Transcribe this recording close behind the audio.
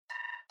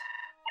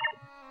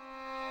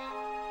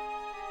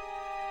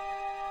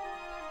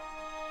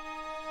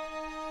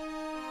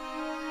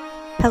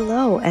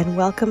Hello and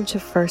welcome to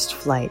First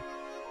Flight,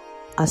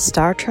 a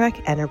Star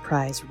Trek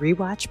Enterprise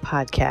rewatch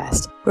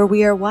podcast where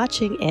we are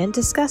watching and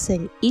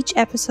discussing each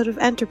episode of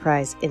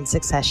Enterprise in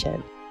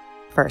succession.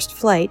 First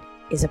Flight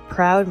is a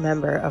proud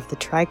member of the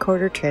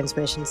Tricorder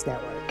Transmissions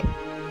Network.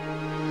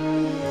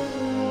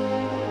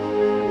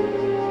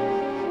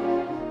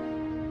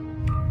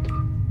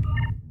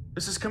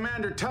 This is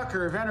Commander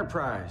Tucker of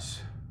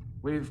Enterprise.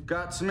 We've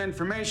got some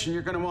information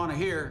you're going to want to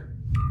hear.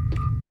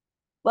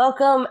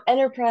 Welcome,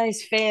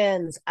 Enterprise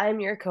fans.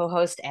 I'm your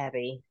co-host,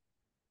 Abby.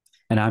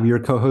 And I'm your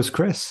co-host,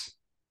 Chris.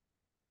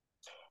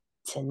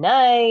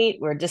 Tonight,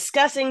 we're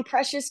discussing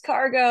Precious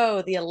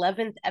Cargo, the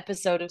 11th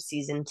episode of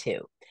Season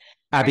 2.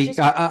 Abby,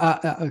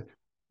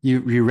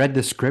 you read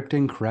the script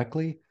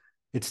incorrectly.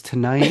 It's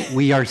tonight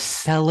we are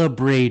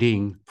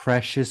celebrating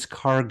Precious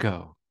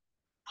Cargo.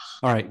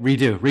 All right,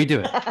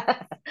 redo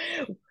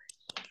it.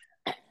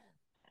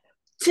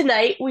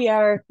 Tonight, we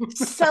are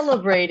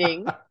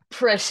celebrating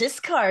Precious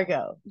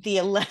Cargo, the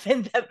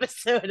 11th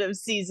episode of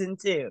Season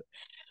 2.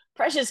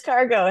 Precious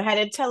Cargo had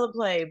a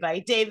teleplay by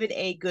David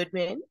A.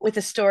 Goodman with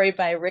a story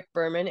by Rick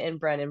Berman and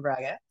Brennan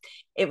Braga.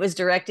 It was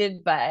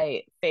directed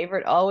by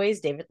favorite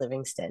always, David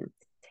Livingston.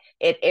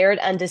 It aired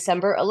on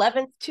December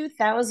 11th,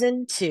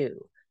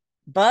 2002.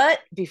 But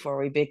before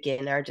we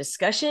begin our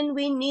discussion,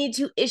 we need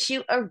to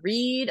issue a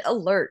read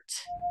alert.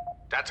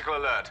 Tactical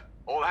alert.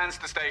 All hands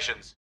to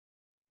stations.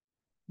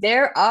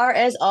 There are,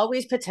 as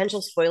always,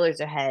 potential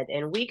spoilers ahead,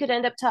 and we could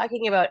end up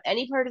talking about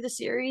any part of the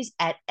series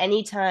at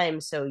any time,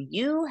 so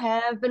you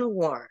have been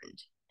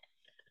warned.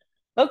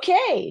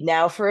 Okay,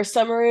 now for a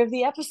summary of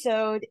the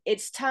episode.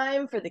 It's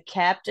time for the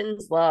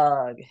Captain's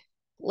Log.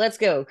 Let's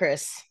go,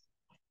 Chris.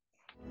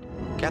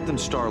 Captain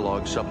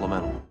Starlog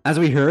Supplemental. As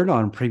we heard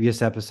on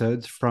previous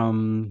episodes,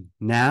 from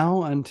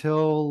now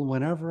until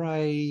whenever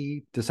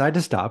I decide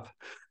to stop,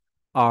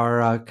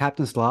 our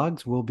Captain's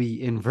Logs will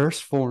be in verse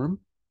form.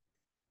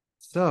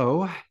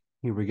 So,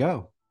 here we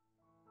go.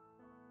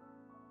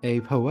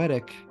 A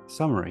poetic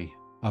summary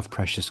of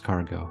Precious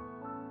Cargo.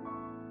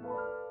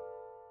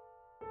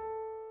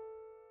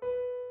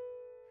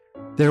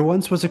 There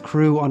once was a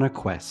crew on a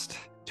quest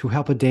to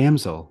help a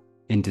damsel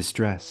in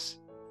distress.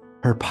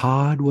 Her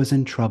pod was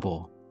in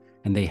trouble,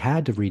 and they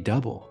had to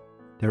redouble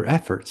their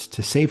efforts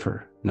to save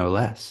her, no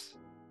less.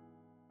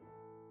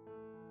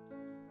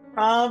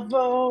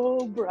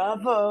 Bravo,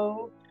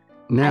 bravo.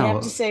 Now, I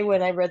have to say,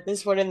 when I read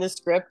this one in the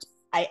script,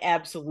 I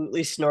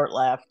absolutely snort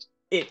laughed.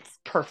 It's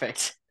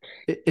perfect.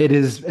 It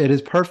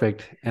is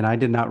perfect, and I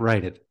did not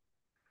write it.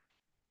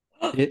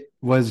 It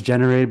was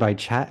generated by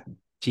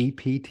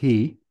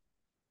ChatGPT,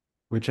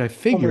 which I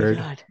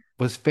figured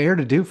was fair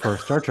to do for a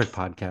Star Trek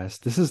podcast.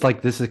 This is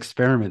like this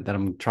experiment that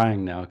I'm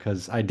trying now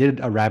because I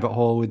did a rabbit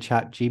hole with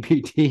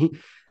ChatGPT.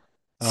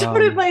 So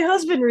did my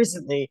husband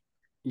recently.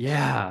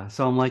 Yeah,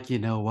 so I'm like, you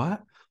know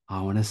what?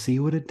 I want to see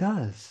what it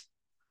does.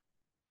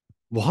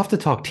 We'll have to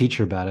talk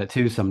teacher about it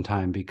too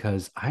sometime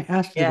because I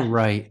asked you to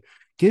write,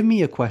 give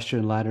me a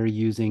question ladder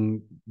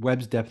using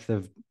Webb's depth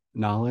of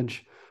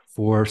knowledge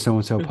for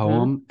so-and-so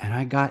poem. And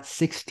I got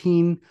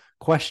 16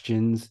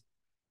 questions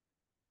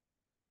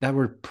that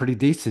were pretty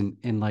decent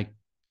in like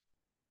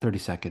 30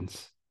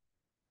 seconds.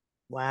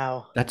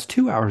 Wow. That's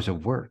 2 hours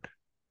of work.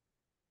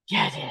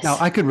 Yeah, it is. Now,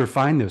 I could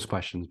refine those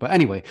questions. But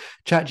anyway,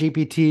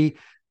 ChatGPT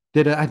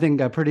did, I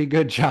think, a pretty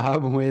good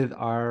job with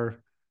our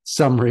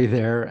summary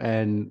there,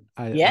 and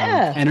I'm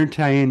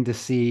entertained to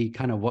see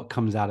kind of what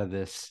comes out of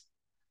this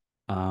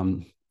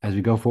as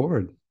we go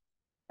forward.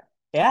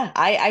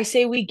 I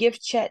say we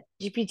gift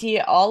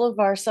ChatGPT all of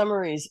our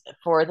summaries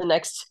for the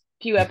next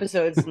few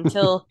episodes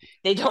until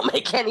they don't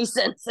make any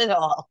sense at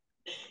all.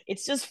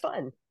 It's just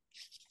fun.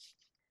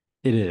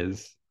 It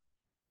is.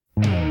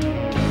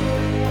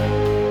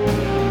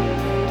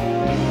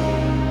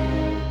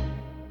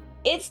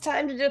 It's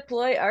time to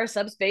deploy our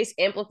subspace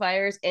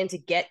amplifiers and to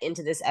get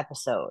into this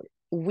episode.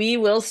 We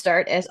will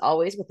start, as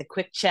always, with a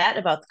quick chat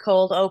about the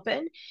cold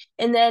open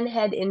and then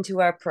head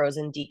into our pros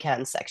and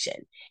decons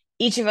section.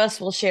 Each of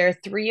us will share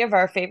 3 of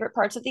our favorite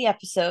parts of the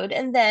episode,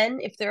 and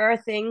then if there are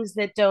things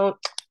that don't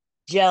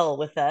gel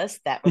with us,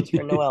 that one's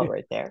for Noelle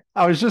right there.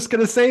 I was just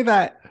going to say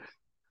that.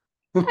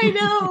 I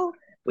know.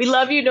 We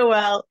love you,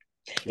 Noelle.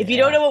 If you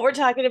don't know what we're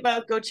talking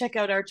about, go check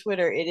out our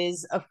Twitter. It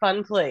is a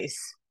fun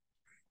place.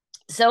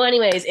 So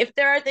anyways, if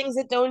there are things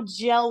that don't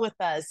gel with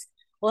us,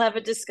 we'll have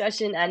a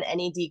discussion on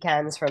any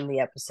decons from the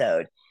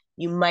episode.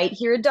 You might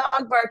hear a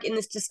dog bark in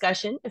this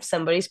discussion if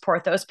somebody's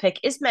Porthos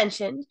pick is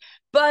mentioned,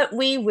 but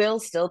we will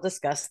still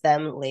discuss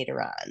them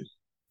later on.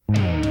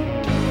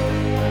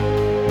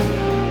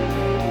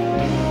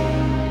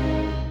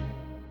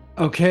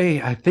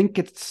 Okay, I think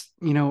it's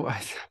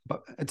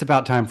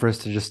about time for us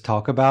to just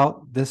talk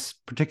about this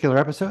particular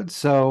episode.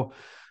 So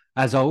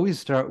as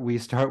always, we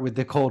start with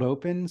the cold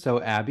open.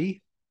 So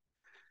Abby,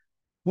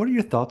 what are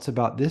your thoughts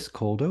about this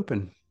cold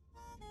open?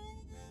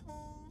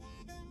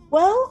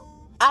 Well,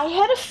 I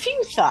had a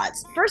few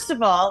thoughts. First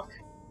of all,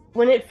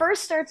 when it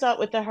first starts out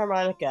with the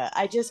harmonica,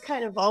 I just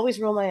kind of always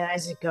roll my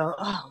eyes and go,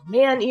 oh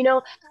man,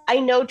 I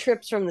know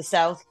Trip's from the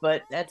South,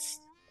 but that's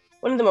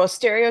one of the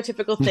most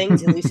stereotypical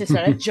things. At least it's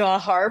not a jaw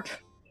harp,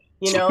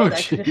 Oh,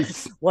 that could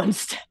jeez. one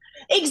step.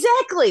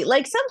 Exactly.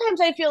 Like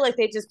sometimes I feel like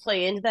they just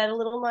play into that a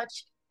little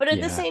much. But at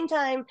the Yeah. same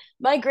time,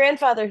 my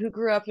grandfather, who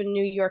grew up in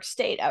New York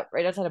State,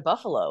 right outside of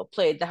Buffalo,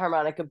 played the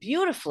harmonica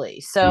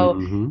beautifully. So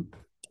Hmm.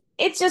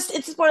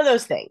 it's one of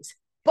those things.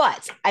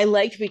 But I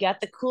liked we got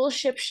the cool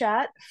ship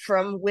shot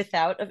from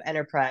without of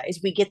Enterprise.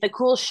 We get the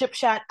cool ship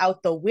shot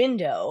out the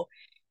window.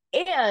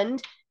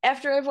 And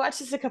after I've watched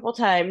this a couple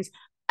times,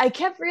 I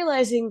kept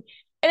realizing,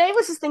 and I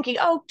was just thinking,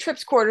 oh,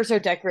 Trip's quarters are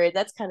decorated.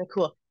 That's kind of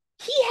cool.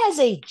 He has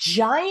a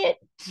giant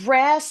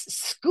brass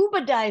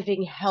scuba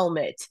diving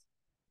helmet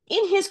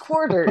in his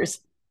quarters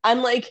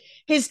on like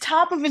his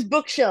top of his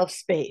bookshelf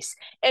space.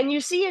 And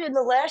you see it in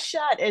the last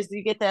shot as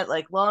you get that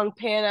like long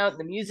pan out and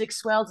the music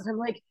swells. And I'm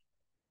like,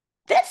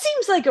 that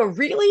seems like a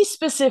really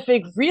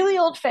specific, really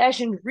old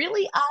fashioned,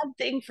 really odd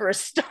thing for a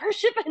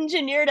starship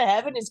engineer to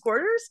have in his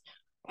quarters.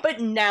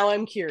 But now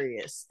I'm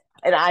curious.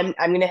 And I'm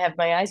gonna have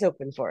my eyes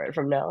open for it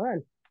from now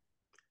on.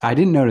 I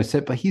didn't notice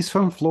it, but he's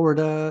from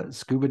Florida,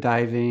 scuba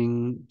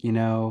diving,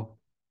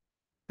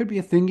 could be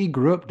a thing he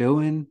grew up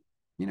doing,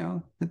 it's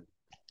a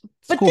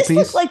But cool this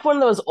looked piece. like one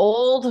of those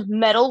old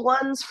metal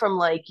ones from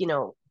like,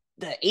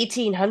 the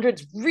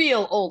 1800s,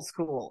 real old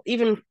school,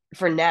 even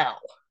for now.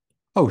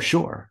 Oh,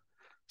 sure.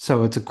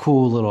 So it's a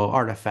cool little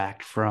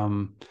artifact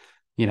from,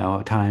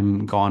 a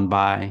time gone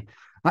by.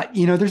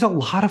 There's a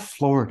lot of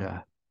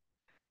Florida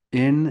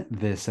in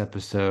this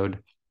episode.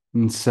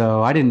 And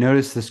so I didn't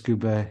notice the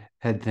scuba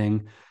head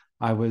thing.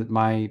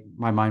 My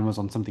mind was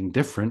on something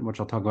different, which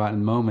I'll talk about in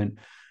a moment.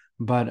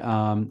 But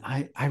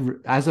I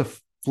as a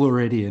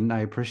Floridian, I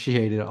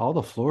appreciated all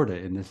the Florida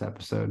in this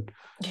episode.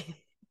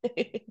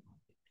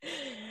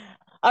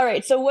 All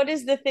right. So, what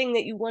is the thing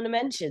that you want to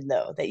mention,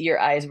 though, that your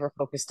eyes were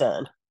focused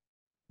on?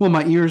 Well,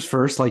 my ears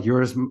first, like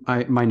yours,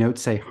 my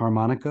notes say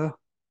harmonica.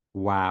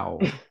 Wow.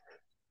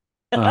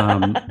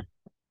 Um,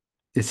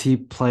 is he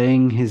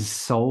playing his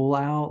soul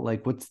out?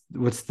 Like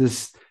what's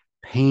this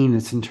pain,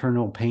 this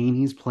internal pain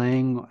he's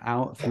playing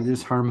out through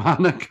this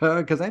harmonica?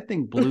 Because I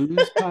think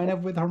blues kind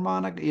of with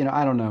harmonica,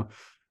 I don't know.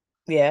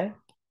 Yeah.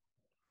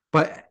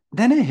 But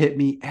then it hit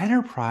me,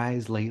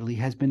 Enterprise lately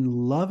has been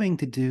loving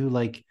to do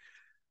like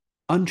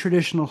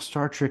untraditional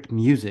Star Trek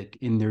music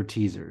in their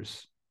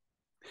teasers.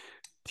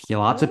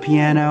 Lots of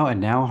piano Oh. and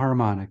now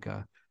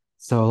harmonica.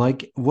 So,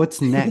 like, what's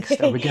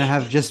next? Are we gonna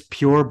have just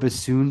pure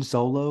bassoon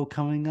solo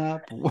coming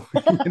up?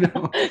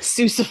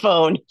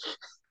 Sousaphone.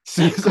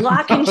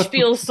 Sousaphone.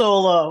 Glockenspiel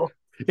solo.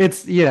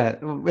 It's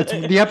it's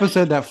the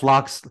episode that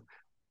Phlox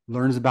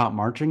learns about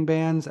marching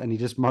bands, and he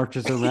just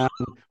marches around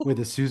with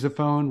a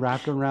sousaphone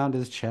wrapped around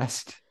his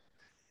chest.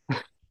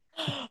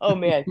 Oh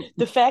man,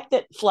 the fact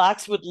that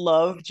Phlox would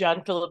love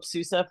John Philip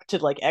Sousa to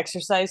like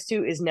exercise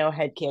to is now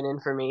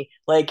headcanon for me.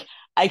 Like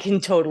I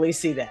can totally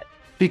see that.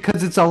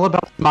 Because it's all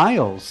about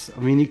smiles. I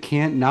mean, you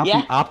can't not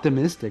Yeah. be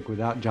optimistic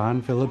without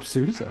John Philip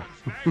Sousa.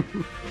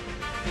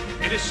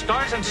 It is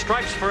Stars and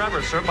Stripes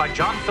Forever, sir, by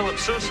John Philip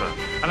Sousa,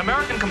 an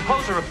American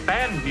composer of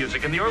band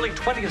music in the early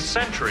 20th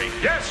century.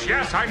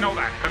 Yes, I know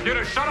that.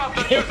 Computer, shut off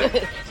the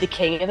music. The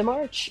king of the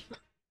march.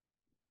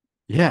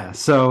 Yeah.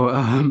 So,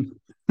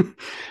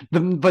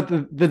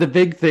 the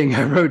big thing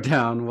I wrote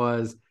down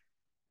was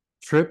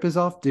Trip is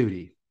off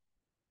duty.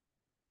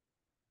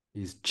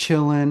 He's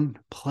chilling,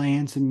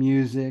 playing some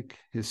music,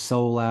 his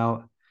soul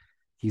out.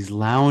 He's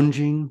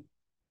lounging,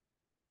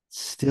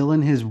 still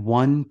in his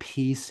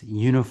one-piece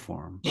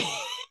uniform.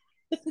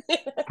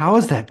 How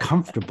is that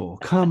comfortable?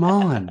 Come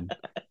on.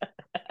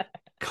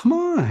 Come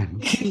on.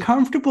 Get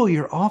comfortable.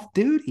 You're off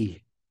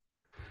duty.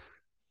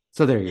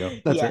 So there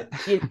you go.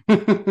 That's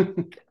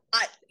it.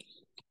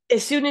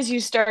 As soon as you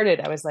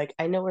started, I was like,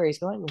 I know where he's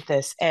going with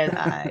this. And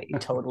I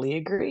totally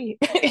agree.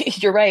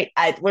 You're right.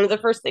 One of the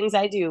first things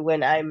I do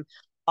when I'm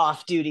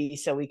off duty,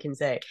 so we can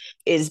say,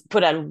 is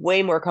put on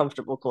way more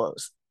comfortable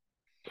clothes.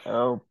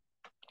 Oh,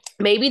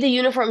 maybe the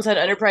uniforms on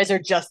Enterprise are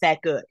just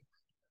that good.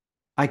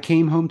 I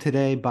came home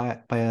today by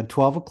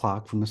 12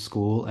 o'clock from the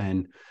school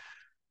and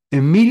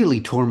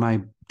immediately tore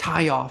my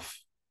tie off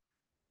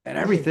and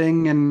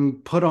everything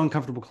and put on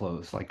comfortable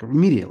clothes like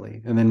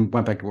immediately and then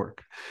went back to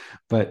work.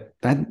 But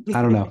that,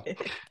 I don't know.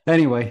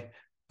 Anyway,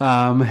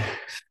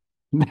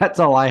 that's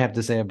all I have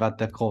to say about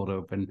the cold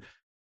open.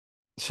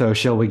 So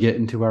shall we get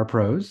into our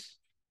pros?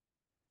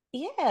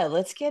 Yeah,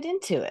 let's get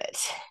into it.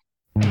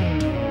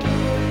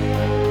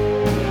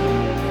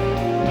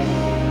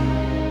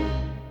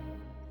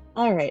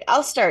 All right,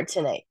 I'll start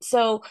tonight.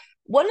 So,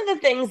 one of the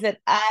things that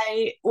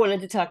I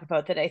wanted to talk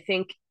about that I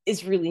think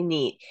is really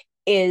neat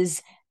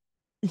is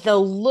the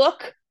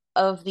look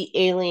of the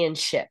alien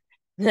ship.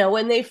 Now,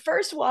 when they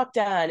first walked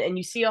on and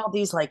you see all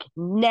these like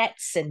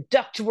nets and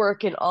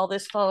ductwork and all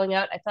this falling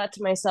out, I thought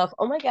to myself,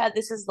 oh my God,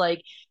 this is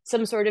like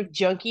some sort of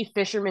junky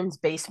fisherman's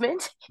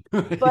basement.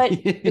 But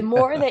the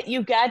more that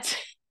you got,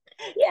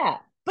 yeah.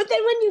 But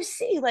then when you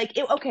see, like,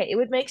 okay, it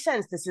would make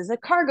sense. This is a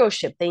cargo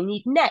ship. They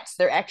need nets.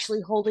 They're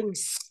actually holding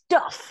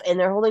stuff, and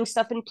they're holding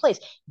stuff in place,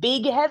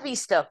 big heavy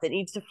stuff that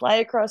needs to fly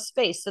across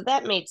space. So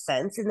that made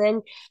sense. And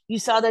then you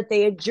saw that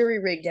they had jury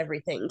rigged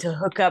everything to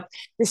hook up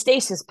the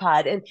stasis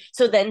pod, and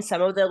so then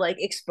some of the like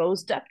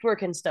exposed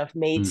ductwork and stuff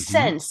made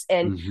sense.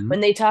 And when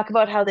they talk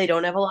about how they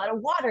don't have a lot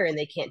of water and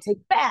they can't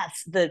take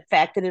baths, the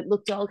fact that it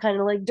looked all kind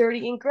of like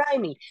dirty and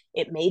grimy,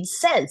 it made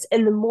sense.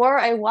 And the more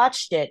I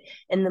watched it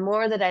and the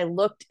more that I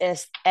looked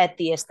at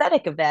the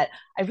aesthetic of that,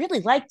 I really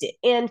liked it.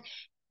 And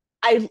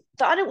I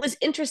thought it was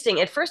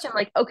interesting. At first, I'm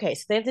like, okay,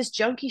 so they have this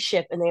junky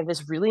ship and they have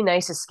this really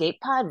nice escape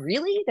pod.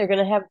 Really? They're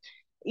going to have,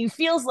 it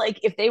feels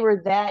like if they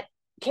were that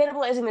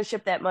cannibalizing their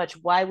ship that much,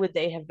 why would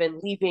they have been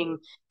leaving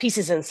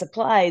pieces and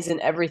supplies and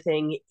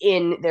everything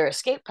in their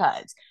escape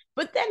pods?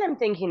 But then I'm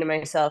thinking to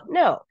myself,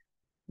 no,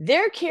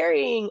 they're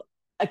carrying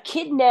a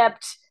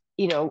kidnapped,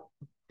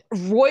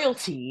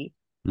 royalty.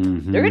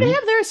 They're going to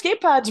have their escape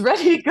pods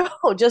ready to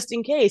go just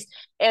in case.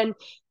 And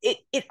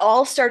it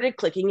all started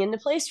clicking into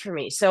place for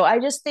me. So I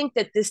just think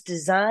that this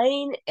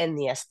design and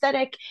the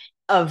aesthetic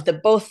of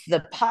both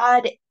the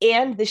pod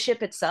and the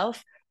ship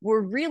itself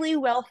were really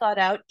well thought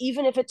out,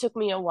 even if it took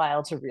me a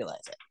while to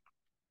realize it.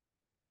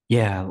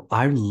 Yeah,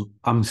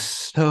 I'm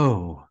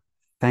so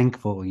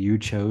thankful you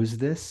chose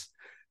this,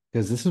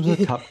 because this was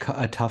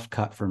a tough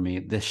cut for me.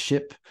 The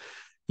ship,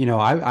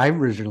 I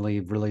originally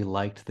really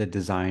liked the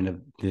design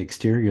of the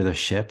exterior of the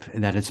ship,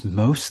 and that it's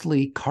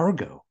mostly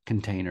cargo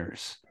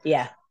containers.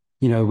 Yeah.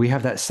 We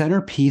have that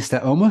centerpiece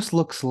that almost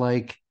looks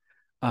like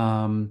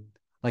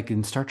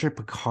in Star Trek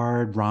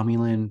Picard,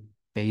 Romulan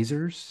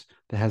phasers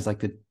that has like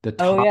the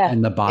top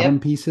and the bottom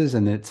pieces,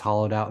 and it's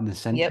hollowed out in the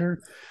center.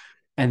 Yep.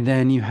 And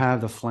then you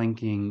have the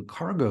flanking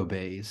cargo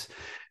bays.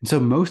 And so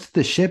most of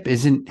the ship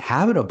isn't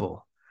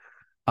habitable.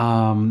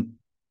 And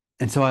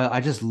so I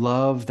just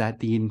love that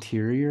the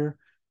interior,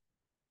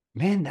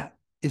 man, that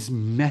is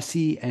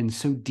messy and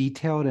so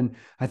detailed. And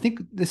I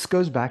think this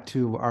goes back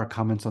to our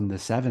comments on the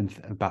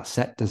 7th about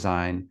set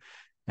design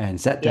and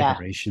set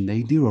decoration.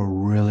 They do a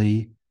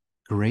really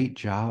great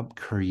job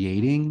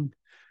creating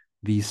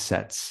these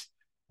sets.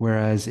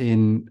 Whereas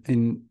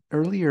in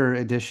earlier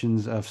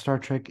editions of Star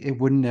Trek, it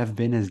wouldn't have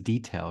been as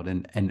detailed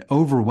and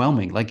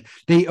overwhelming. Like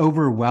they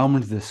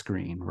overwhelmed the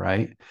screen,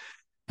 right?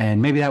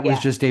 And maybe that was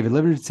just David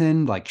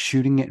Livingston, like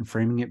shooting it and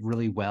framing it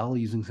really well,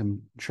 using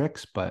some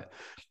tricks, but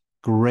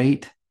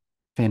great,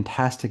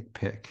 fantastic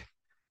pick.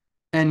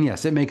 And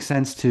yes, it makes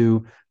sense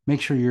to make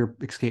sure your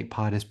escape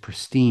pod is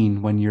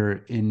pristine when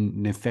you're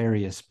in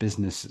nefarious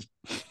business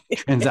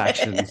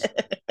transactions.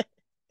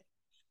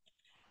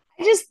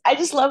 I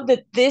just love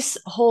that this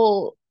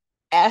whole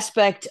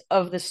aspect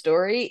of the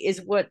story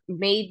is what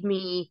made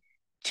me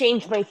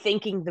change my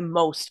thinking the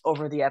most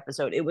over the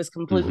episode. It was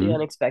completely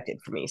unexpected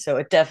for me, so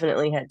it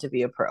definitely had to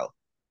be a pro.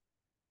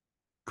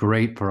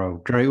 Great pro.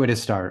 Great way to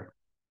start.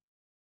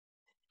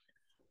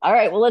 All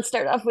right, well, let's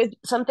start off with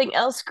something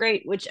else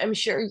great, which I'm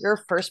sure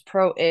your first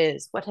pro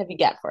is. What have you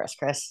got for us,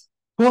 Chris?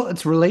 Well,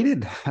 it's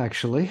related,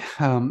 actually,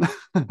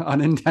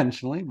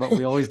 unintentionally, but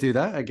we always do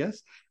that, I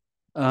guess.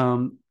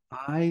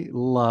 I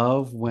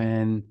love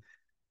when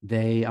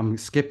I'm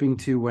skipping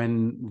to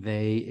when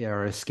they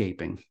are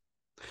escaping.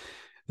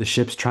 The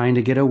ship's trying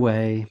to get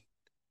away,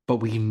 but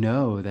we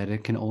know that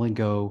it can only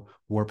go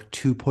warp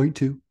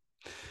 2.2.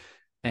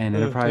 And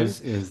Enterprise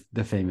is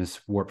the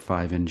famous warp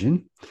 5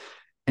 engine.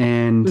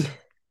 And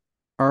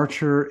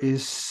Archer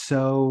is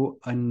so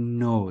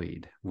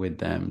annoyed with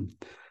them.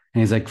 And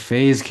he's like,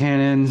 phase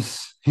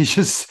cannons. He's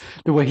just,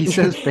 the way he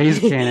says phase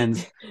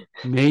cannons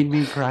made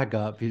me crack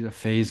up. He's a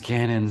phase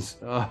cannons.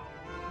 Ugh.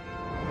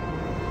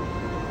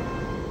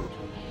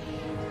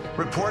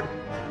 Report.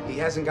 He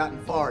hasn't gotten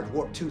far at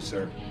warp 2,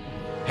 sir.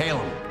 Hail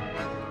him.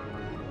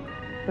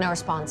 No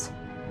response.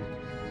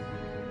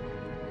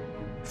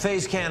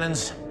 Phase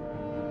cannons.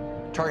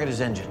 Target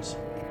his engines.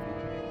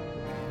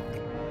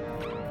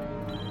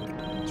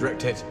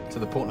 Direct hit to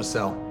the port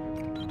nacelle.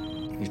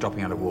 He's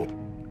dropping out of warp.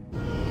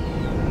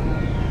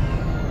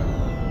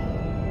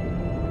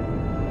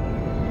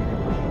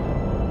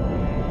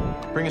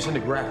 Bring us into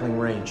grappling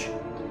range.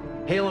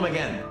 Hail him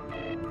again.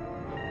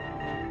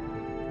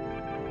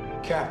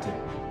 Captain.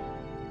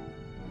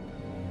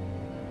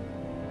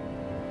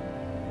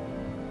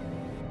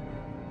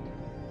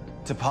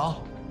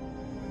 T'Pol?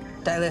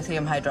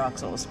 Dilithium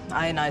hydroxyls,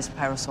 ionized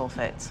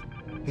pyrosulfates.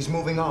 He's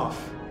moving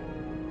off.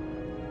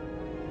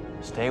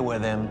 Stay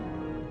with him.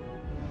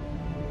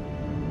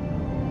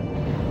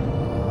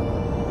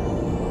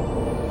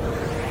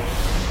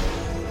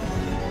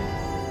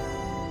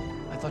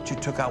 I thought you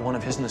took out one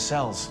of his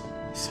nacelles.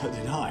 So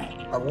did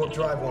I. Our warp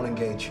drive won't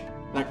engage.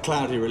 That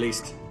cloud he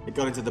released, it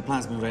got into the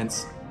plasma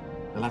vents.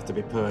 They'll have to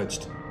be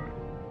purged.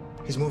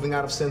 He's moving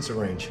out of sensor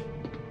range.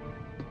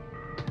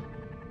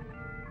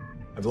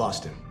 I've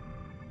lost him.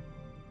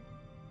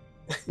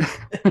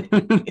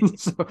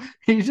 So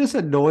he's just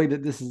annoyed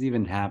that this is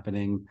even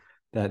happening,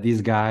 that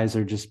these guys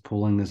are just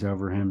pulling this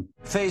over him.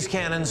 Phase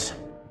cannons.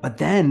 But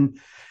then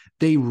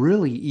they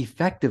really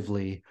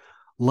effectively,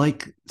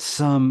 like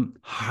some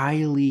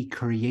highly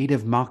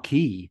creative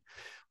Maquis,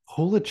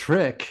 pull a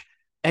trick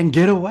and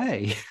get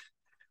away.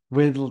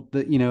 with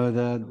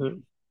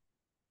the,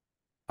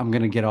 I'm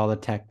gonna get all the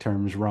tech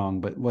terms wrong,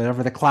 but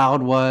whatever the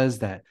cloud was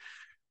that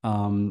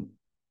allowed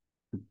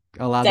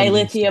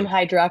dilithium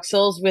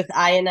hydroxyls with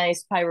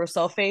ionized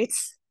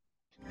pyrosulfates.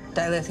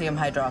 Dilithium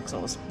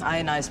hydroxyls,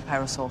 ionized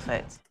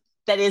pyrosulfates.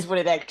 That is what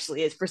it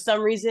actually is. For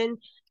some reason,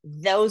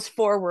 those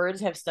 4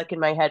 words have stuck in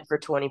my head for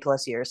 20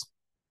 plus years.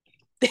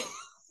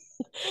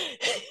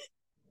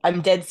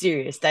 I'm dead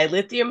serious.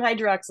 Dilithium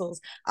hydroxyls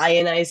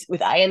ionized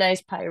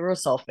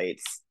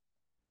pyrosulfates.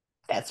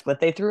 That's what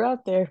they threw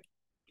out there.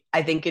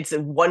 I think it's a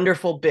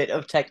wonderful bit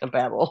of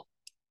technobabble.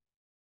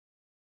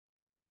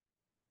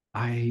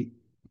 I'm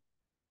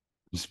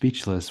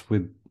speechless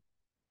with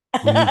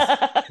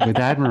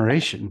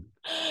admiration.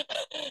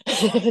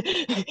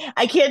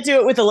 I can't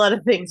do it with a lot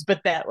of things,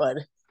 but that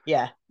one.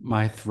 Yeah.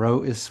 My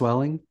throat is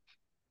swelling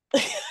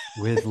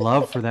with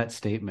love for that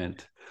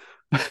statement.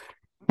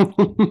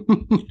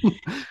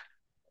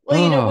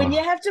 Well, when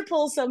you have to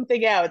pull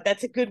something out,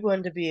 that's a good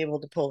one to be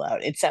able to pull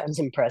out. It sounds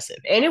impressive.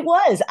 And it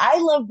was. I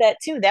love that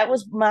too. That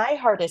was my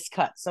hardest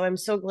cut. So I'm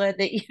so glad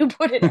that you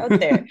put it out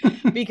there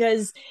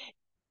because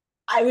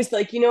I was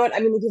like, you know what?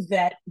 I'm going to give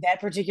that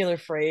particular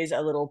phrase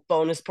a little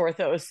bonus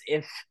Porthos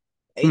if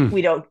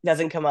it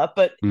doesn't come up.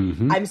 But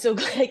I'm so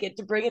glad I get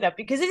to bring it up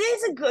because it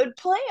is a good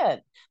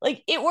plan.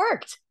 Like, it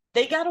worked.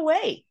 They got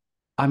away.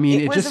 I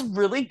mean, it was a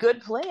really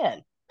good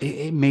plan.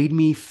 It made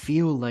me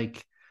feel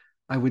like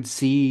I would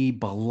see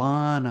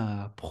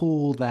B'Elanna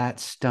pull that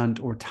stunt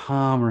or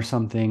Tom or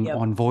something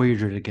on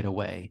Voyager to get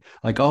away.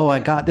 Like, oh, I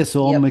got this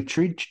old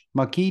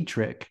Maquis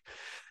trick.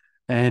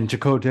 And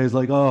Chakotay's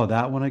like, oh,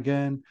 that one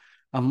again?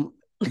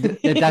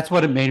 That's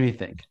what it made me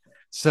think.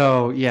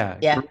 So,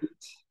 yeah.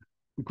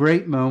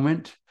 Great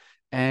moment.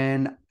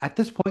 And at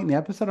this point in the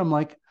episode, I'm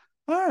like,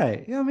 all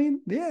right. I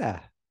mean, yeah,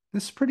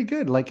 this is pretty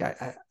good. Like,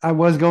 I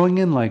was going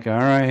in like, all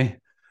right,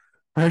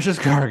 Precious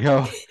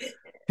Cargo.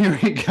 Here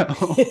we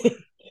go.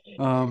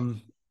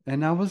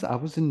 And I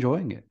was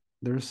enjoying it.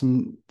 There's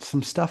some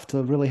stuff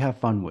to really have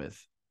fun with.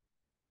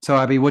 So,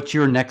 Abby, what's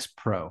your next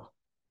pro?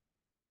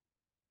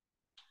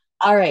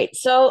 All right.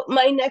 So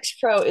my next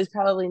pro is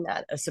probably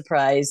not a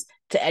surprise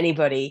to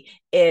anybody,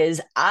 is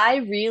I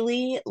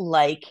really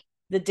like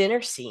the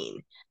dinner scene.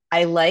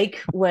 I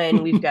like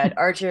when we've got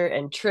Archer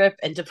and Trip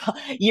and T'Pol.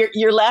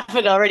 You're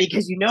laughing already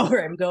because you know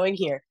where I'm going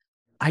here.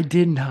 I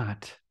did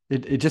not.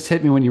 It just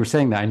hit me when you were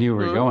saying that. I knew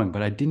where we were going,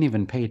 but I didn't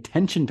even pay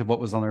attention to what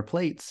was on their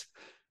plates.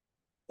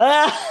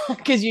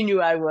 Because you knew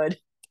I would.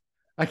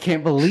 I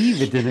can't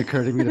believe it didn't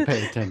occur to me to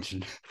pay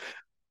attention.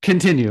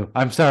 Continue.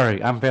 I'm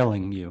sorry. I'm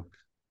failing you.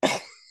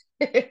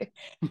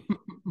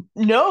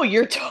 No,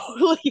 you're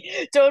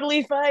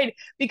totally fine,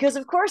 because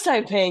of course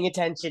I'm paying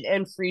attention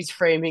and freeze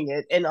framing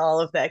it and all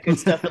of that good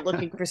stuff and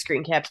looking for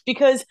screen caps,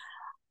 because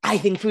I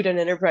think Food on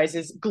Enterprise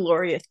is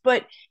glorious.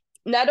 But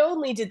not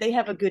only did they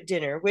have a good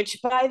dinner, which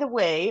by the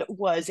way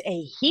was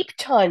a heap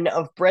ton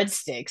of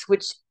breadsticks,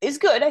 which is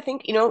good. I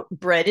think,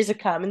 bread is a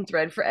common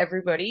thread for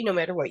everybody, no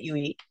matter what you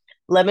eat.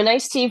 Lemon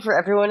iced tea for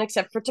everyone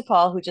except for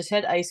T'Pol, who just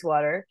had ice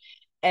water.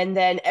 And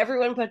then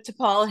everyone but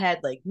T'Pol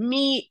had like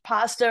meat,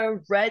 pasta,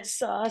 red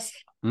sauce,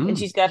 and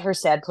she's got her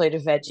sad plate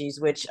of veggies,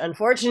 which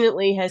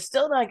unfortunately has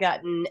still not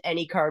gotten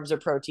any carbs or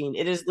protein.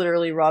 It is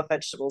literally raw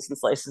vegetables and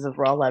slices of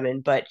raw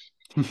lemon, but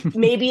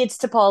maybe it's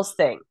T'Pol's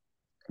thing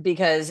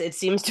because it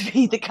seems to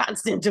be the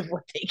constant of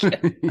what they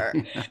give her.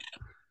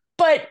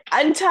 But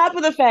on top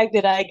of the fact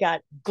that I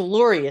got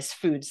glorious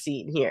food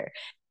scene here,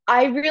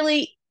 I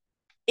really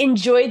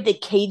enjoyed the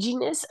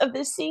caginess of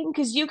this scene,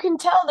 because you can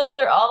tell that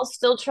they're all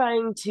still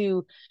trying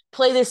to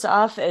play this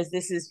off as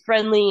this is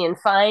friendly and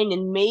fine,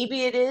 and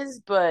maybe it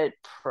is, but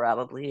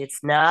probably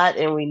it's not.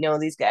 And we know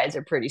these guys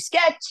are pretty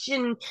sketch,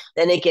 and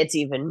then it gets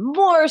even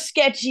more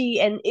sketchy,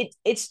 and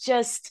it's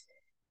just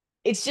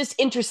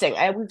interesting.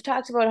 We've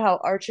talked about how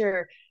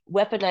Archer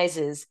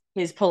weaponizes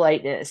his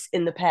politeness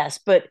in the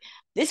past, but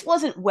this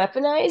wasn't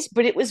weaponized,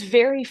 but it was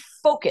very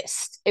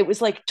focused. It was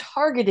like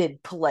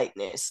targeted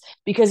politeness,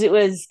 because it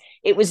was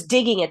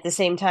digging at the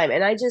same time.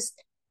 And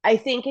I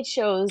think it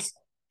shows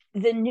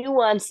the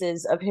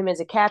nuances of him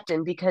as a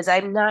captain, because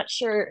I'm not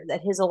sure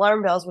that his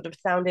alarm bells would have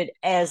sounded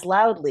as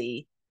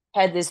loudly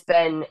had this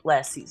been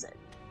last season.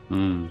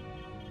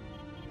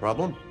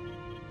 Problem?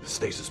 The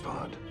stasis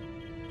pod.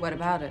 What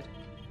about it?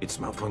 It's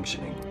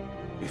malfunctioning.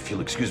 If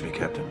you'll excuse me,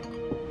 Captain.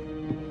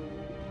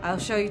 I'll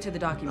show you to the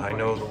docking port. I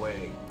know the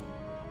way.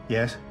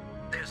 Yes?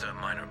 There's a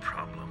minor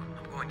problem.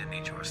 I'm going to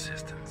need your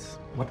assistance.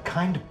 What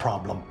kind of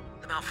problem?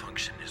 The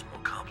malfunction is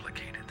more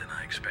complicated than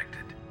I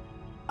expected.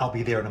 I'll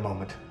be there in a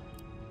moment.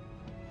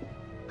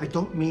 I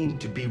don't mean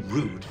to be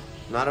rude.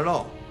 Not at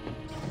all.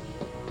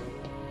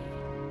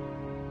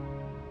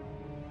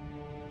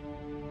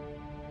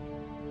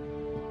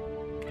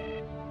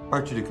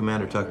 Archer to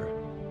Commander Tucker.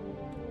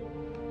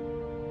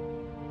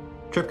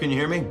 Trip, can you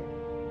hear me?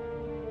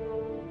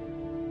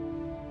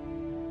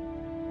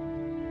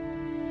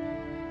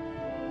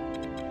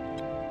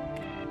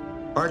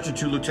 Archer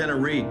to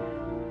Lieutenant Reed.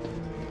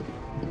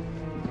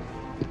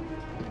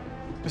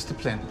 Mr.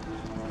 Plin,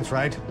 That's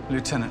right.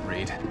 Lieutenant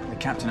Reed, the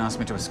captain asked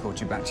me to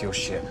escort you back to your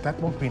ship. That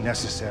won't be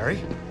necessary.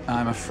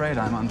 I'm afraid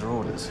I'm under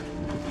orders.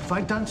 Have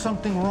I done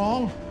something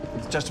wrong?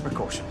 It's just a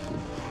precaution.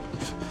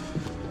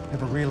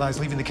 Never realized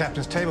leaving the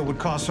captain's table would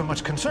cause so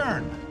much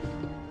concern.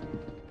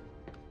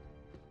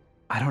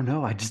 I don't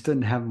know. I just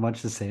didn't have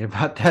much to say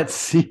about that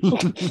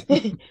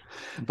scene.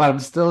 But I'm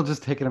still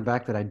just taken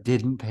aback that I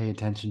didn't pay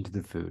attention to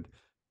the food.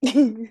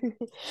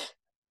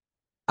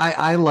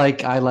 I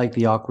like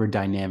the awkward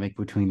dynamic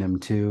between them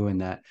two,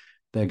 and that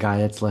the guy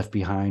that's left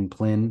behind,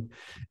 Plynn,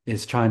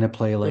 is trying to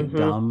play like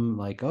dumb,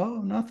 like,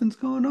 oh, nothing's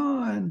going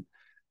on.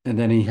 And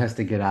then he has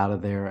to get out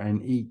of there.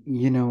 And he,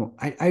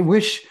 I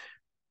wish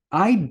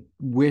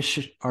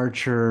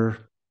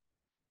Archer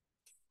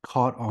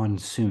caught on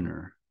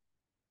sooner.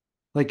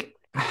 Like,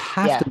 I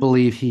have to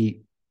believe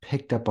he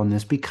picked up on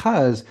this,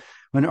 because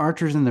when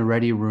Archer's in the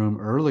ready room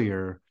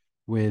earlier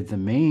with the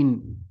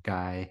main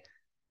guy,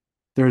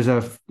 there's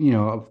a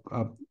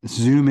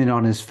zoom in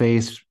on his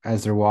face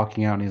as they're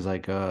walking out, and he's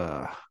like,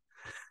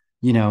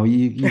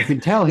 you can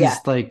tell he's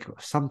like,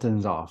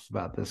 something's off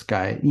about this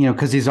guy,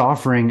 because he's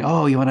offering,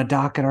 oh, you want to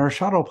dock in our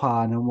shuttle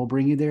pod and we'll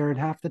bring you there in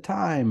half the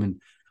time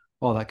and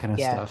all that kind of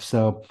stuff.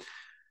 So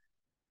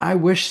I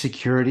wish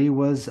security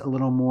was a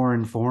little more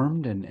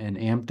informed and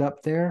amped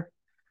up there.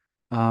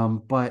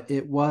 But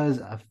it was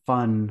a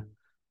fun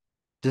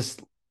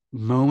just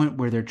moment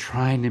where they're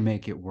trying to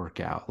make it work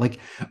out. Like,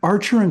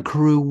 Archer and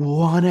crew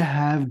want to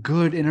have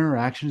good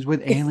interactions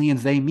with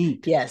aliens they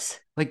meet. Yes.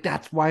 Like,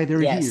 that's why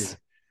they're here.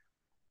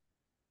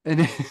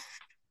 And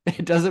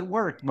it doesn't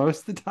work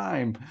most of the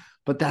time,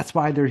 but that's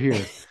why they're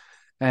here.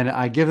 And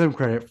I give them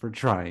credit for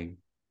trying.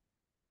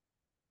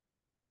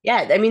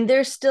 Yeah, I mean,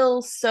 they're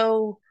still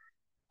so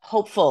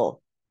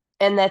hopeful.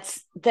 And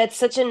that's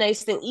such a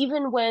nice thing.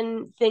 Even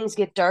when things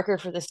get darker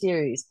for the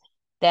series,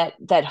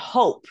 that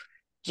hope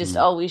just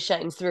always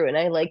shines through. And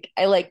I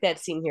like that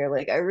scene here.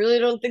 Like, I really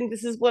don't think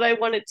this is what I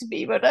want it to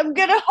be, but I'm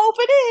gonna hope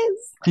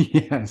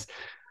it is.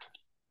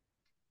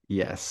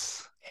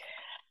 Yes.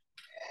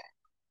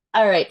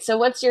 All right. So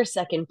what's your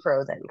second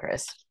pro then,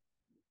 Chris?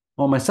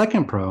 Well, my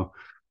second pro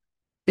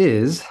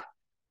is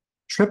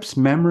Trip's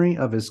memory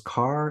of his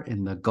car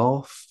in the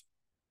Gulf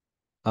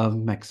of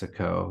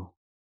Mexico.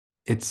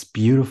 It's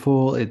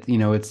beautiful.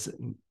 It's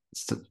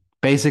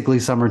basically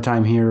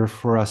summertime here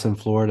for us in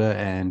Florida,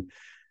 and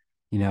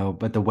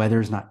but the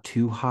weather's not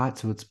too hot,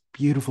 so it's a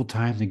beautiful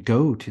time to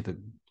go to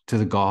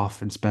the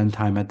Gulf and spend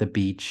time at the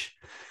beach.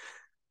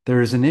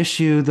 There's an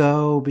issue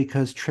though,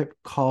 because Trip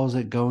calls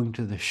it going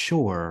to the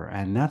shore,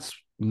 and that's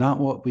not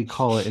what we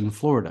call it in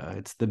Florida.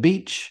 It's the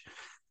beach.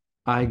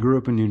 I grew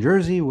up in New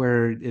Jersey,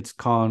 where it's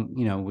called,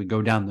 we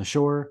go down the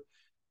shore,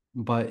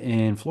 but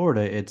in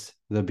Florida it's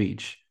the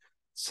beach.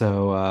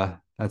 So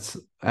that's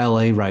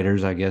LA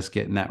writers, I guess,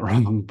 getting that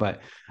wrong.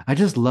 But I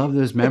just love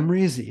those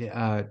memories.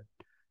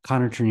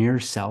 Connor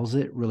Trinneer sells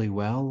it really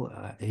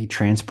well. He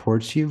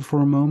transports you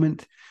for a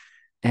moment.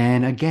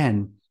 And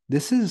again,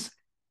 this is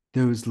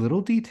those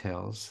little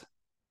details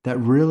that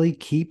really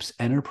keeps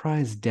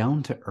Enterprise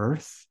down to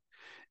earth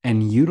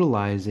and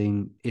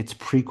utilizing its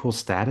prequel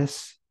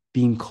status,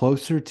 being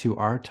closer to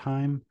our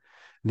time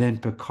than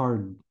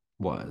Picard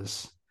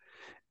was.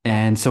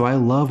 And so I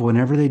love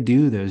whenever they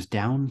do those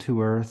down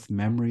to earth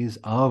memories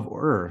of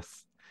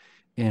Earth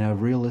in a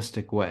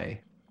realistic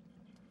way.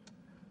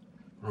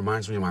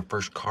 Reminds me of my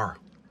first car.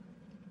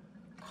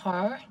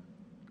 Car?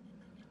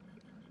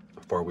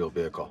 A four-wheel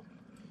vehicle.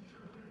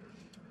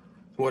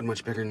 It wasn't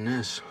much bigger than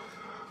this.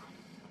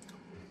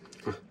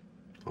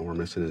 All we're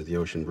missing is the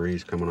ocean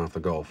breeze coming off the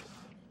Gulf.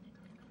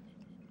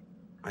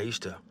 I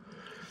used to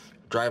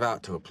drive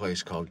out to a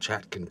place called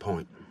Chatkin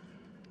Point.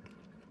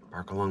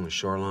 Park along the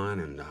shoreline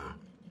and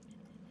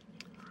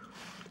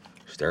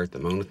stare at the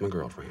moon with my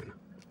girlfriend.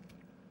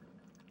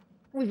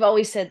 We've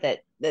always said that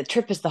the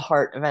Trip is the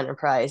heart of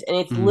Enterprise, and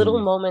it's little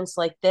moments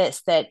like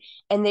this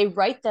and they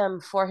write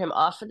them for him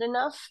often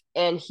enough,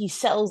 and he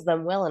sells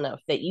them well enough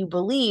that you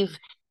believe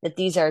that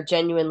these are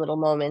genuine little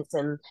moments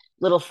and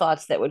little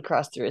thoughts that would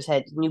cross through his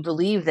head, and you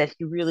believe that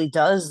he really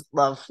does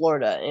love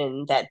Florida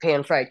and that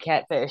pan-fried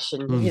catfish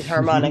and his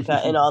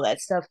harmonica and all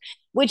that stuff,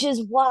 which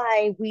is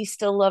why we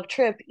still love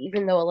Trip,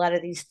 even though a lot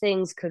of these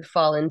things could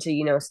fall into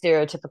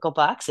stereotypical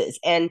boxes.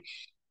 And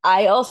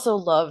I also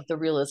love the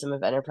realism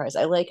of Enterprise.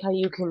 I like how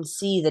you can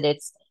see that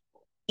it's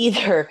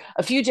either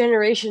a few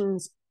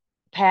generations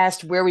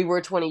past where we were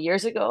 20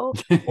 years ago,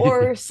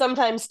 or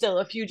sometimes still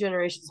a few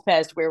generations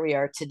past where we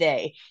are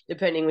today,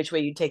 depending which way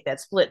you take that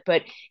split.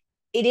 But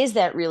it is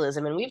that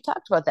realism. And we've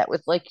talked about that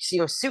with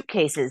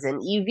suitcases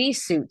and EV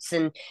suits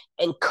and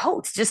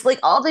coats, just like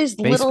all these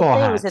baseball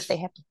little things hats that they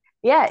have to.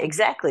 Yeah,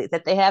 exactly.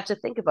 That they have to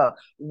think about.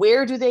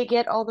 Where do they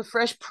get all the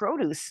fresh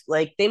produce?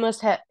 Like, they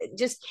must have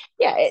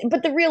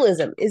but the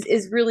realism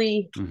is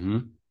really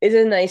is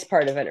a nice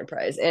part of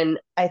Enterprise. And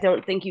I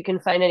don't think you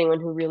can find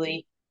anyone who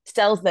really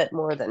sells that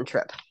more than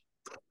Trip.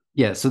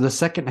 Yeah. So the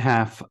second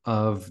half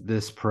of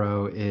this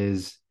pro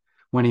is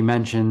when he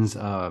mentions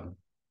they're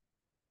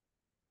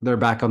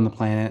back on the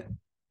planet,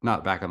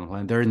 not back on the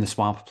planet. They're in the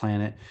swamp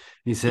planet.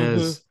 He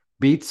says,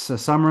 beats a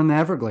summer in the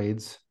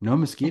Everglades. No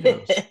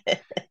mosquitoes.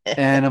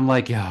 And I'm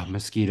like, yeah,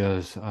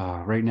 mosquitoes.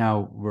 Right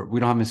now, we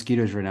don't have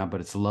mosquitoes right now,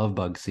 but it's love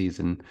bug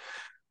season,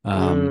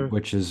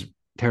 which is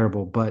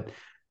terrible. But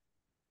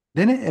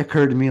then it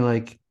occurred to me,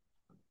 like,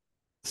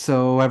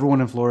 so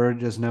everyone in Florida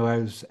just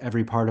knows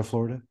every part of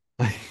Florida.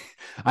 Like,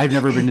 I've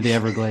never been to the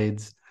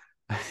Everglades.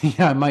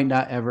 Yeah, I might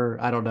not ever.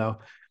 I don't know.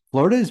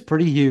 Florida is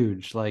pretty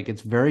huge. Like,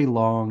 it's very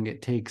long.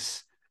 It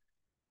takes,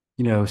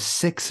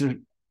 6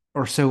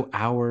 or so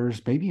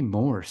hours, maybe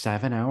more,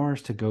 7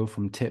 hours to go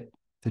from tip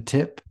to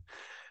tip.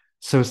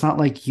 So it's not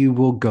like you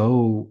will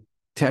go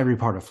to every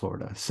part of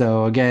Florida.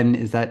 So again,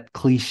 is that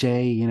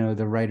cliche?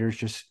 The writers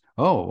just,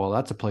 oh, well,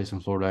 that's a place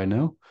in Florida I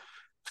know.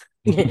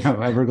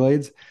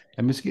 Everglades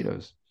and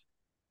mosquitoes.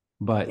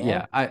 But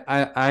yeah,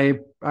 I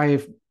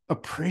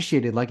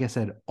appreciated, like I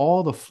said,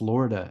 all the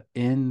Florida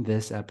in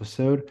this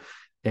episode.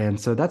 And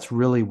so that's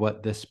really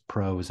what this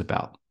pro is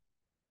about.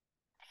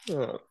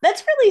 Oh,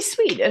 that's really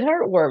sweet and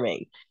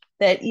heartwarming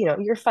that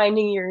you're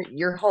finding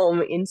your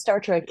home in Star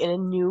Trek in a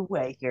new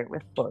way here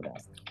with Florida.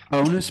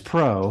 Bonus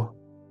pro,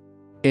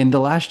 in The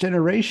Last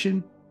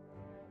Generation,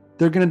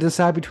 they're going to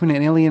decide between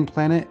an alien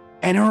planet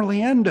and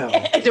Orlando.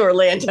 And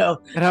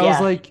Orlando. And I was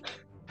like,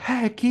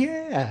 heck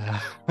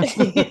yeah.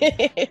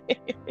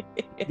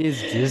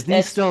 Is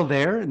Disney still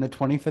there in the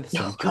 25th century?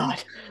 Oh,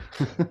 God.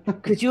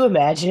 Could you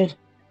imagine?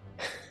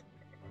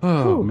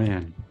 Oh, Ooh.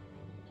 Man.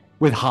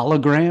 With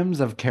holograms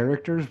of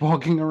characters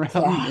walking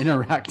around,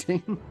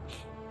 interacting.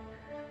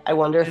 I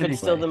wonder if it's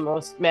still the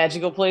most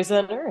magical place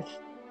on Earth.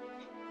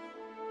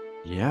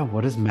 Yeah,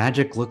 what does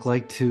magic look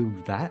like to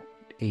that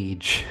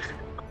age?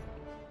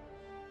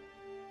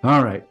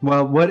 All right.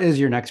 Well, what is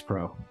your next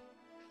pro?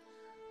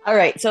 All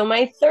right. So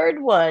my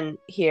third one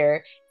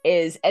here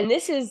is, and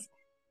this is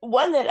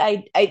one that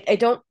I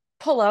don't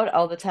pull out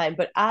all the time,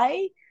 but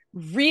I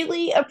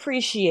really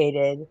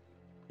appreciated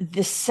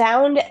the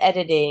sound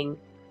editing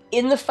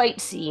in the fight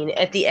scene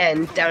at the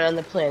end down on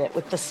the planet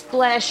with the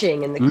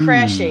splashing and the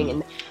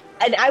crashing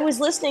and I was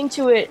listening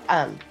to it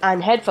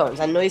on headphones,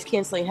 on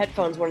noise-canceling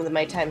headphones one of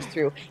my times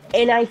through,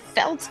 and I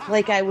felt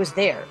like I was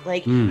there.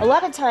 Like, a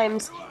lot of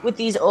times with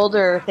these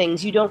older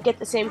things, you don't get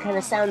the same kind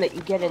of sound that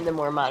you get in the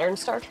more modern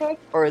Star Trek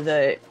or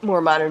the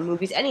more modern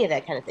movies, any of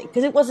that kind of thing,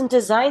 because it wasn't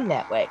designed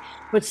that way.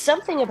 But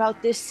something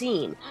about this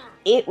scene,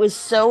 it was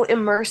so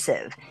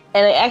immersive.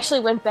 And I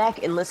actually went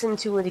back and listened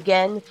to it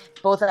again,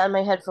 both on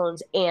my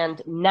headphones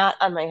and not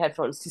on my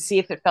headphones, to see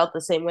if it felt the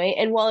same way.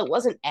 And while it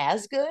wasn't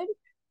as good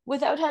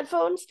without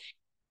headphones,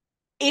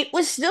 it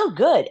was still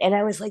good. And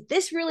I was like,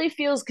 this really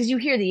feels, because you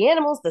hear the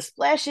animals, the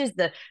splashes,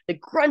 the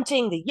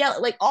grunting, the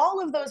yell, like all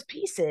of those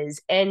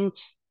pieces, and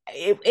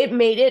it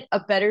made it a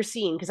better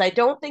scene. Because I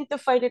don't think the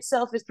fight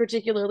itself is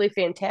particularly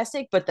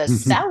fantastic, but the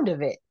sound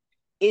of it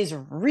is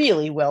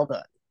really well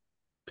done.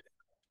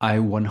 I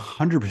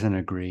 100%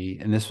 agree.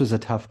 And this was a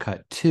tough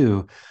cut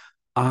too.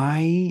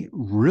 I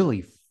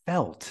really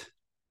felt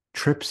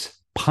Trip's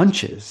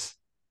punches.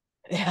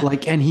 Yeah.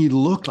 And he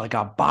looked like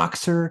a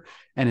boxer,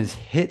 and his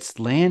hits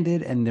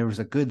landed and there was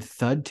a good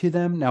thud to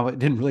them. Now, it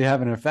didn't really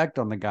have an effect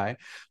on the guy,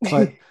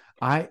 but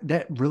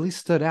that really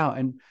stood out.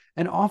 And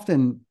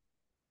often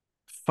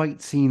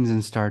fight scenes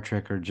in Star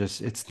Trek are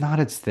just, it's not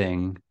its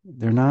thing.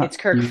 They're not. It's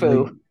Kirk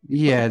Fu.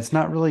 Yeah, it's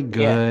not really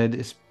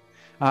good.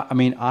 Yeah.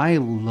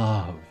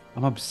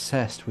 I'm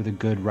obsessed with a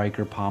good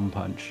Riker palm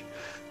punch.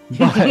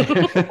 But,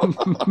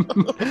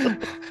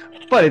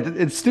 but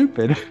it's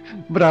stupid,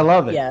 but I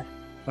love it. Yeah.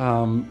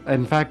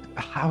 In fact,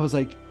 I was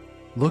like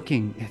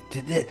looking,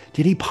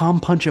 did he palm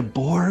punch a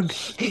Borg?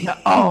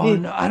 Oh,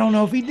 no, I don't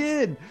know if he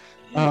did.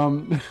 I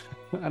don't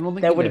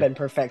think that would have been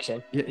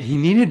perfection. He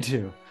needed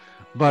to,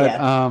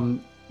 but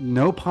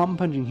no palm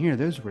punching here.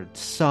 Those were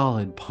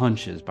solid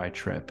punches by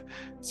Trip.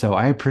 So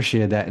I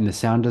appreciated that. And the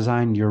sound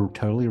design, you're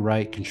totally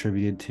right,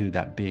 contributed to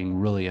that being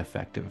really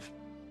effective.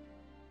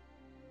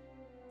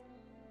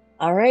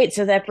 All right.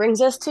 So that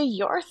brings us to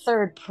your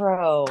third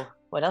pro.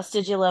 What else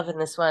did you love in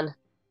this one?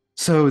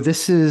 So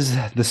this is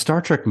the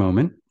Star Trek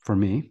moment for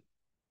me.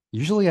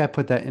 Usually I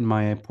put that in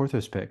my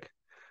Porthos pick.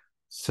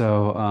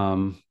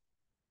 So,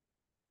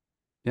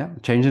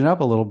 changing it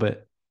up a little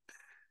bit.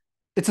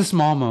 It's a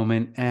small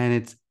moment and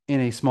it's in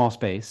a small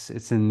space.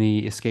 It's in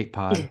the escape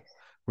pod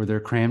where they're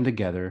crammed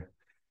together.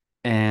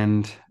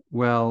 And,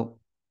 well,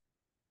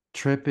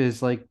 Trip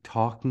is like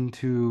talking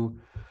to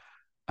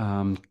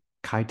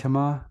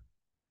Kaitama,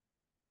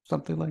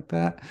 something like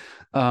that.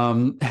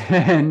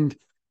 And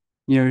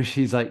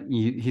he's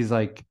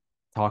like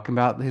talking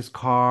about his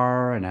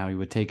car and how he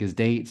would take his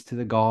dates to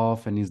the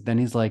golf. And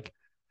he's like,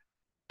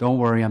 don't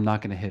worry, I'm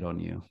not going to hit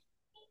on you.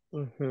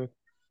 Mm-hmm.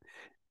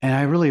 And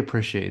I really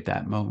appreciate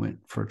that moment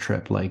for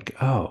Trip. Like,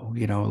 oh,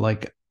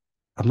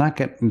 I'm not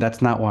getting,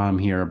 that's not what I'm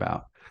here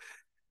about.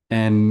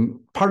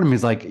 And part of me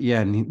is like,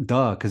 yeah,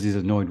 duh, because he's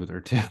annoyed with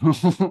her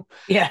too.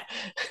 Yeah.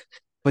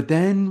 But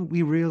then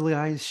we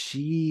realize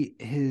she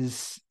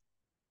is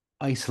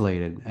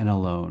isolated and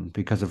alone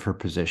because of her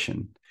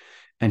position.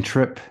 And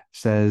Trip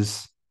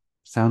says,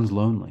 sounds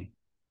lonely.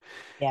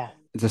 Yeah.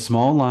 It's a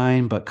small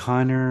line, but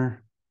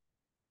Connor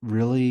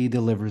really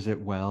delivers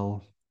it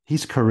well.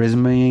 He's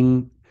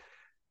charismaing.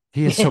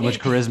 He has so much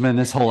charisma in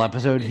this whole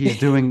episode. He's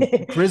doing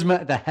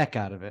charisma the heck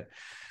out of it.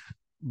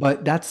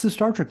 But that's the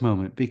Star Trek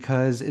moment,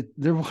 because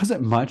there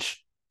wasn't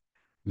much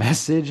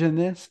message in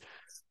this,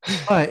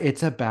 but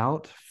it's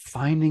about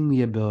finding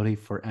the ability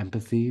for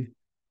empathy,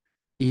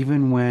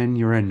 even when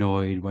you're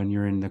annoyed, when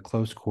you're in the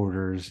close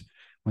quarters,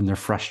 when they're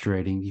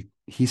frustrating.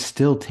 He's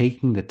still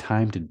taking the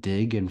time to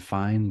dig and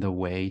find the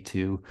way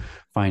to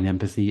find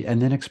empathy and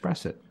then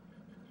express it.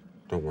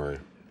 Don't worry.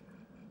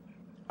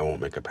 I won't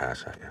make a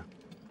pass at you.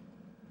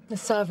 The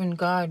Sovereign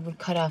Guard would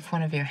cut off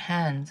one of your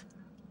hands.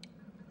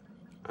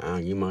 Oh,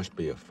 you must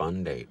be a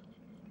fun date.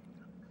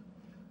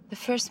 The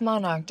First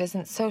Monarch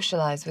doesn't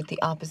socialize with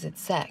the opposite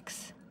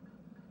sex.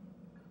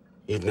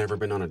 You've never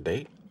been on a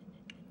date?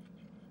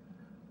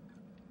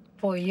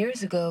 4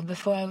 years ago,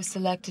 before I was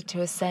selected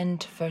to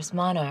ascend to First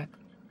Monarch,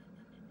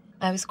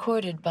 I was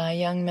courted by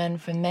young men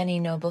from many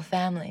noble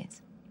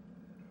families.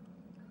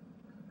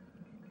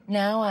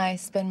 Now I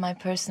spend my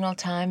personal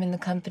time in the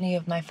company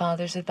of my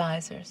father's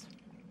advisors.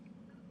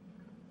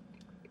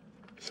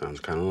 Sounds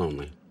kind of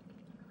lonely.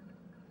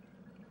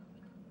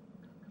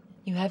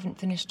 You haven't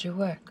finished your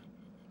work.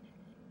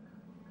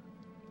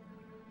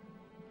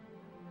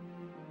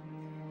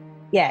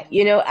 Yeah,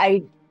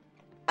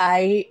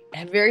 I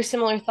have very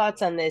similar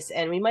thoughts on this,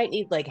 and we might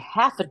need like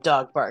half a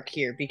dog bark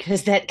here,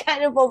 because that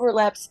kind of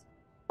overlaps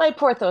my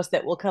Porthos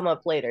that will come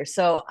up later.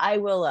 So I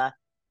will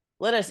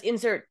let us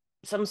insert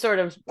some sort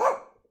of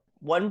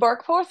one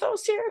bark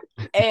Porthos here,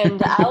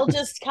 and I'll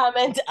just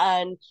comment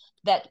on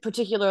that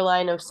particular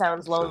line of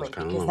sounds lonely,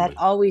 because that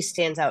always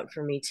stands out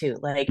for me too.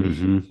 Like,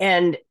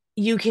 and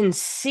you can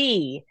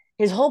see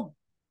his whole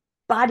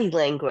body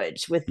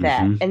language with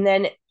that. And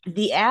then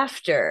the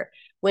after,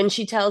 when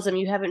she tells him,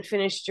 you haven't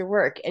finished your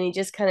work, and he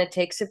just kind of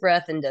takes a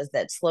breath and does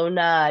that slow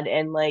nod,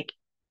 and like,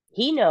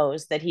 he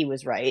knows that he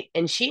was right,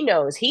 and he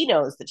knows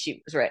that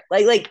she was right.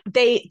 Like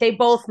they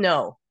both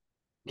know.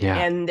 Yeah.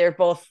 And they're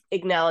both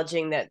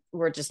acknowledging that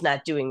we're just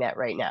not doing that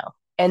right now.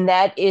 And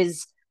that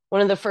is one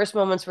of the first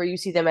moments where you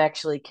see them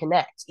actually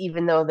connect,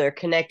 even though they're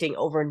connecting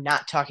over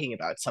not talking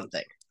about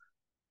something.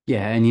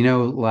 Yeah. And,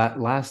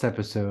 last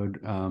episode,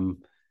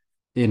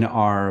 in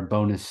our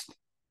bonus,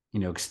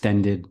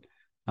 extended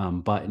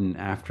button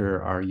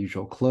after our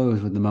usual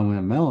close with the moment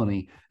of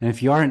Melanie. And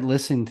if you aren't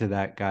listening to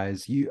that,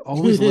 guys, you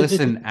always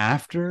listen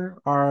after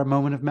our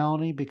moment of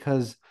Melanie,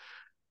 because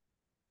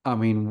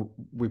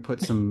we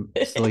put some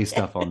silly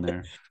stuff on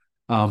there.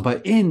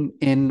 But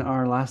in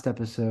our last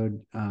episode,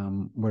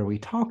 where we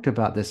talked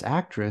about this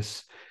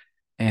actress,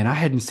 and I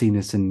hadn't seen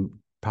this in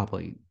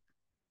probably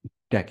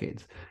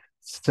decades.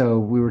 So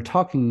we were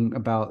talking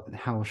about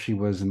how she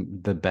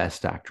wasn't the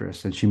best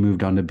actress, and she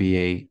moved on to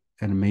be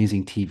an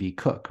amazing TV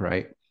cook,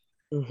 right?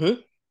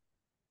 Mm-hmm.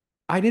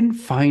 I didn't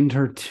find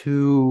her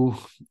too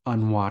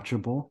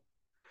unwatchable.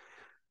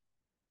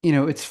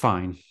 It's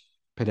fine,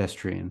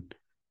 pedestrian.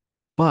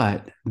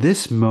 But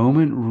this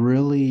moment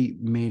really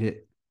made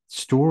it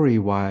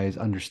story-wise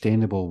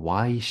understandable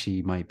why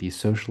she might be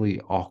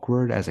socially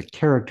awkward as a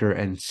character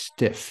and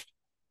stiff,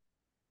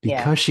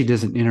 because she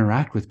doesn't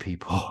interact with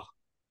people.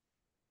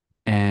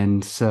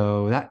 And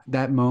so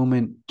that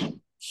moment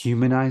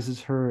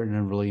humanizes her in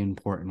a really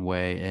important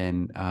way.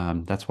 And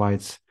that's why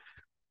it's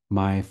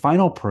my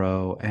final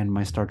pro and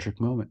my Star Trek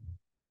moment.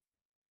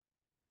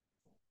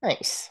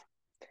 Nice.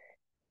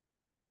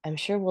 I'm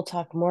sure we'll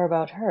talk more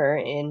about her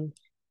in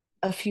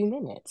a few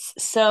minutes.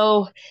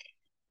 So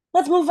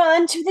let's move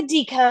on to the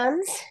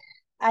decons.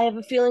 I have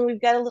a feeling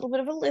we've got a little bit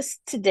of a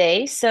list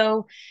today.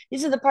 So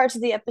these are the parts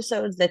of the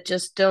episodes that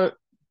just don't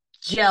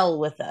gel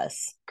with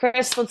us.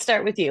 Chris, let's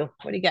start with you.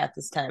 What do you got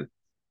this time?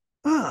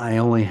 I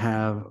only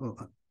have,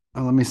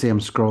 let me see. I'm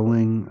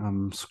scrolling.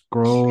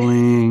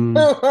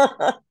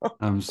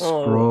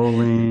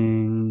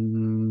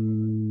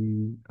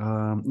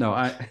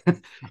 No,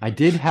 I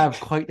did have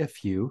quite a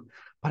few,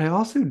 but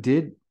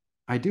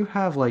I do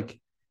have like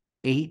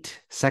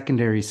 8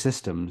 secondary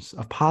systems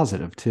of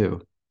positive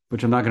too,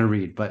 which I'm not going to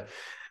read, but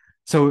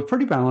so we're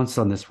pretty balanced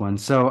on this one.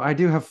 So I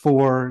do have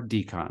 4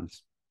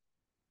 decons.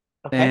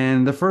 Okay.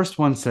 And the first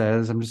one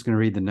says, I'm just going to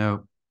read the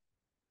note.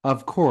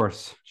 Of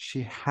course,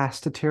 she has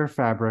to tear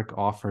fabric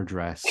off her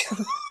dress.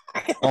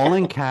 All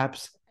in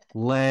caps,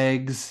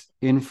 legs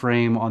in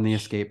frame on the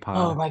escape pod.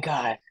 Oh my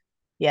God.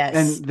 Yes.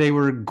 And they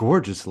were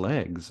gorgeous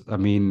legs. I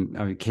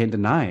can't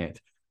deny it.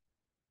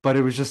 But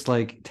it was just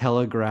like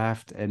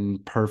telegraphed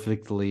and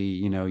perfectly,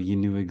 you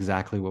knew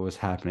exactly what was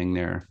happening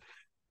there.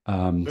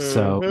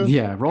 So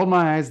yeah, rolled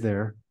my eyes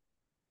there.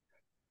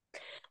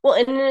 Well,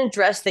 and in a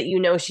dress that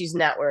she's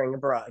not wearing a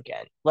bra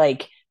again.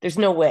 Like, there's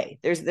no way.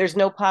 There's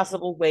no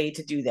possible way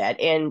to do that.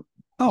 And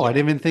I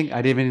didn't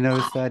even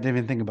notice that. I didn't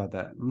even think about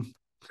that.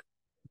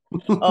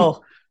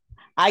 Oh,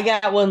 I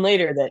got one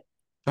later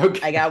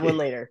I got one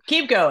later.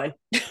 Keep going.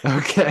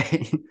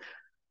 Okay.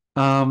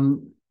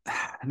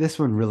 This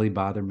one really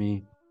bothered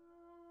me.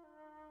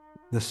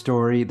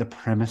 The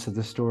premise of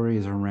the story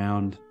is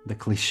around the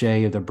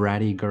cliche of the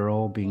bratty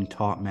girl being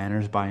taught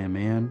manners by a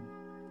man.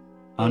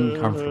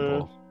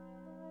 Uncomfortable.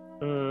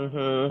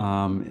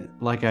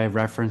 Like I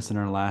referenced in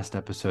our last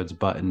episode's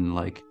button,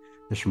 like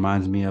this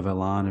reminds me of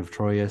Elan of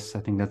Troyes. I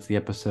think that's the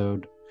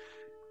episode.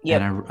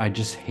 Yep. And I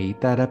just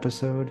hate that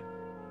episode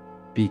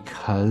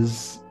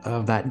because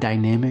of that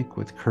dynamic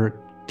with Kurt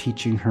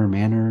teaching her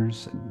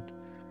manners and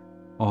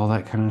all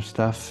that kind of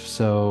stuff.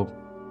 So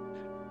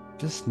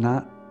just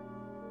not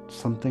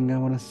something I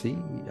want to see.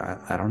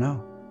 I don't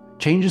know.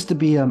 Changes to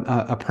be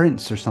a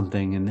prince or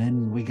something, and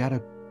then we got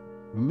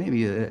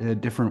maybe a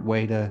different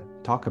way to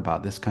talk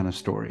about this kind of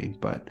story.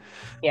 But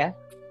yeah,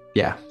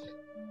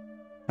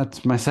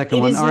 that's my second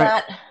one. It is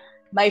not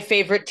my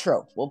favorite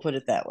trope. We'll put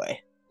it that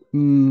way.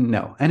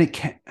 No, and it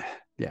can't.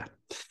 Yeah.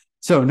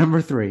 So number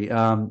 3.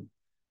 I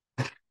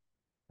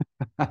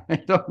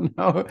don't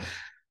know.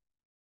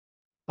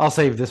 I'll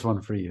save this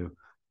one for you.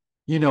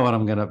 You know what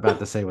I'm about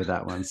to say with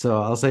that one,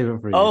 so I'll save it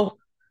for you. Oh,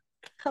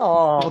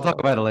 we'll talk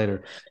about it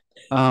later.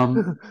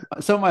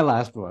 So my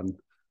last one.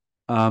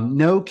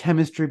 No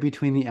chemistry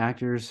between the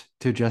actors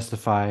to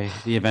justify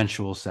the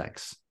eventual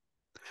sex.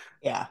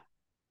 Yeah.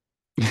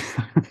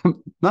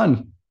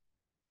 None.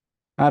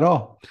 At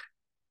all.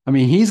 I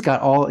mean, he's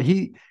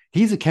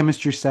a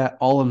chemistry set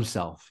all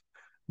himself,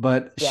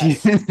 but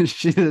yes.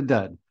 she's a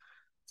dud.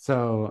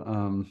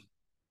 So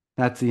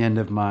that's the end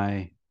of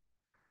my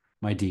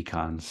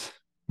decons.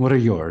 What are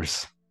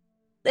yours?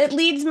 It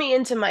leads me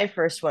into my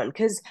first one,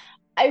 because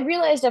I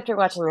realized after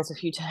watching this a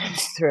few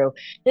times through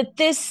that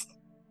this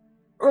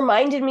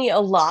reminded me a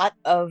lot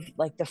of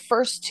like the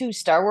first 2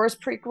 Star Wars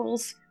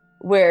prequels,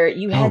 where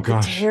you had the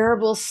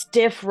terrible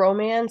stiff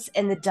romance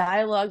and the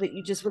dialogue that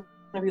you just want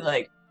to be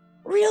like,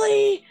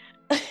 really?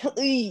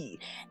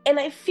 And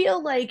I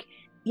feel like,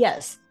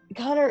 yes,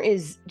 Connor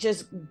is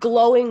just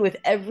glowing with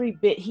every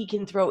bit he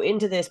can throw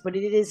into this, but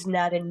it is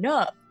not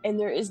enough. And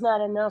there is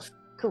not enough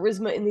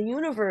charisma in the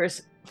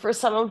universe for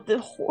some of the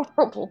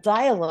horrible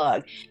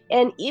dialogue.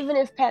 And even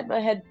if Padma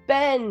had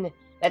been,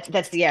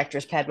 that's the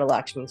actress Padma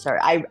Lakshmi, sorry,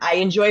 I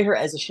enjoy her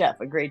as a chef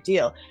a great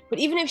deal, but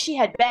even if she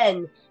had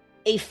been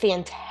a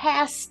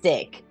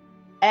fantastic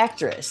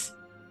actress,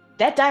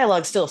 that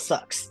dialogue still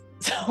sucks.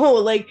 So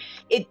like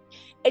it,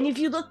 and if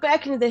you look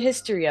back into the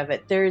history of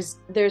it, there's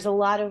a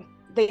lot of,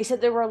 they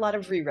said there were a lot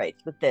of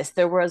rewrites with this.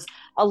 There was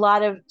a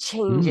lot of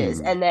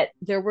changes and that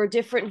there were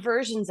different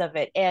versions of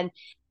it. And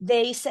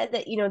they said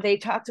that, they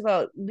talked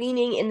about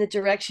leaning in the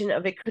direction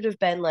of, it could have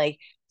been like,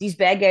 these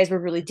bad guys were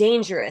really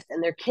dangerous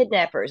and they're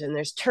kidnappers and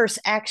there's terse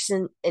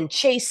action and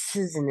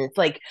chases. And it's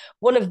like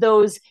one of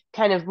those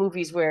kind of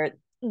movies where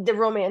the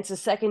romance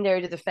is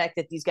secondary to the fact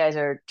that these guys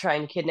are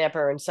trying to kidnap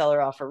her and sell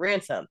her off for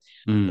ransom.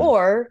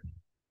 Or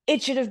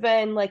it should have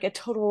been like a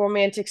total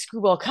romantic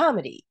screwball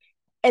comedy.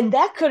 And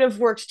that could have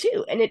worked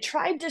too. And it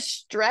tried to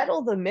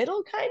straddle the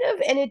middle kind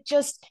of, and it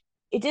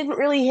didn't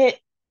really hit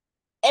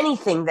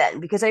anything then,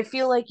 because I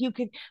feel like you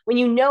could, when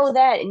you know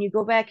that and you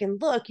go back and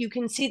look, you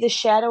can see the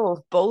shadow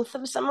of both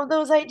of some of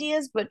those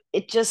ideas, but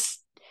it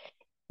just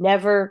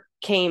never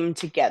came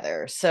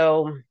together.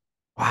 So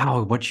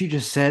wow, what you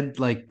just said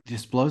like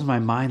just blows my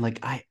mind.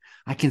 Like I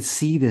can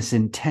see this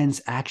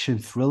intense action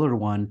thriller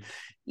one.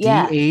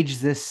 Yeah. De-age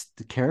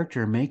the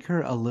character, make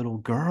her a little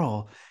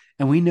girl.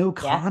 And we know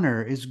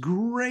Connor is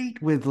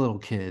great with little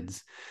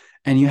kids,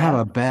 and you have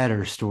a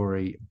better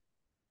story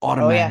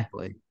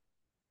automatically.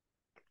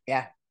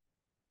 Yeah.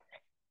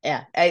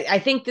 I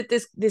think that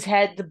this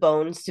had the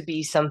bones to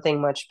be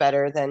something much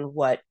better than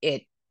what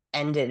it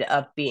ended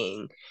up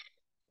being.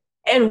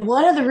 And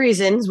one of the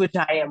reasons, which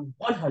I am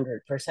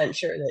 100%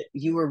 sure that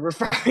you were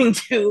referring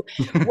to,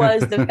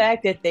 was the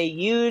fact that they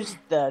used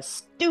the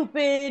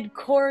stupid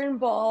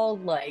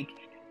cornball, like,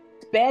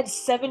 bad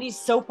 70s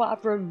soap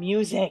opera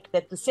music,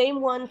 that the same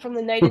one from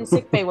the Night in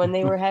Sickbay when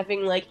they were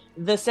having like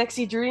the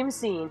sexy dream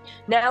scene.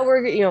 Now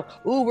we're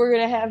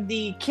gonna have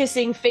the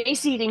kissing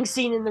face eating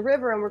scene in the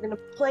river, and we're gonna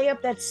play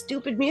up that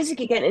stupid music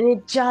again, and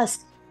it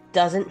just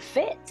doesn't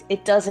fit.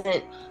 It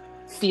doesn't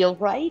feel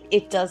right.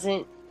 It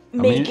doesn't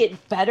make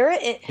it better.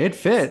 It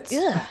fits.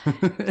 Yeah.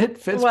 It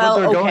fits what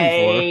they're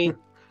going for.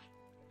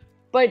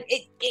 But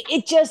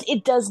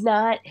it does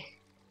not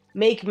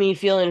make me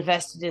feel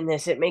invested in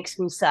this. It makes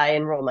me sigh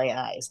and roll my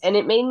eyes. And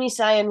it made me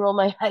sigh and roll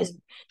my eyes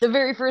the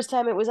very first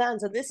time it was on.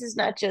 So this is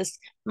not just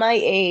my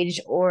age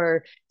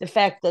or the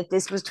fact that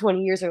this was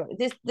 20 years ago.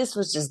 This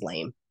was just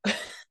lame.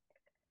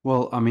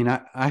 Well, I mean,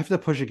 I have to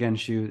push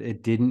against you.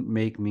 It didn't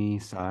make me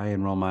sigh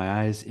and roll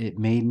my eyes. It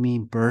made me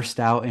burst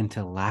out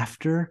into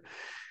laughter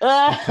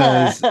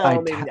because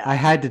I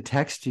had to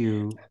text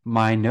you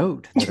my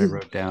note that I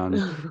wrote down,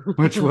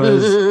 which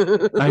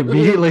was, I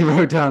immediately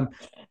wrote down,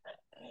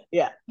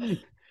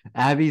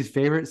 Abby's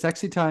favorite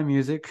sexy time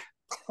music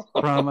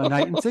from A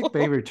Night in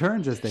Sickbay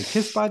returns as they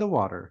kiss by the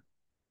water.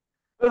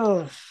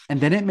 And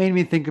then it made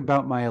me think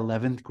about my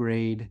 11th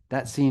grade.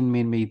 That scene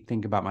made me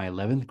think about my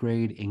 11th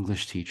grade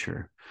English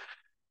teacher,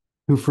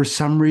 who for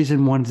some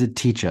reason wanted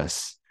to teach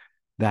us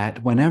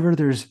that whenever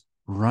there's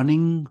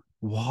running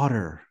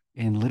water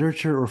in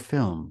literature or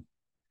film,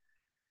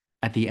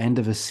 at the end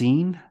of a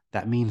scene,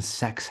 that means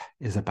sex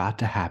is about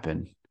to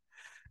happen.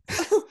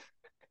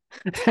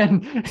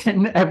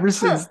 And ever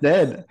since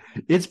then,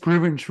 it's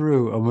proven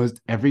true almost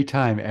every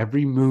time,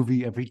 every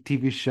movie, every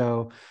TV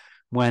show,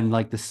 when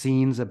like the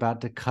scene's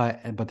about to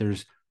cut, but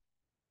there's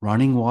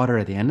running water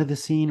at the end of the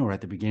scene or at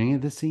the beginning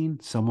of the scene,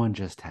 someone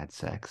just had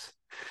sex.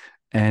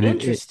 And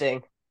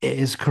interesting. It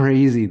is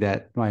crazy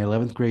that my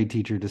 11th grade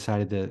teacher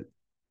decided to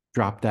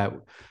drop that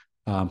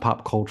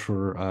pop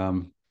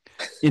culture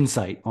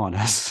insight on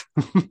us.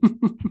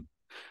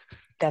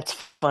 That's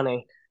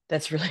funny.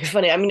 That's really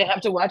funny. I'm gonna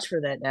have to watch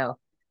for that now.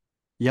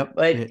 Yep.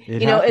 But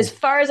it happens. as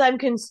far as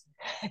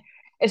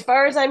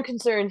I'm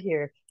concerned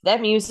here,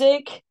 that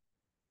music,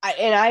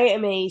 I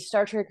am a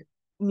Star Trek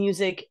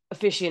music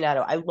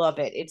aficionado. I love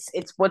it.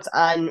 It's what's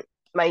on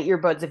my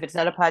earbuds. If it's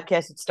not a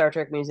podcast, it's Star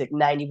Trek music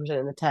 90%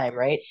 of the time,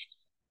 right?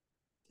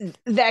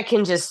 That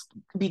can just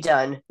be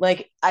done.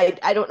 Like I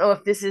don't know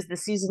if this is the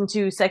season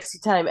 2 sexy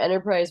time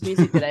Enterprise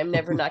music that I'm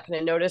never not going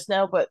to notice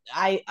now, but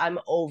I'm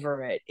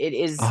over it. It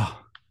is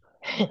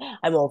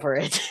I'm over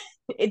it.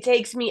 It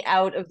takes me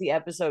out of the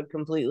episode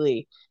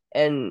completely,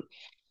 and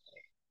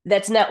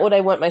that's not what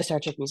I want my Star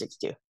Trek music to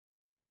do.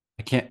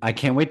 I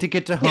can't wait to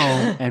get to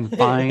home and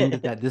find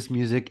that this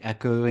music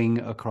echoing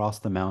across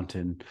the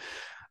mountain.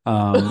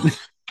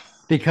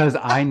 Because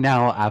I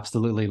now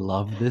absolutely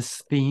love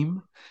this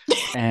theme,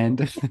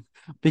 and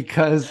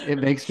because it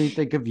makes me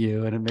think of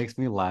you and it makes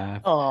me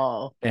laugh.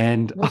 Oh,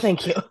 and well,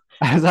 thank you.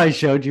 As I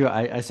showed you,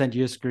 I sent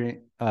you a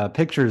screen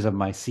pictures of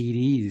my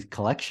CDs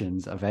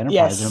collections of Enterprise.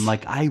 Yes. And I'm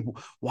like,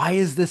 why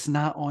is this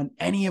not on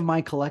any of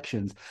my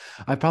collections?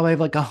 I probably have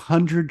like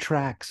 100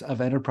 tracks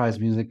of Enterprise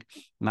music.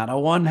 Not a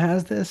one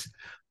has this.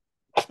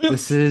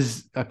 This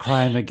is a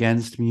crime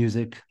against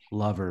music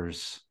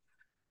lovers.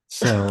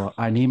 So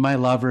I need my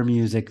lover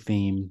music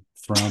theme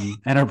from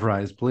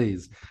Enterprise,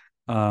 please.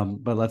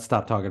 But let's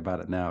stop talking about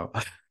it now.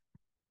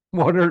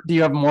 Do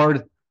you have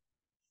more?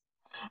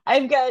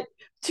 I've got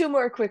 2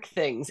 more quick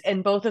things,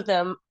 and both of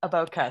them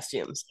about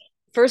costumes.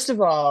 First of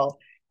all,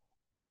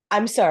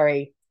 I'm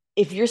sorry.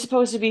 If you're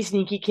supposed to be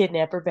sneaky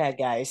kidnapper bad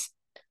guys,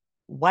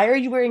 why are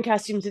you wearing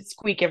costumes that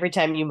squeak every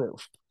time you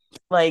move?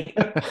 Like,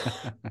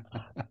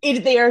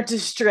 they are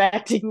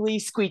distractingly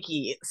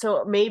squeaky.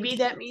 So maybe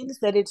that means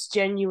that it's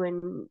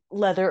genuine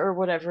leather or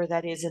whatever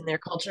that is in their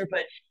culture,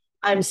 but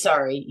I'm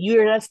sorry,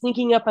 you're not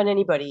sneaking up on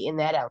anybody in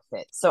that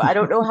outfit. So I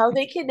don't know how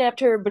they kidnapped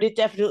her, but it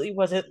definitely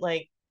wasn't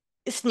like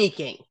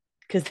sneaking,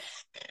 because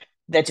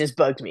that just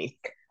bugged me.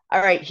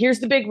 All right, here's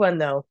the big one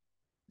though,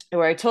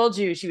 where I told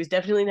you she was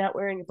definitely not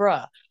wearing a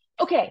bra.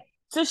 Okay,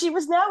 so she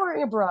was not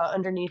wearing a bra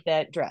underneath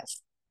that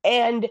dress.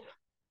 And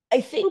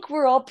I think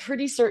we're all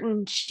pretty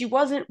certain she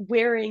wasn't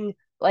wearing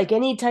like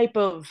any type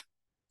of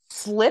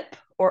slip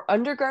or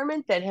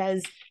undergarment that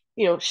has,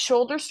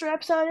 shoulder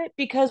straps on it,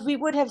 because we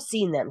would have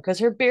seen them, because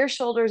her bare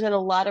shoulders and a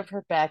lot of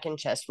her back and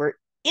chest were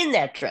in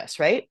that dress,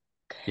 right?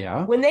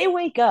 Yeah. When they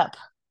wake up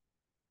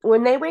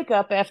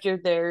after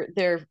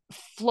their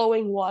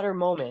flowing water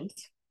moment,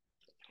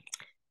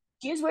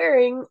 she's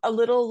wearing a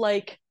little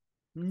like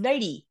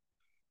nightie.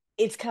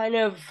 It's kind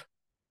of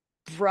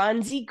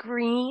bronzy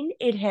green.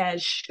 It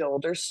has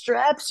shoulder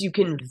straps. You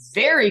can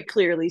very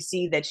clearly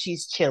see that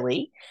she's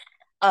chilly.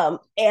 And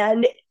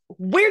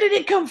where did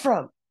it come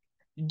from?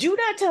 Do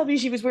not tell me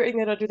she was wearing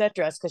that under that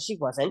dress, because she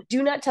wasn't.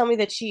 Do not tell me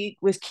that she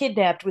was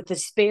kidnapped with a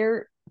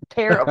spare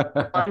pair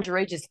of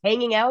lingerie just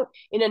hanging out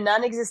in a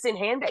non-existent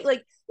handbag.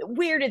 Like,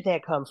 where did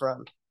that come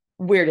from?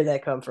 Where did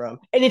that come from?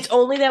 And it's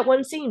only that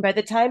one scene. By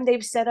the time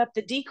they've set up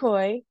the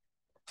decoy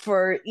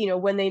for,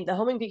 when the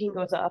homing beacon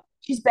goes off,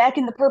 she's back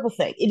in the purple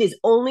thing. It is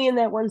only in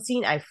that one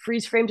scene. I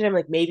freeze framed it. I'm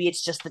like, maybe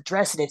it's just the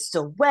dress and it's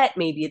still wet.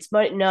 Maybe it's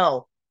mud.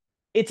 No,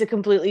 it's a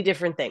completely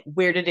different thing.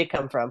 Where did it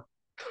come from?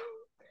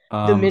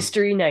 The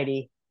mystery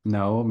nightie.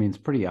 No, I mean, it's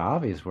pretty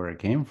obvious where it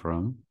came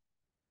from.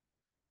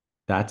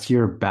 That's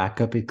your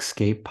backup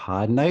escape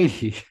pod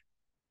nightie.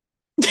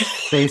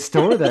 They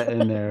store that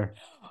in there.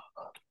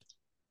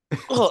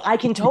 Well, I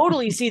can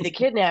totally see the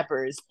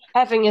kidnappers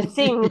having a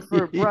thing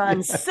for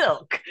bronze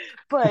silk,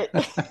 but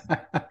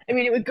I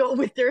mean, it would go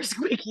with their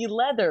squeaky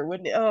leather,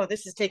 wouldn't it? Oh,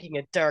 this is taking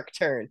a dark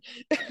turn.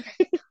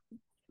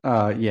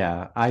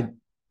 Yeah, I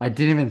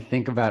didn't even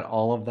think about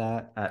all of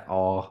that at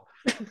all.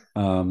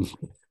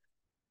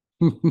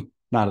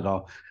 Not at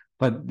all.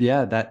 But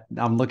yeah, that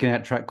I'm looking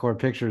at TrekCore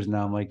pictures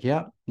now. I'm like,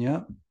 yep,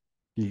 you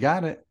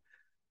got it.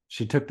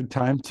 She took the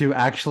time to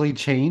actually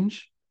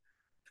change.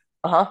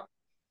 Uh-huh.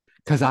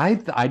 Because I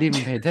didn't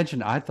even pay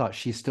attention. I thought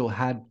she still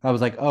had. I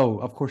was like, oh,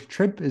 of course,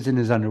 Trip is in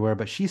his underwear,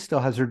 but she still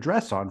has her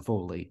dress on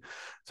fully.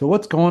 So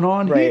what's going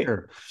on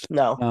here?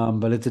 No.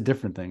 But it's a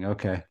different thing.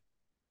 Okay.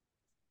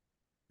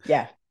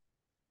 Yeah.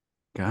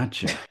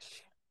 Gotcha.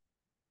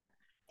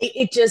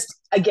 It just,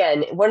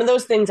 again, one of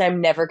those things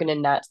I'm never going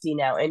to not see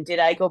now. And did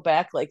I go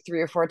back like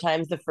 3 or 4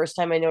 times the first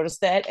time I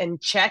noticed that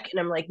and check? And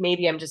I'm like,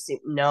 maybe I'm just,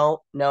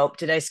 nope.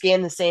 Did I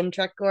scan the same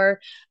TrekCore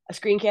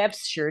screen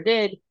caps? Sure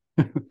did.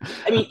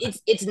 I mean,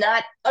 it's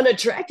not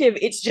unattractive.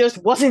 It's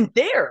just wasn't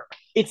there.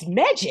 It's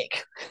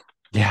magic.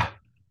 Yeah.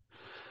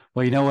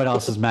 Well, you know what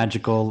else is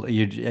magical?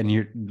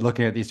 You're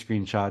looking at these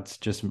screenshots,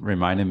 just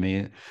reminded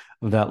me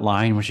of that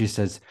line where she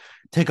says,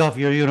 "Take off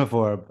your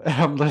uniform." And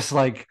I'm just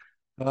like,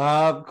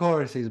 of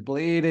course, he's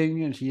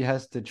bleeding, and she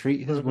has to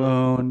treat his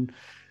wound.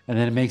 And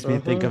then it makes me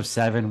think of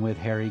Seven with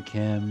Harry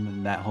Kim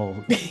and that whole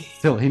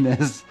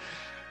silliness.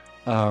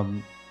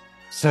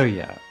 So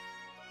yeah,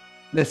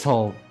 this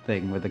whole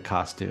thing with the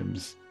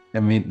costumes. I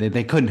mean,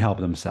 they couldn't help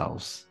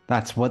themselves.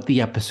 That's what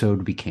the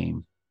episode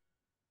became.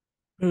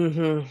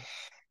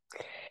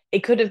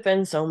 It could have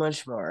been so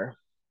much more.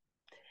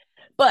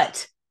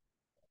 But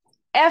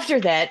after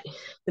that,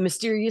 the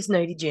mysterious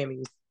nighty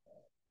jammies.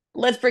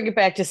 Let's bring it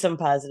back to some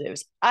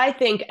positives. I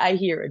think I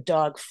hear a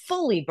dog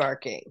fully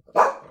barking.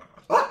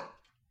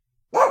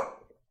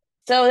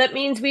 So that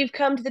means we've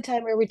come to the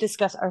time where we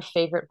discuss our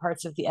favorite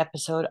parts of the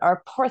episode,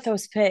 our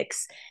Porthos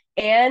picks.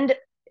 And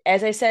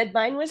as I said,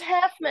 mine was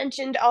half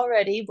mentioned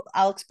already.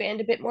 I'll expand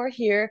a bit more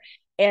here.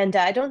 And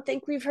I don't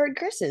think we've heard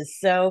Chris's.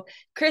 So,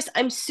 Chris,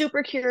 I'm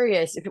super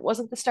curious. If it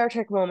wasn't the Star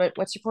Trek moment,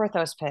 what's your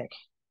Porthos pick?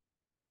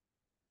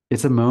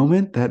 It's a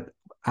moment that,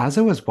 as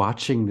I was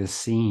watching this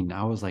scene,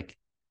 I was like,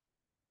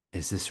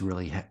 is this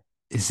really,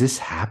 is this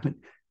happening?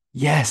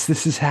 Yes,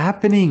 this is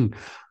happening.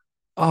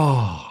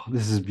 Oh,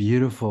 this is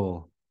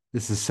beautiful.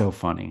 This is so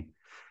funny.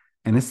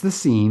 And it's the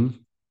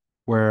scene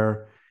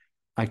where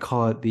I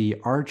call it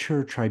the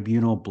Archer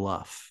Tribunal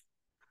Bluff.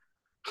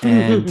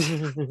 And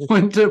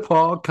when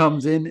T'Pol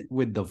comes in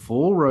with the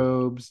full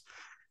robes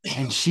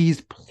and she's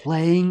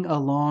playing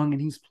along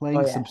and he's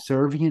playing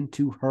subservient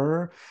to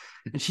her,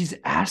 and she's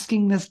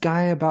asking this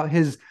guy about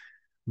his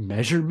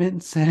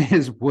measurements and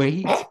his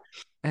weight,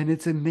 and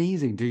it's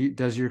amazing.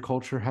 Does your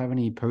culture have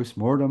any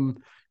post-mortem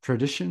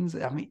traditions?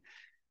 I mean,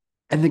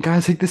 and the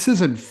guy's like, this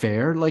isn't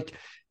fair. Like,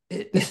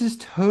 this is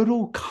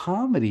total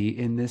comedy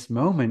in this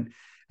moment.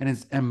 And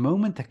it's a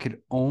moment that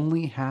could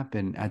only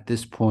happen at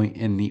this point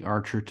in the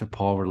Archer to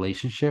Paul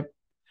relationship.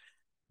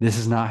 This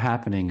is not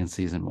happening in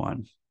season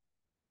 1.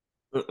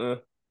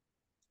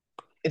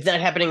 It's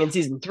not happening in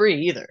season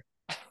 3 either.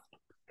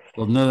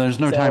 Well, no, there's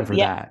no time for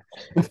that.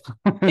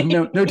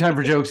 no time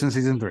for jokes in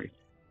season 3.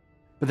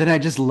 But then I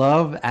just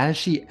love, as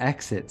she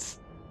exits,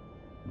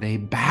 they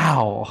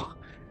bow.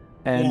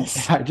 And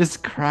I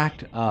just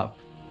cracked up.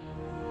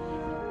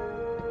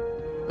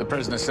 The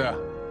prisoner, sir.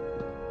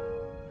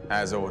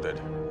 As ordered.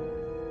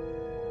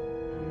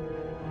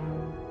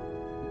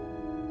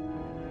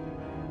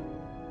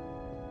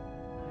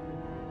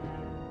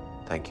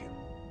 Thank you.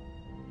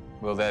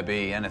 Will there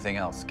be anything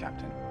else,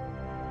 Captain?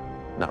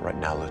 Not right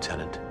now,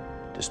 Lieutenant.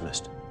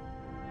 Dismissed.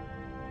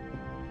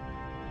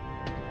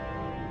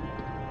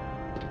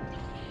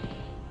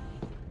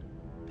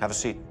 Have a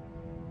seat.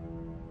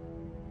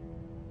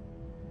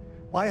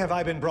 Why have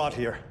I been brought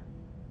here?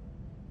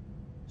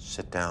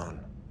 Sit down.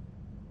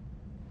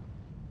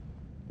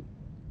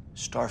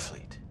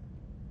 Starfleet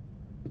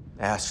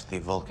asked the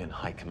Vulcan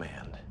High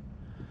Command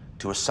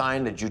to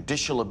assign a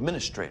judicial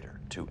administrator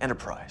to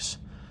Enterprise.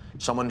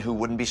 Someone who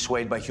wouldn't be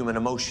swayed by human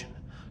emotion.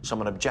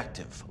 Someone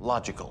objective,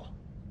 logical.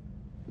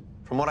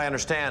 From what I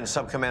understand,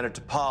 Subcommander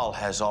T'Pol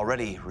has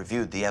already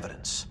reviewed the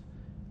evidence.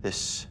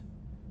 This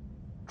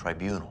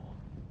tribunal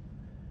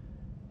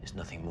is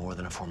nothing more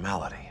than a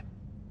formality.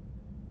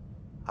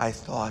 I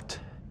thought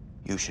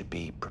you should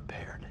be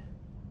prepared.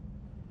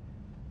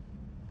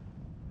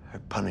 Her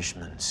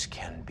punishments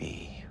can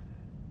be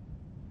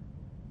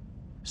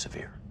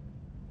severe.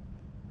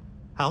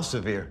 How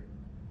severe?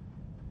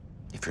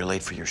 If you're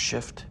late for your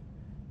shift,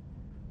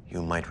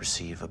 you might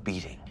receive a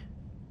beating.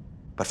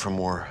 But for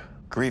more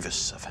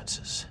grievous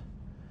offenses,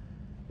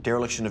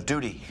 dereliction of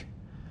duty,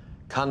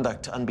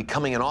 conduct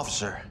unbecoming an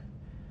officer.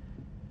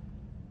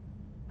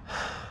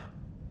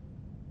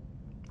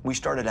 We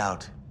started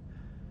out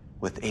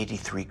with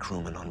 83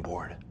 crewmen on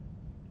board.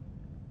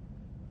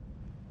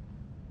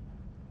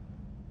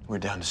 We're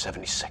down to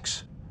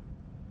 76.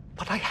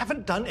 But I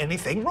haven't done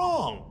anything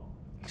wrong.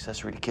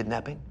 Accessory to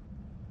kidnapping,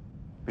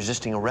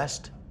 resisting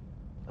arrest,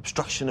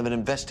 obstruction of an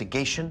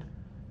investigation,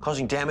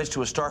 causing damage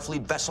to a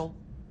Starfleet vessel.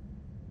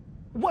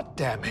 What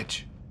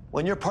damage?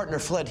 When your partner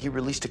fled, he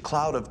released a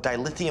cloud of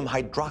dilithium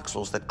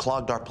hydroxyls that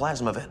clogged our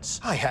plasma vents.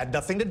 I had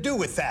nothing to do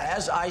with that.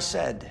 As I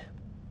said,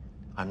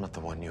 I'm not the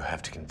one you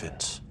have to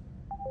convince.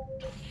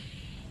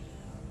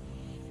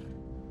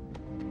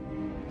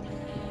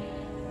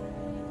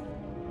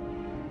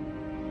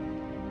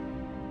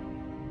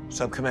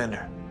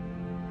 Subcommander.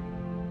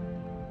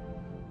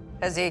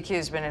 Has the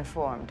accused been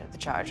informed of the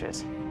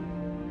charges?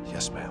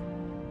 Yes, ma'am.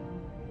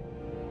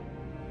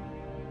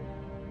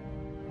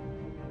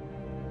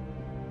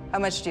 How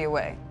much do you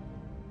weigh?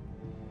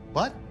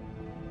 What?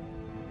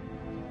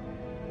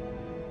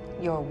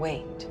 Your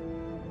weight.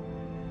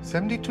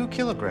 72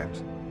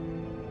 kilograms.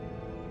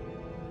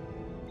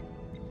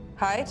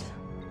 Height?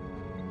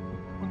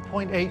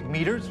 1.8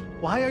 meters.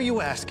 Why are you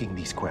asking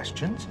these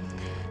questions?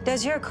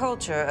 Does your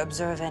culture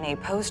observe any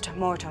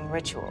post-mortem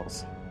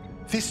rituals?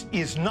 This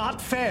is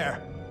not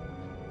fair.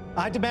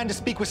 I demand to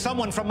speak with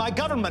someone from my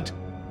government.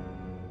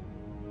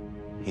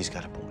 He's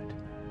got a point.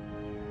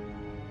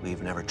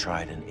 We've never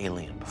tried an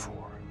alien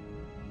before.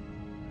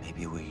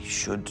 Maybe we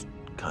should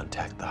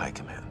contact the High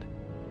Command.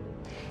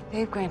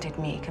 They've granted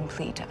me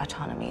complete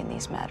autonomy in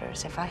these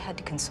matters. If I had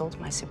to consult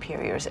my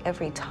superiors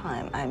every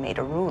time I made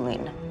a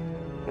ruling,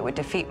 it would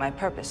defeat my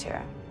purpose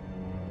here.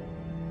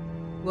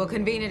 We'll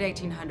convene at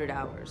 1800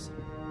 hours.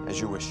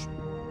 As you wish.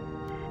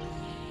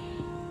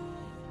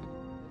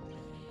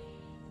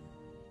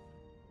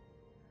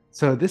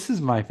 So this is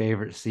my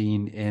favorite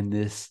scene in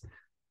this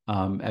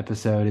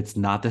episode. It's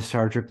not the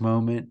Star Trek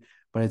moment,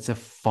 but it's a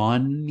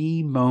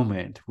funny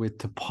moment with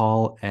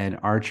T'Pol and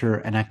Archer,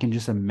 and I can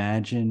just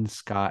imagine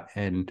Scott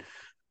and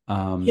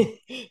and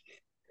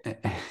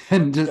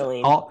just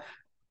Jolene. all.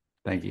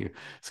 Thank you,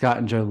 Scott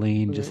and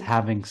Jolene, just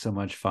having so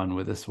much fun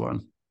with this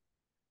one.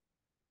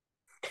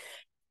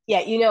 Yeah,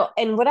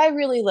 and what I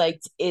really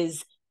liked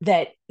is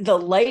that the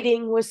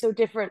lighting was so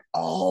different.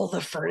 All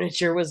the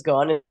furniture was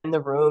gone in the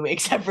room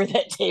except for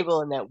that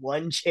table and that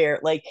one chair.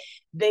 Like,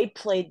 they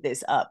played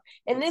this up,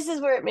 and this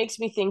is where it makes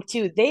me think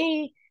too.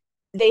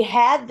 They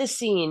had the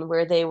scene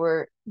where they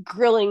were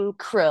grilling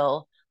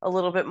Krill a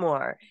little bit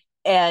more,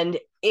 and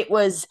it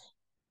was,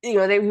 we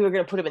were going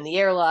to put him in the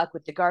airlock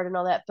with the guard and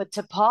all that. But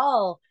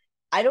T'Pol,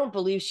 I don't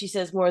believe she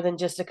says more than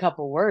just a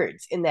couple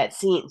words in that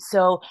scene.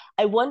 So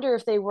I wonder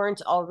if they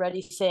weren't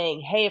already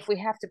saying, hey, if we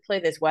have to play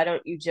this, why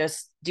don't you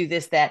just do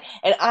this, that?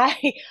 And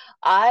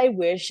I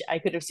wish I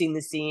could have seen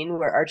the scene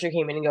where Archer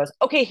came in and goes,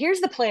 okay,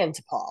 here's the plan,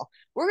 T'Pol.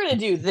 We're going to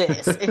do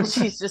this. And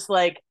she's just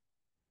like,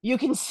 you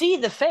can see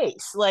the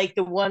face, like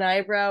the one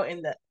eyebrow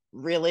and the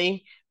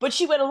really, but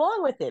she went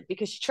along with it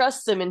because she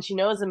trusts him and she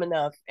knows him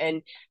enough.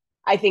 And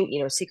I think,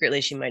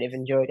 secretly she might have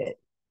enjoyed it.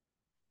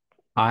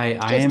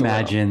 I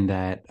imagine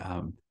that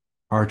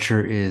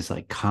Archer is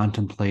like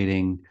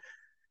contemplating,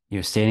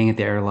 standing at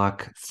the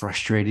airlock,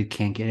 frustrated,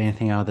 can't get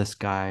anything out of this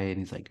guy. And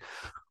he's like,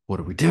 what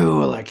do we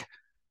do? Like,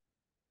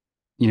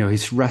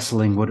 he's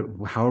wrestling.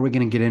 How are we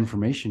going to get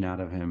information out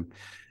of him?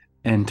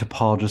 And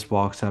T'Pol just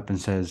walks up and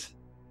says,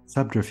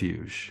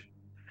 subterfuge.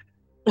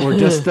 Or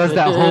just does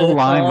that whole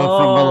line from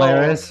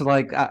Valeris.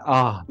 Like, that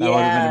would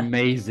have been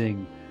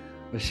amazing.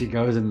 But she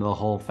goes into the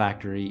whole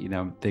factory,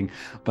 thing.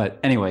 But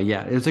anyway,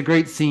 yeah, it was a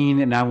great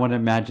scene, and I want to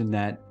imagine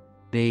that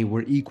they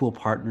were equal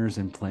partners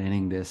in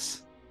planning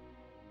this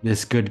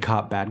good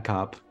cop, bad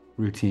cop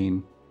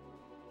routine.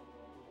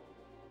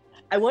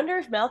 I wonder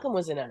if Malcolm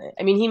was in on it.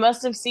 I mean, he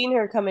must have seen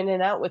her come in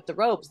and out with the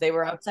ropes. They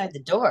were outside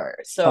the door.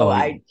 So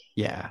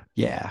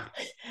yeah.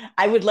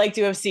 I would like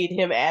to have seen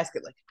him ask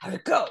it, like, how'd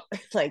it go?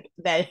 Like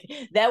that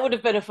would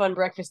have been a fun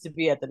breakfast to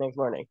be at the next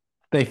morning.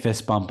 They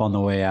fist bump on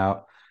the way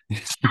out.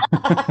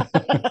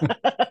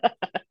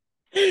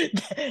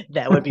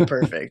 That would be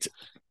perfect.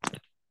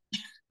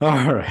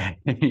 All right.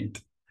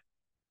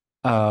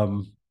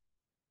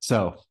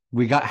 So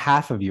we got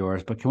half of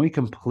yours, but can we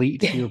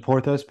complete your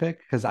Porthos pick?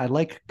 Because I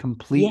like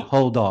complete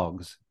whole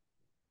dogs.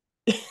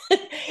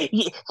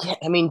 Yeah,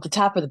 I mean, the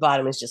top or the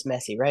bottom is just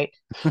messy, right?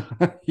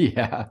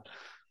 Yeah.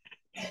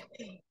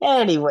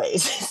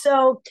 Anyways,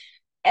 so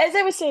as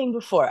I was saying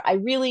before, I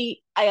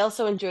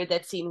also enjoyed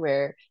that scene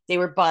where they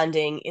were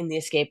bonding in the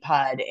escape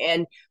pod.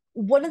 And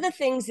one of the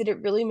things that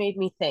it really made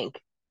me think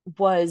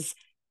was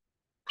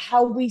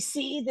how we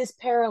see this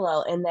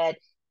parallel in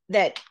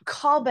that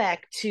callback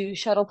to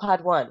Shuttle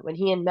Pod 1 when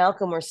he and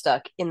Malcolm were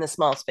stuck in the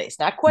small space.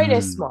 Not quite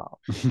as small,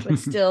 but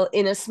still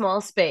in a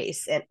small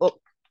space. And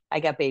I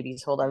got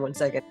babies. Hold on one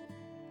second.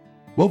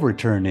 We'll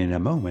return in a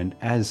moment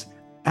as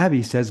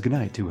Abby says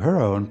goodnight to her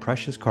own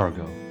precious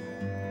cargo.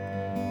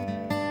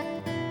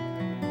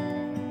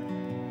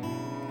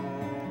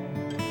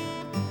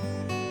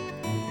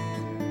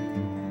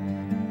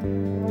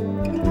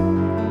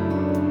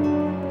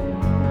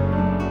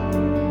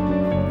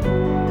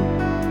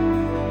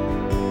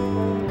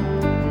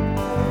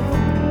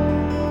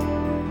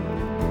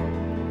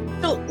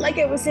 Like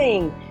I was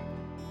saying,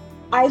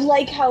 I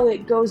like how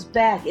it goes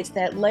back. It's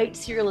that light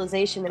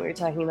serialization that we were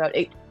talking about.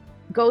 It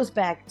goes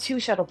back to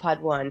Shuttle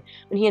Pod 1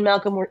 when he and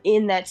Malcolm were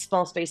in that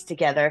small space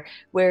together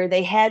where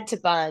they had to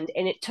bond,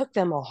 and it took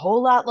them a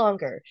whole lot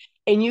longer.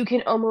 And you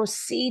can almost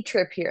see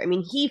Trip here. I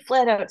mean, he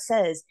flat out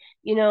says,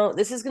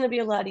 this is going to be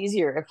a lot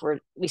easier if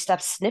we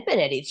stop snipping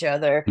at each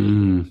other.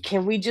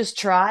 Can we just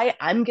try?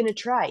 I'm going to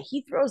try.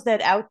 He throws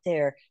that out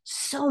there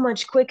so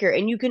much quicker,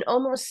 and you can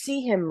almost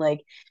see him like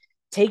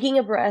taking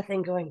a breath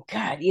and going,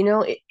 God,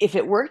 if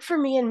it worked for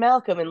me and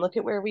Malcolm and look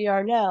at where we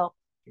are now,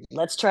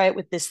 let's try it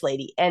with this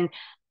lady. And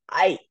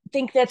I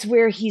think that's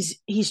where he's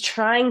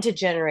trying to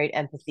generate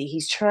empathy.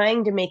 He's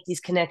trying to make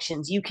these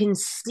connections. You can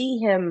see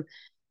him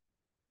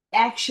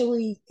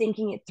actually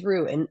thinking it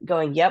through and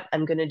going, yep,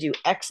 I'm going to do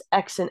X,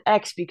 X, and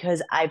X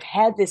because I've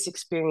had this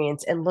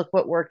experience and look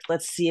what worked.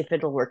 Let's see if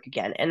it'll work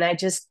again. And I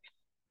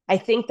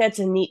think that's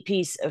a neat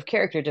piece of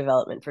character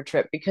development for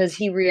Trip because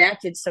he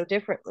reacted so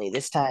differently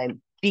this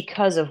time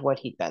because of what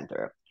he'd been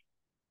through.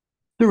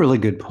 A really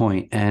good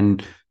point.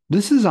 And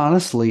this is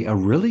honestly a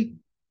really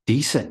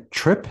decent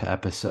Trip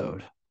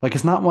episode. Like,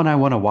 it's not one I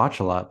want to watch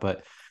a lot,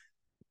 but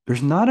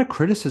there's not a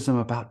criticism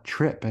about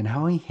Trip and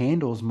how he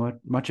handles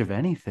much of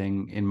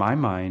anything in my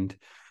mind.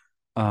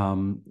 I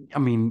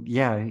mean,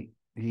 yeah,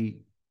 he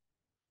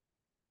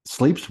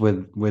sleeps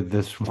with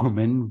this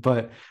woman,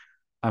 but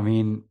I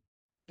mean,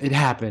 it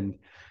happened.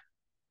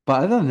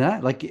 But other than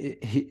that, like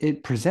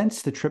it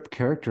presents the Trip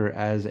character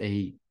as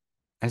a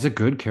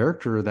good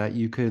character that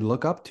you could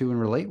look up to and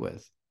relate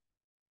with.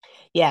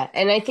 Yeah,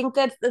 and I think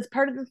that's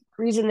part of the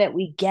reason that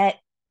we get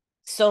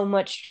so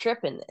much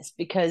Trip in this,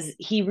 because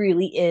he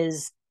really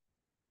is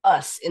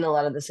us in a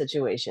lot of the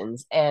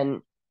situations,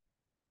 and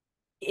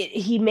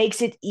he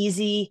makes it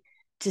easy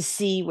to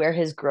see where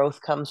his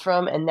growth comes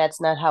from, and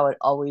that's not how it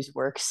always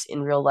works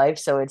in real life.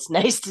 So it's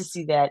nice to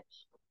see that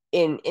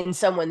in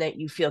someone that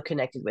you feel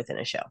connected with in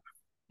a show.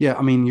 Yeah,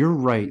 I mean, you're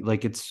right.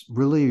 Like it's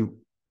really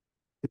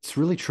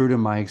true to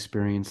my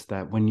experience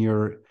that when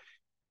you're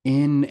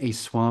in a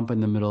swamp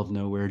in the middle of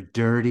nowhere,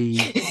 dirty,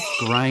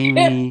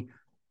 grimy,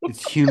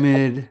 it's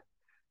humid,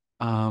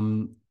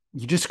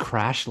 you just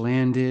crash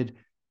landed,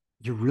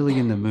 you're really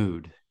in the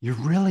mood. You're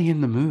really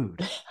in the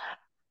mood.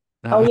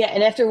 Oh yeah,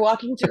 and after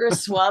walking through a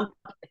swamp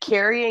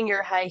carrying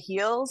your high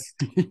heels,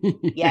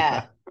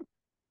 yeah.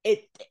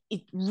 It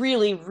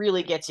really,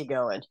 really gets you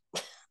going.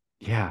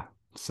 Yeah.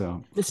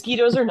 So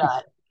mosquitoes or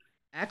not.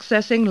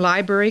 Accessing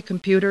library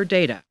computer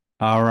data.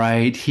 All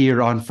right.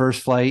 Here on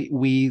First Flight,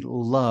 we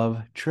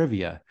love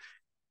trivia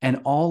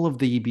and all of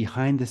the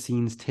behind the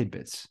scenes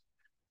tidbits.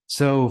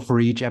 So for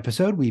each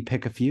episode, we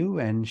pick a few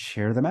and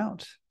share them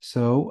out.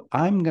 So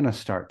I'm going to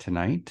start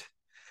tonight.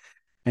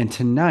 And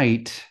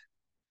tonight,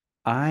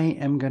 I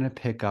am going to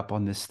pick up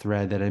on this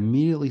thread that I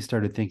immediately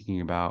started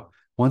thinking about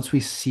once we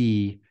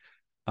see,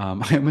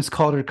 I almost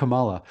called her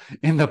Kamala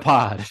in the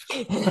pod.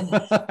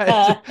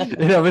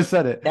 I almost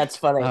said it. That's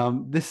funny.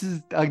 This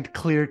is a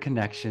clear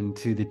connection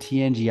to the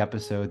TNG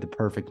episode, The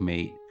Perfect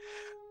Mate,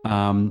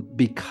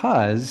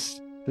 because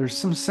there's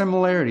some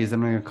similarities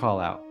I'm going to call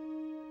out.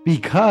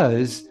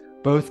 Because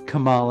both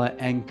Kamala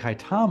and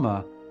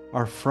Kaitama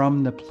are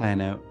from the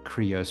planet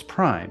Krios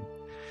Prime.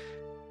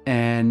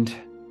 And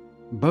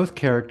both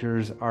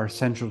characters are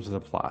central to the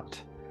plot.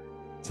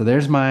 So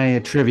there's my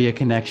trivia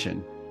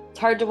connection. It's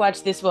hard to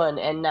watch this one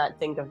and not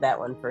think of that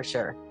one for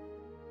sure.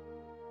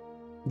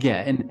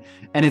 Yeah, and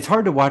it's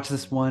hard to watch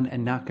this one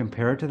and not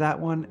compare it to that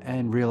one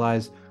and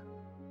realize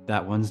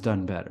that one's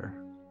done better.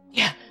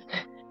 Yeah.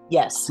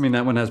 Yes. I mean,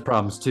 that one has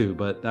problems too,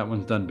 but that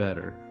one's done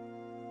better.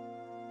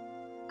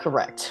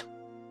 Correct.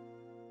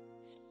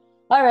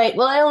 All right.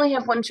 Well, I only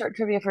have one short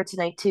trivia for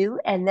tonight too,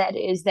 and that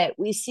is that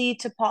we see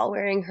T'Pol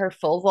wearing her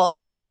full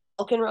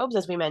Vulcan robes,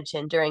 as we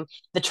mentioned, during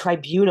the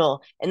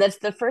tribunal, and that's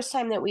the first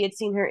time that we had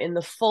seen her in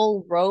the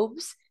full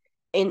robes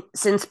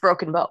since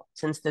Broken Bow,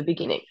 since the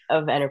beginning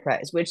of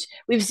Enterprise, which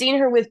we've seen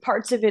her with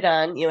parts of it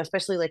on,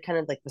 especially like kind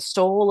of like the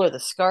stole or the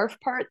scarf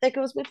part that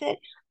goes with it,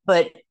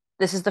 but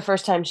this is the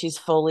first time she's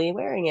fully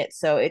wearing it,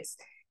 so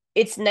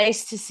it's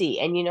nice to see.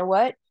 And you know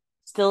what?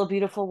 Still a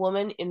beautiful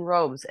woman in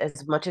robes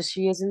as much as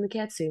she is in the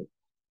catsuit.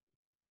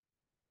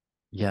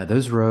 Yeah,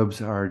 those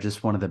robes are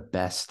just one of the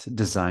best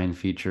design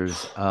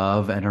features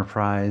of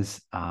Enterprise.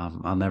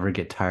 I'll never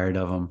get tired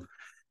of them.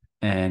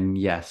 And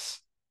yes,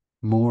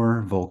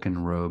 more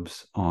Vulcan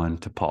robes on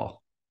T'Pol.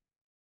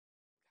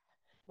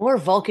 More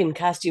Vulcan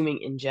costuming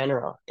in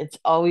general. It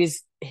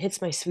always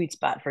hits my sweet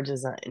spot for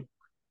design.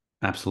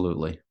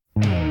 Absolutely.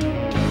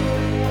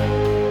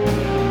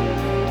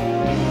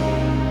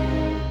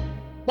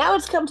 Now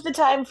it's come to the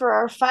time for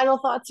our final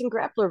thoughts and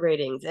grappler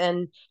ratings.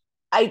 And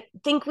I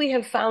think we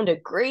have found a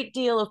great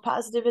deal of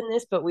positive in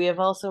this, but we have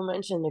also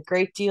mentioned a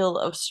great deal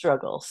of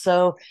struggle.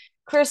 So,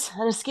 Chris,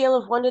 on a scale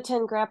of 1 to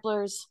 10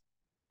 grapplers,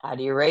 how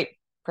do you rate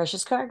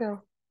Precious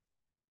Cargo?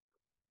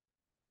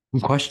 I'm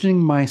questioning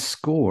my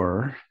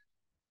score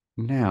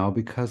now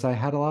because I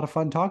had a lot of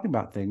fun talking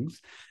about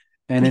things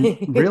and then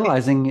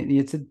realizing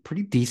it's a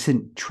pretty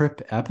decent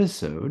Trip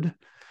episode.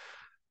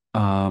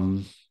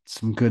 Some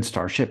good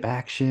starship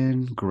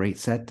action, great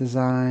set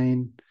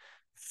design,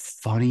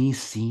 funny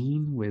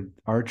scene with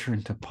Archer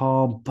and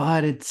T'Pol,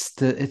 but it's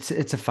a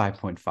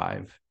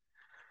 5.5.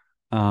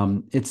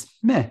 It's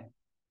meh.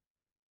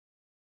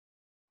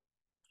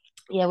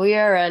 Yeah, we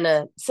are on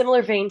a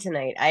similar vein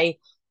tonight. I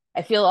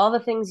feel all the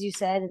things you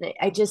said, and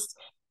I just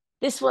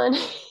this one,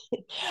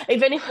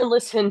 if anyone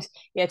listened,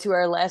 to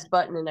our last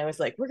button, and I was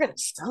like, we're gonna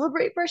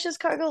celebrate Precious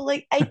Cargo.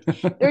 Like,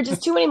 there are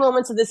just too many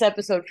moments of this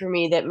episode for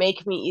me that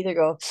make me either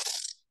go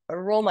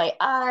or roll my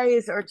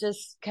eyes or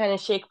just kind of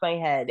shake my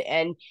head.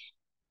 And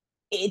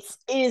it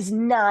is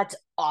not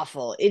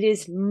awful. It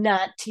is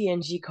not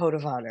TNG Code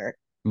of Honor.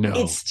 No,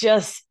 it's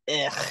just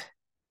ugh.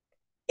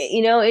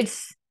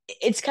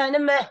 It's kind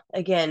of meh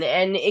again,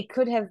 and it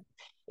could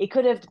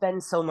have been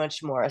so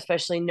much more,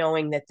 especially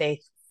knowing that they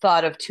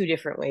thought of two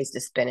different ways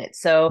to spin it.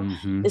 So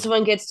This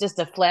one gets just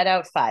a flat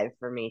out 5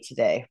 for me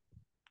today.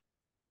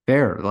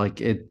 Fair.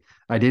 Like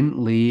I didn't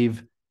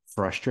leave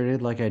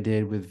frustrated like I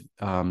did with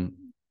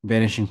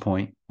Vanishing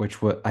Point, which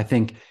I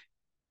think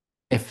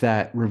if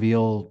that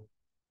reveal,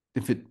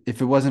 if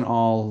it wasn't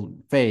all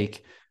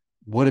fake,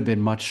 would have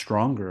been much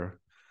stronger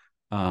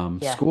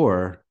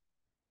score.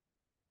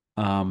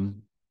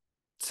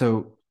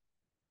 So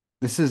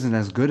this isn't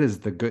as good as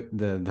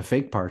the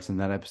fake parts in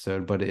that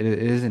episode, but it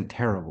isn't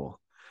terrible.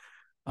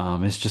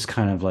 It's just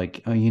kind of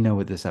like, oh, you know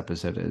what this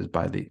episode is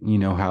you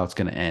know how it's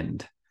going to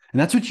end. And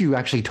that's what you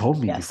actually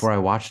told me before I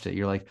watched it.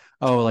 You're like,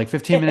 oh, like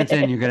 15 minutes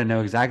in, you're going to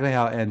know exactly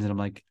how it ends. And I'm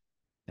like,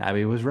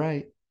 Abby was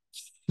right.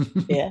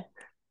 Yeah.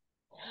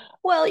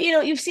 Well,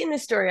 you've seen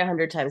this story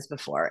 100 times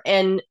before.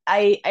 And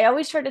I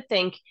always try to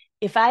think,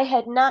 if I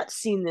had not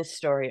seen this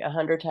story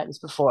 100 times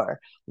before,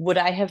 would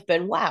I have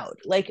been wowed?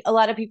 Like a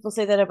lot of people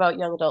say that about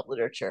young adult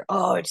literature.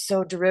 Oh, it's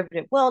so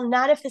derivative. Well,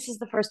 not if this is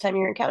the first time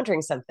you're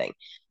encountering something.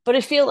 But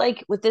I feel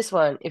like with this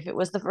one, if it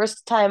was the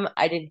first time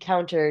I'd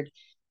encountered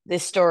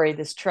this story,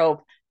 this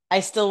trope, I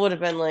still would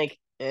have been like,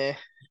 eh.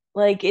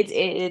 Like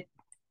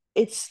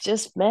it's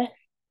just meh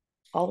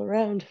all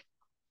around.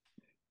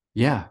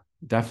 Yeah,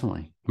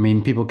 definitely. I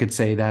mean, people could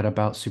say that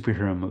about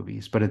superhero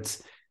movies, but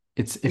it's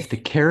if the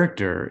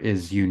character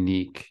is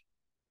unique,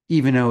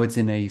 even though it's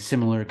in a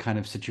similar kind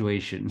of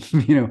situation,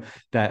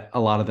 that a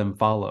lot of them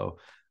follow,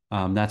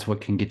 that's what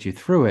can get you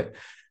through it.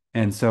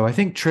 And so I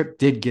think Trip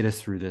did get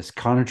us through this.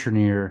 Connor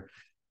Trinneer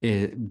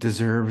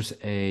deserves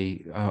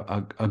a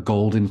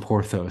golden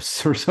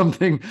Porthos or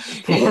something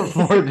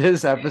for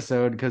this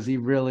episode, because he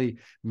really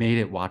made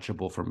it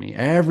watchable for me.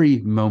 Every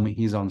moment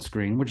he's on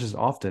screen, which is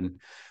often,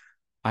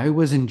 I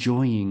was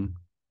enjoying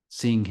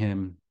seeing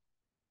him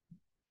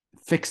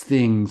fix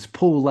things,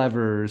 pull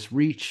levers,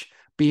 reach,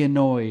 be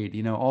annoyed,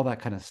 all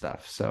that kind of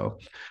stuff. So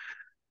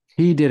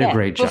he did a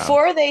great job.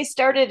 Before they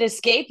started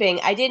escaping,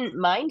 I didn't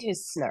mind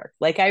his snark.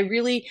 Like I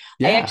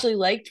actually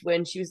liked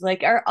when she was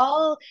like, are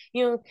all,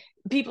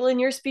 people in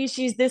your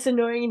species this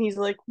annoying? And he's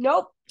like,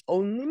 nope,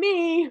 only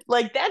me.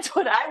 Like that's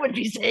what I would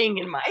be saying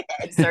in my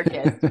head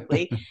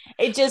sarcastically.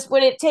 It just,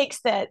 when it takes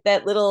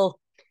that little,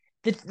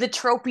 the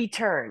tropey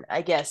turn,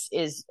 I guess,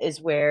 is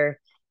where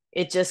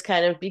it just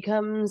kind of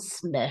becomes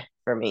meh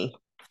for me.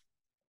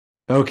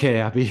 Okay,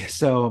 Abby.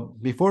 So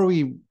before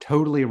we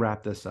totally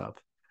wrap this up,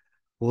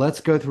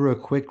 let's go through a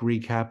quick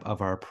recap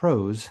of our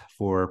pros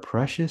for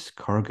Precious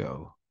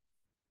Cargo.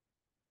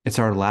 It's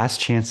our last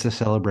chance to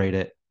celebrate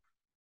it.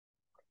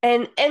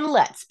 And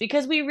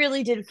because we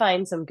really did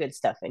find some good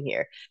stuff in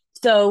here.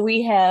 So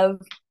we have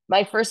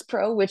my first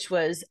pro, which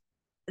was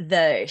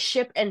the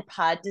ship and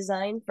pod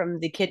design from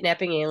the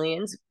kidnapping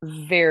aliens.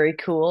 Very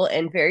cool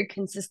and very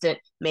consistent.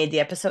 Made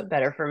the episode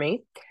better for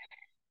me.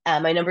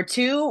 My number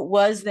 2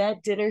 was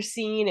that dinner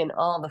scene and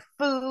all the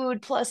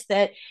food, plus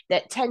that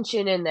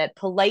tension and that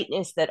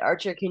politeness that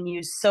Archer can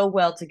use so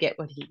well to get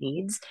what he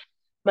needs.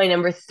 My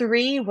number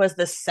 3 was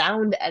the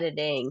sound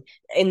editing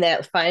in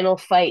that final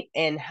fight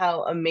and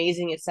how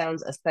amazing it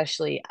sounds,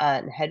 especially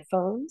on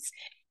headphones.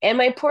 And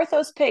my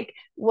Porthos pick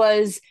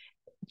was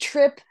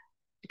Trip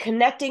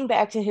connecting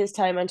back to his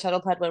time on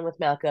Shuttlepod 1 with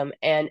Malcolm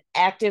and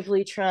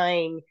actively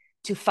trying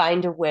to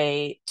find a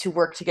way to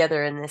work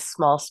together in this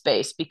small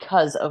space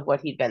because of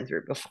what he'd been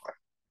through before.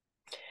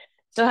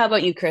 So how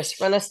about you, Chris?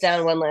 Run us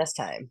down one last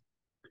time.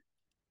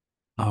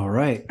 All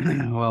right.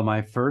 Well,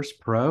 my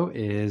first pro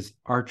is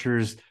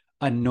Archer's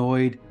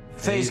annoyed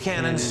phase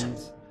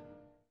cannons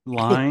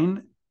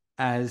line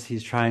as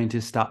he's trying to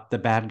stop the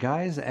bad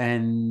guys,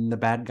 and the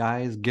bad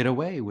guys get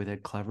away with a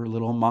clever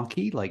little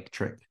monkey-like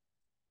trick.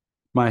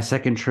 My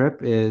second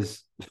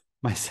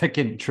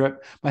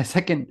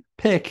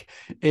pick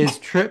is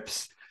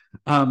Trip's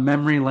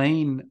memory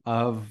lane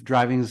of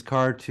driving his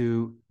car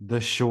to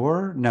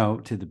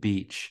the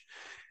beach,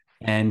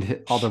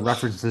 and all the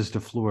references to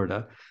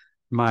Florida.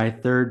 My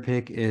third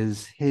pick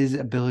is his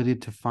ability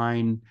to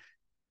find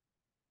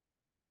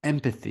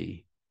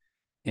empathy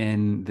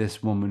in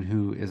this woman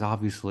who is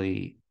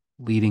obviously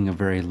leading a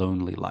very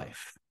lonely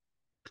life.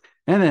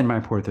 And then my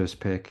Porthos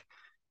pick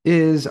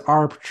is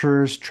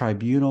Archer's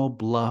tribunal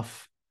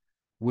bluff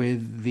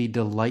with the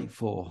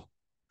delightful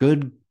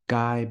good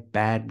guy,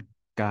 bad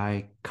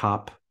guy,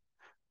 cop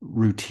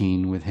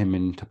routine with him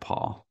and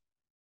T'Pol.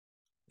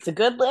 It's a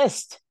good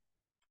list.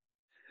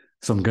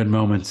 Some good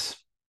moments.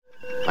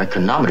 My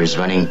chronometer's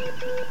running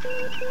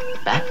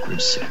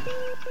backwards, sir.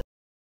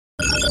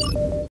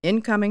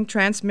 Incoming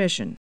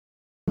transmission.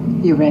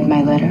 You read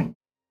my letter?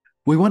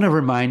 We want to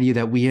remind you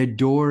that we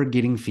adore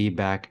getting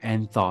feedback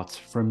and thoughts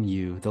from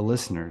you, the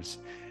listeners,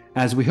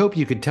 as we hope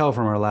you could tell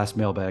from our last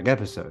mailbag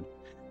episode.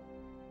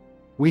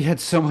 We had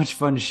so much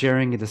fun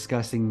sharing and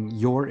discussing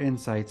your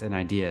insights and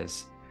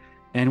ideas.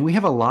 And we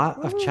have a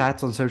lot of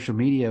chats on social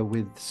media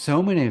with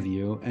so many of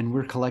you, and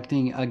we're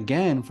collecting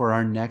again for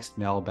our next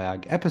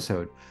mailbag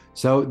episode.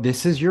 So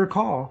this is your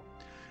call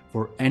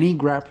for any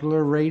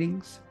grappler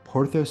ratings,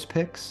 Porthos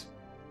picks,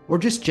 or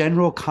just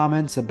general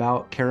comments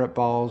about carrot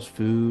balls,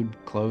 food,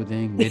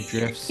 clothing,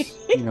 midriffs,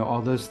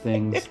 all those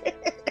things.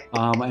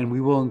 And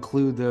we will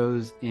include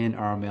those in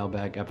our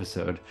mailbag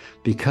episode,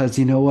 because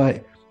you know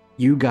what?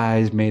 You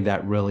guys made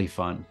that really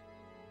fun.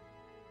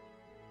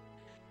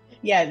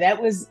 Yeah,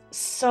 that was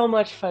so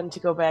much fun to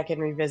go back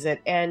and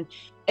revisit. And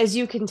as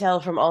you can tell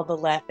from all the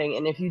laughing,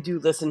 and if you do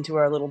listen to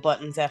our little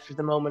buttons after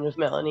the moment of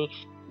Melanie,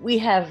 we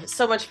have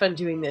so much fun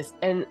doing this.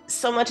 And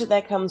so much of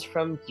that comes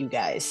from you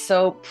guys.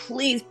 So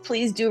please,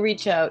 please do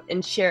reach out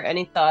and share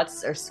any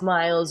thoughts or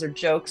smiles or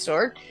jokes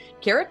or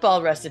carrot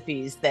ball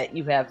recipes that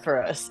you have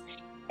for us.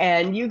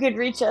 And you could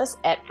reach us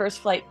at First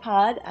Flight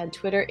Pod on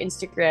Twitter,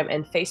 Instagram,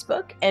 and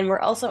Facebook. And we're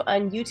also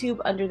on YouTube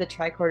under the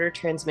Tricorder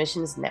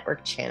Transmissions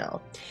Network channel.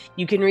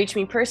 You can reach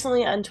me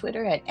personally on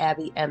Twitter at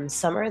Abby M.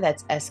 Summer.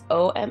 That's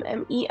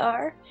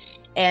SOMMER.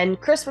 And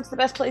Chris, what's the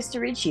best place to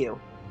reach you?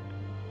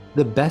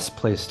 The best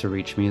place to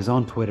reach me is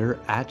on Twitter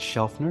at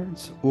Shelf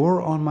Nerds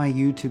or on my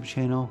YouTube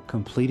channel,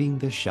 Completing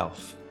the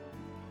Shelf.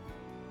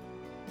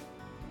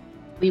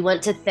 We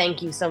want to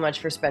thank you so much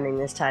for spending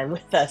this time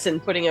with us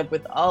and putting up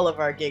with all of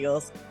our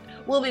giggles.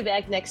 We'll be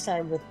back next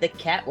time with The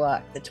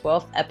Catwalk, the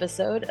 12th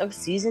episode of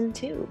Season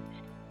 2.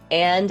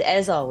 And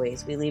as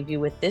always, we leave you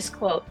with this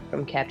quote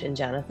from Captain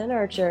Jonathan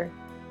Archer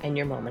and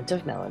your moment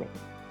of melody.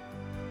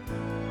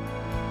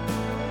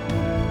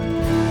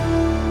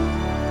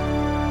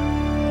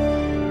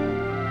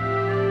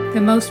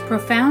 The most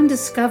profound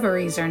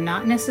discoveries are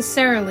not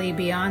necessarily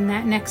beyond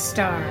that next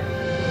star.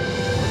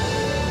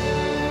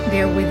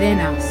 They're within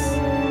us,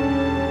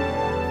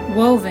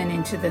 woven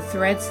into the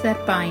threads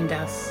that bind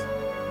us,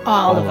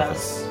 all of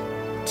us,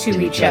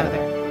 to each other.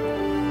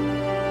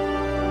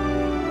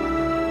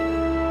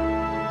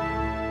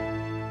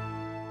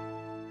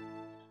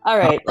 All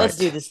right, let's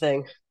do this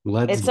thing.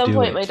 Let's At some do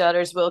point, it. my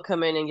daughters will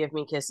come in and give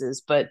me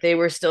kisses, but they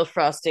were still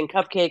frosting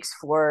cupcakes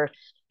for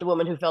the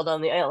woman who fell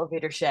down the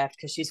elevator shaft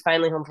because she's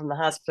finally home from the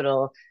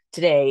hospital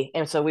today.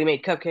 And so we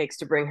made cupcakes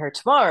to bring her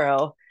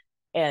tomorrow,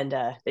 and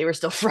they were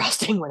still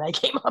frosting when I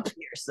came up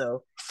here.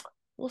 So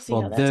we'll see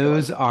how Well, that's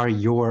those going. are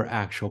your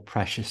actual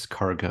precious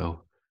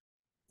cargo,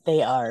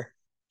 They are.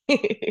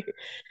 Yeah.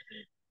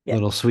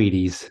 little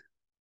sweeties.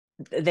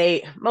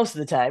 They most of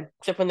the time,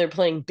 except when they're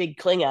playing Big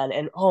Klingon,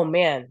 and oh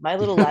man, my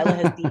little Lila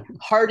has the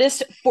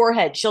hardest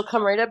forehead. She'll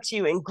come right up to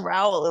you and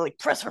growl and like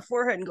press her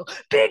forehead and go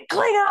Big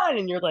Klingon,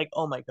 and you're like,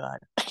 oh my god,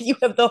 you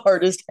have the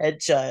hardest head,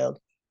 child.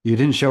 You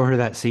didn't show her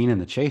that scene in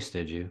The Chase,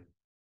 did you?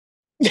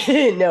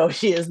 No,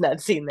 she has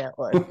not seen that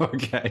one.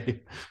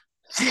 Okay.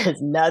 She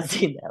has not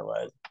seen that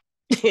one.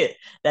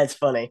 That's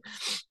funny.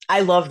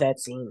 I love that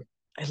scene.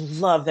 I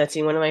love that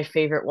scene. One of my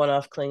favorite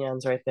one-off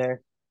Klingons right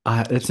there.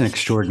 It's an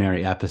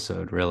extraordinary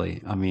episode,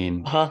 really. I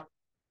mean,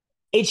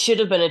 It should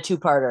have been a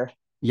two-parter.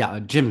 yeah,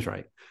 Jim's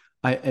right.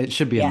 It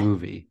should be a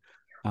movie.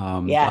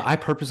 Yeah. But I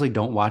purposely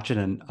don't watch it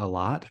a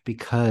lot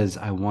because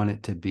I want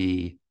it to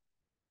be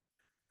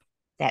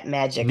That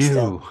magic new.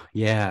 still.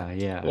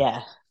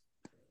 Yeah.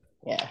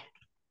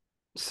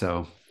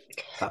 So,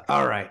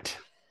 all right.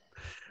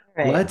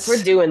 All right, Let's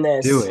we're doing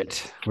this. do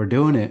it. We're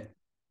doing it.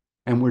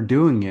 And we're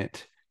doing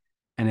it.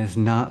 And it's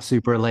not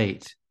super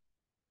late.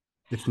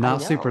 It's not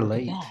know, super look at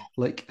late. that.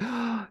 Like,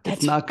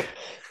 it's not.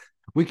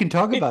 We can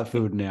talk about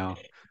food now.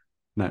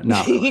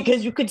 No.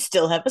 Because you could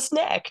still have a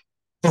snack.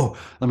 Oh,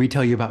 let me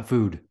tell you about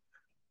food.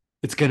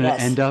 It's going to Yes.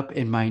 end up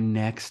in my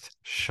next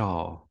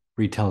Shaw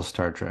Retail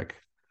Star Trek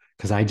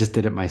because I just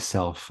did it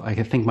myself. I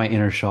think my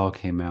inner Shaw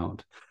came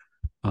out.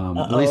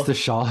 At least the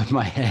Shaw in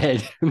my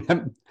head.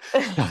 That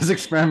was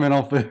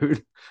experimental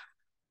food.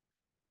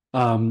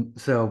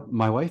 So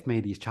my wife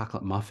made these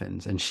chocolate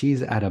muffins and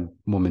she's at a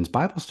woman's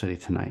Bible study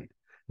tonight.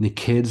 And the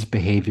kids'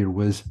 behavior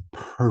was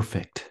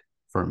perfect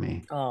for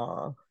me.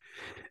 Oh.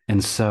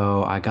 And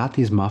so I got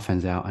these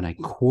muffins out and I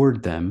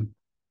cored them,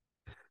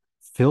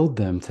 filled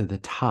them to the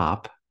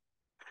top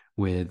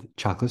with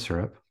chocolate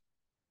syrup,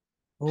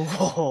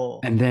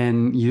 and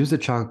then used the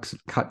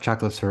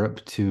chocolate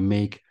syrup to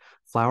make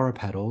flower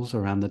petals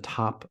around the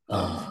top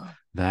of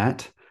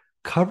that,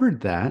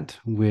 covered that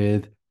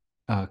with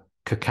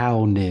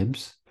cacao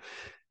nibs,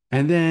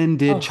 and then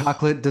did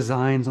chocolate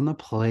designs on the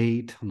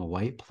plate, on the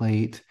white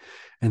plate,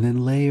 and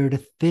then layered a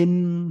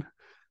thin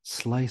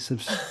slice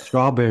of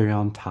strawberry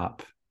on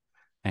top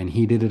and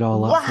heated it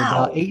all up for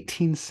about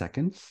 18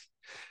 seconds.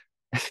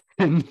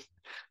 And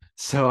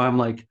so I'm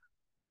like,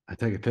 I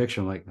take a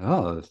picture. I'm like,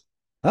 oh,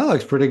 that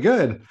looks pretty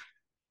good.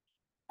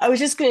 I was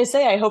just going to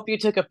say, I hope you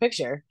took a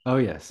picture. Oh,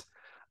 yes.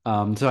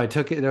 So I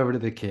took it over to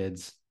the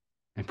kids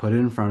and put it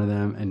in front of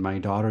them. And my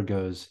daughter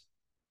goes,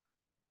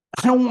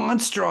 I don't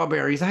want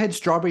strawberries. I had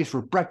strawberries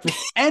for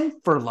breakfast and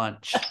for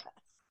lunch.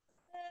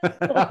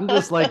 I'm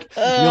just like,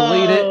 you'll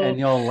eat it and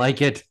you'll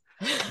like it.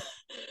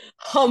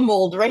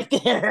 Humbled right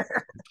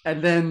there.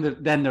 And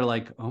then they're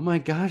like, oh my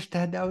gosh,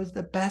 Dad, that was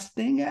the best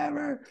thing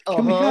ever.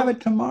 Can we have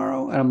it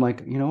tomorrow? And I'm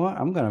like, you know what?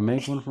 I'm going to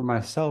make one for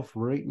myself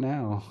right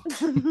now.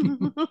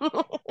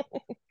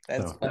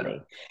 That's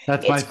funny.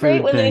 That's It's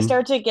great when they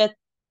start to get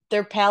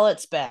their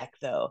palates back,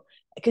 though.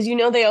 Because,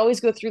 they always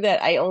go through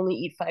that I only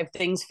eat 5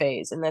 things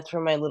phase. And that's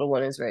where my little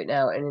one is right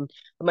now. And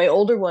my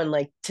older one,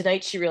 like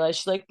tonight, she realized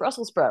she liked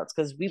Brussels sprouts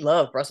because we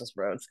love Brussels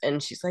sprouts.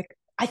 And she's like,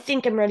 I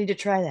think I'm ready to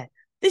try that.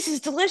 This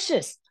is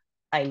delicious.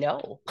 I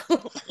know.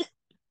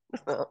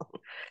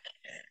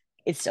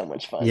 It's so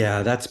much fun.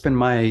 Yeah, that's been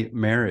my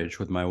marriage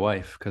with my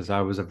wife because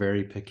I was a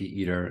very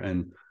picky eater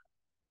and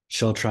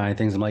she'll try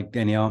things. I'm like,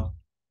 Danielle,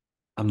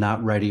 I'm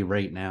not ready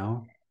right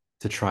now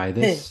to try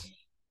this.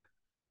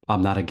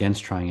 I'm not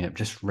against trying it.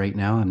 Just right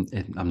now,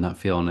 I'm not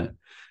feeling it.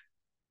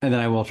 And then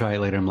I will try it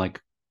later. I'm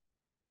like,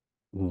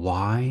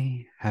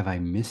 why have I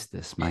missed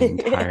this my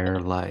entire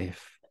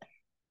life?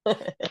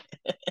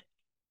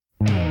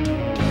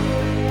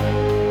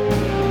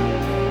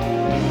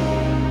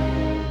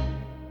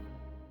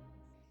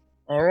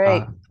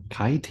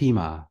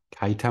 Kaitama.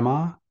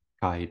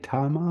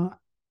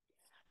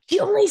 She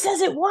only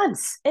says it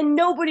once, and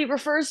nobody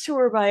refers to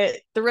her by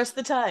it the rest of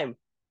the time.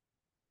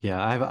 Yeah,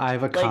 I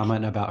have a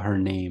comment about her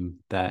name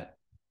that,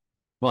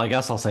 well, I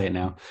guess I'll say it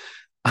now.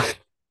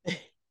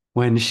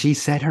 When she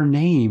said her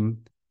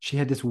name, she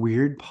had this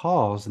weird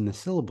pause in the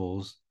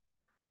syllables.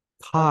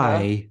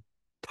 Kai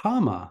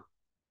Tama.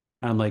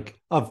 I'm like,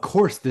 of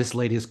course this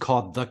lady is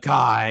called the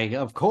Kai.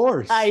 Of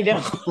course. I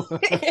know.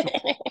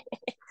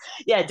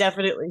 Yeah,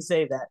 definitely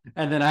say that.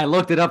 And then I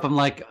looked it up. I'm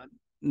like,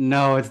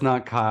 no, it's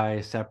not Kai.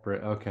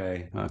 Separate.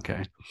 Okay.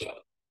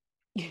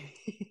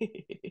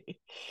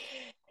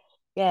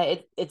 Yeah,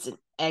 it's an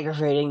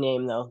aggravating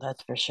name though,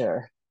 that's for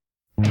sure.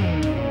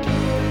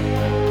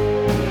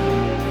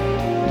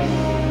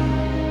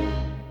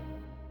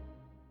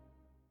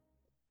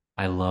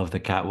 I love the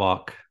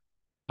catwalk.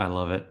 I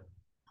love it.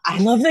 I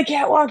love the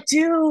catwalk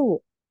too.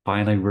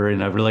 Finally, we're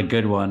in a really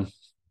good one.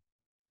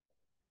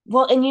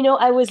 Well, and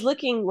I was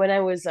looking when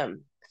I was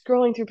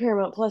scrolling through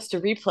Paramount Plus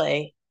to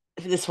replay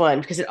this one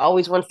because it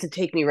always wants to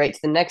take me right to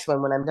the next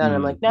one when I'm done.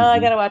 I'm like, no, I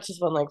gotta watch this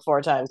one like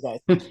 4 times, guys.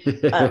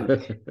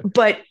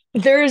 But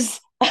there's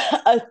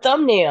a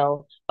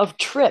thumbnail of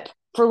Trip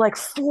for like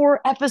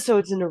 4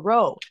 episodes in a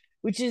row,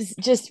 which is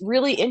just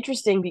really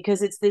interesting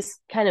because it's this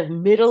kind of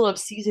middle of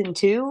season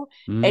 2,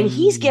 and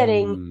he's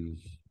getting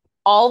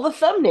all the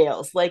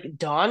thumbnails. Like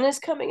Dawn is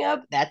coming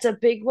up. That's a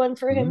big one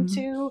for him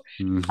too.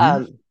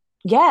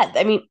 Yeah,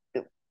 I mean,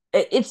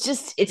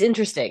 it's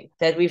interesting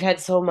that we've had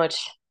so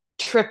much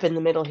Trip in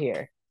the middle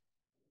here.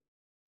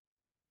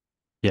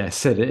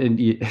 Yes, and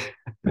you,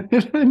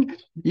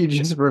 you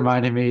just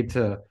reminded me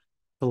to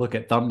look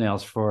at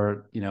thumbnails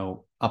for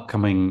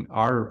upcoming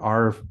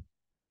our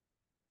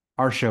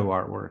show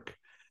artwork,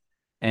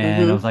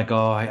 and I was like,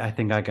 oh, I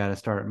think I got to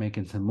start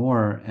making some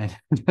more, and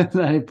then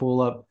I pull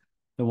up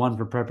the one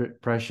for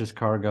Precious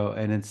Cargo,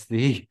 and it's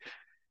the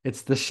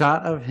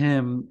shot of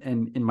him,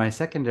 and in my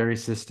secondary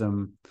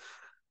system,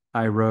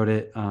 I wrote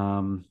it.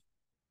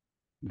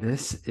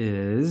 This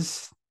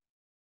is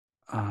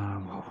where's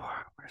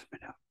my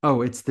note?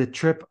 Oh, it's the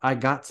Trip I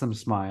got some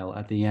smile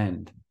at the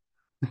end.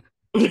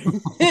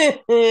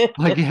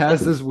 Like he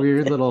has this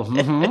weird little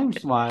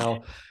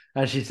smile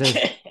as she says,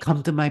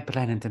 come to my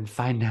planet and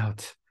find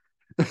out.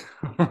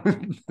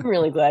 I'm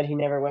really glad he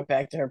never went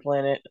back to her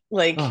planet.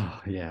 Like,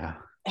 oh yeah.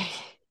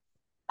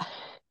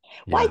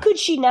 Why could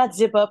she not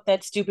zip up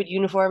that stupid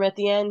uniform at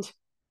the end?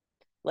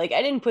 Like,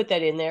 I didn't put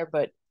that in there,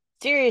 but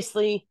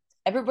seriously,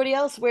 everybody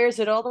else wears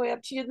it all the way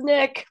up to the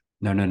neck.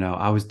 No.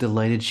 I was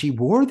delighted she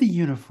wore the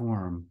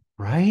uniform,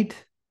 right?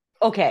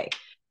 Okay.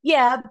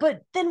 Yeah,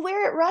 but then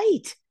wear it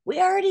right. We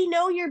already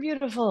know you're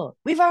beautiful.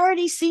 We've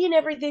already seen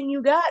everything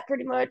you got,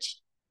 pretty much.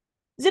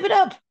 Zip it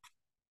up.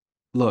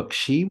 Look,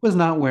 she was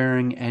not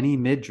wearing any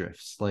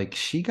midriffs. Like,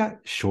 she got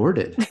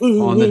shorted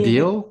on the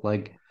deal.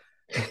 Like,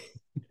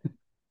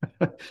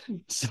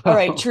 so, all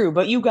right, true,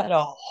 but you got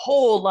a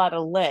whole lot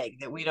of leg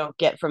that we don't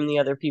get from the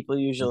other people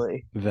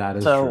usually. That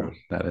is true.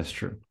 That is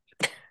true.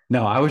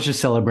 No, I was just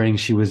celebrating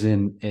she was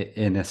in a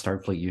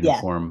Starfleet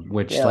uniform,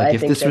 which, like,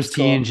 if this was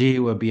TNG, it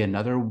would be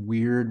another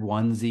weird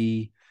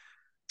onesie.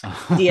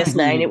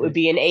 DS9, it would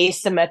be an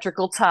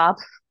asymmetrical top.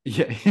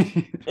 Yeah.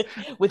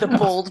 With a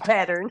bold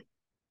pattern.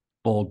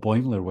 Bold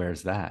Boimler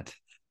wears that.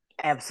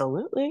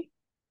 Absolutely.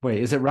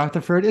 Wait, is it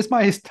Rutherford? Is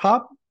my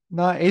top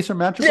not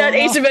asymmetrical? Not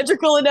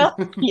asymmetrical enough?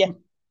 Yeah.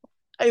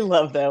 I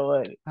love that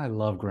one. I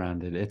love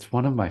Grounded. It's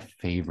one of my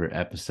favorite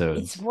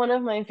episodes. It's one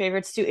of my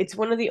favorites too. It's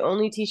one of the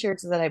only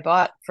t-shirts that I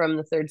bought from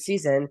the 3rd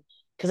season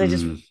because I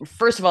just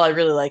first of all I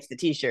really liked the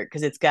t-shirt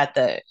because it's got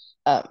the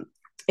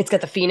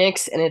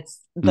Phoenix and it's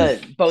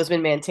the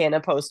Bozeman Montana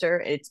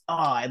poster.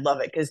 I love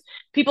it because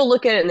people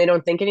look at it and they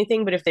don't think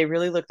anything, but if they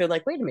really look, they're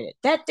like, wait a minute,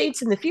 that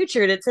date's in the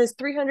future and it says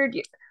 300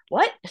 years.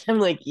 What? I'm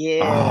like,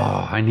 yeah.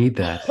 Oh, I need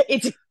that.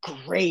 It's a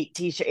great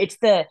t-shirt. It's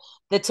the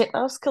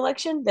Titmouse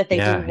collection that they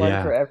do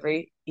one for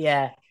every.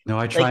 Yeah. No,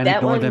 I try and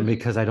ignore them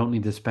because I don't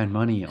need to spend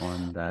money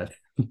on that.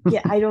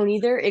 Yeah, I don't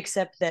either,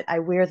 except that I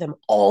wear them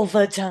all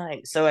the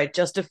time. So I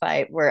justify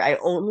it where I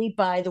only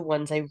buy the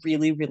ones I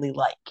really, really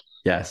like.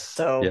 Yes.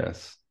 So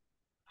yes.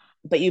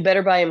 But you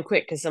better buy them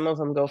quick because some of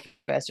them go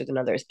faster than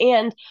others.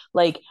 And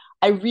like,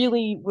 I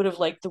really would have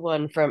liked the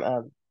one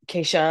from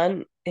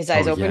Kayshawn, His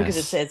Eyes Open, because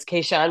it says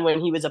Kayshawn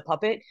when he was a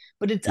puppet,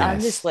 but it's on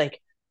this like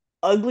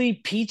ugly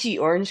peachy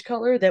orange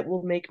color that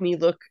will make me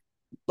look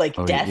like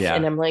death. Yeah.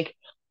 And I'm like,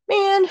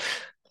 man,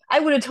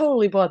 I would have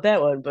totally bought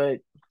that one, but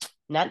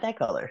not that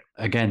color.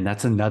 Again,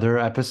 that's another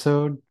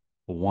episode.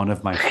 One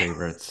of my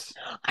favorites.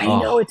 I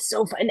know, it's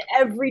so fun. And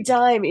every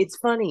time it's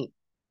funny.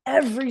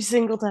 Every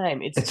single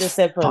time. It's just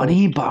that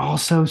funny, but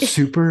also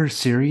super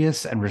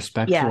serious and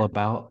respectful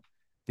about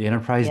the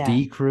Enterprise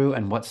D crew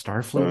and what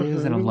Starfleet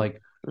is. And I'm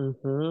like,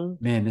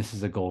 man, this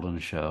is a golden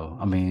show.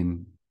 I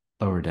mean,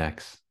 Lower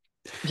Decks.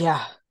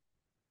 Yeah.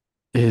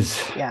 Is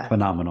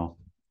phenomenal.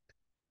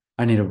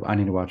 I need to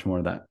watch more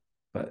of that.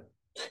 But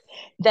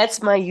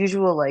That's my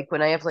usual, like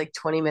when I have like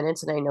 20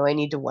 minutes and I know I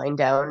need to wind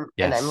down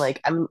and I'm Yes.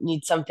 like, I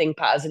need something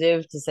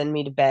positive to send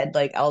me to bed.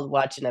 Like I'll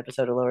watch an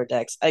episode of Lower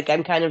Decks. Like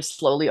I'm kind of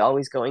slowly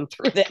always going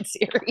through that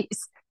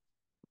series.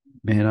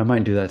 Man, I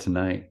might do that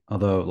tonight.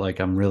 Although, like,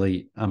 I'm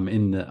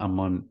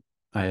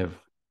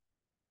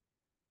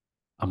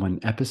on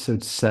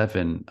episode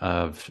 7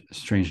 of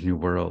Strange New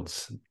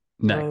Worlds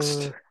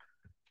next. Oh,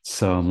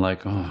 So I'm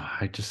like, oh,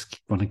 I just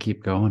want to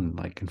keep going,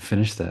 like, and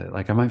finish that.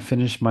 Like, I might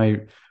finish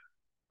my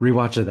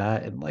rewatch of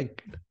that in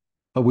like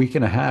a week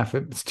and a half.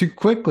 It's too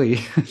quickly.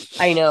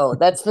 I know.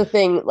 That's the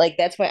thing. Like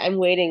that's why I'm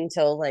waiting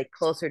till like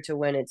closer to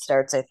when it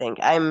starts, I think.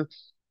 I'm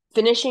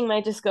finishing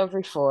my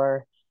Discovery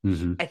 4.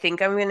 Mhm. I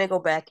think I'm gonna go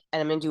back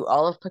and I'm gonna do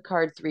all of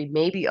Picard 3,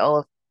 maybe all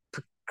of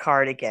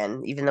Picard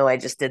again, even though I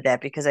just did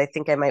that because I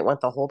think I might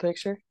want the whole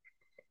picture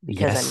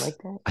because I'm Yes, like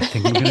that. I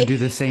think I'm gonna do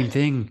the same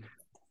thing.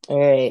 All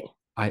right.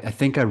 I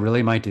think I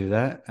really might do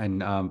that,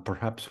 and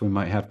perhaps we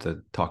might have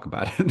to talk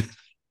about it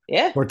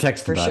Yeah, or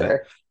text for about it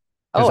sure.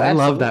 because Oh, I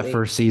love that absolutely.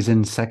 first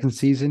season. Second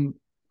season,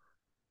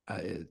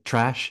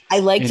 trash. I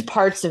liked And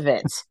parts of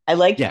it. I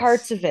liked yes,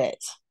 parts of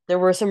it. There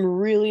were some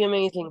really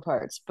amazing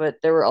parts, but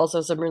there were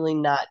also some really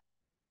not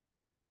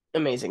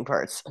amazing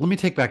parts. let me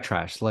take back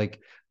trash.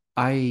 Like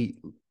I,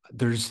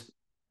 there's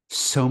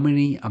so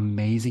many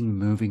amazing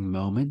moving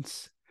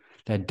moments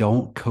that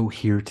don't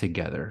cohere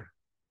together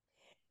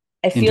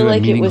I feel into a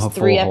like it was meaningful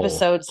 3 whole.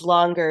 episodes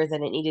longer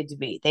than it needed to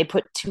be. They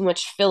put too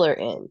much filler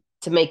in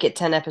to make it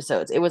 10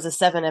 episodes. It was a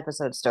 7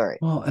 episode story.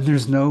 Well, and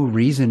there's no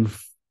reason,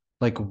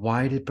 like,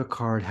 why did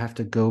Picard have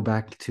to go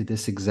back to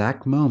this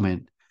exact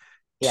moment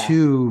Yeah.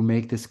 to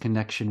make this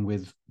connection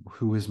with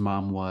who his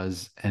mom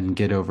was and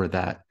get over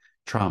that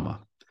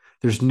trauma?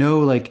 There's no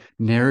like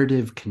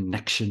narrative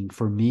connection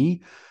for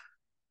me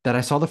that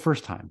I saw the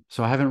first time.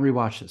 So I haven't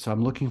rewatched it. So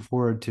I'm looking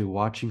forward to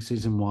watching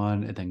season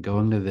 1 and then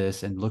going to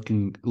this and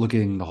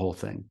looking the whole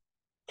thing.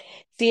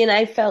 See, and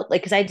I felt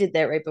like because I did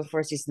that right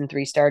before season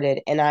 3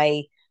 started, and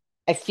I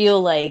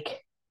feel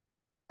like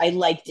I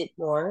liked it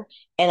more.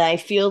 And I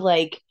feel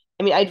like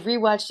I mean I'd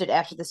rewatched it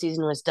after the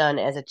season was done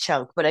as a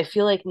chunk, but I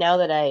feel like now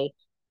that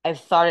I've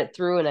thought it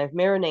through and I've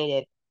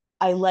marinated,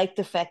 I like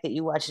the fact that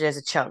you watch it as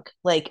a chunk.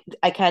 Like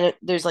I kind of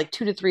there's like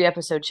 2 to 3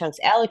 episode chunks.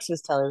 Alex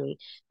was telling me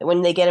that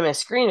when they get him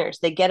as screeners,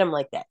 they get him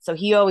like that. So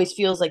he always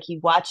feels like he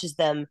watches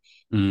them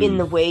in Mm,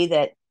 the way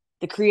that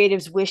the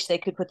creatives wish they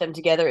could put them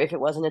together if it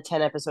wasn't a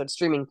 10 episode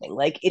streaming thing.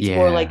 Like it's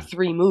more like yeah.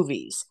 3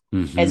 movies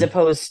as Hmm.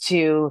 opposed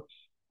to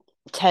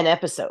 10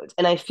 episodes.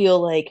 And I feel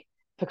like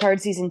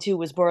Picard season 2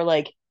 was more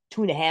like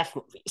 2.5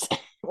 movies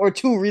or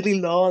 2 really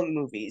long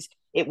movies.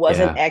 It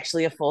wasn't Yeah.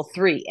 actually a full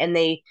 3. And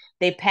they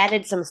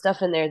padded some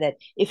stuff in there that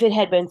if it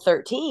had been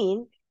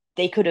 13,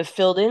 they could have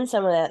filled in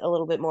some of that a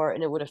little bit more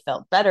and it would have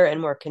felt better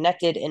and more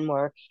connected and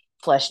more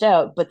fleshed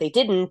out. But they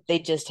didn't. They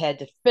just had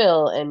to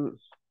fill and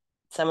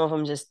some of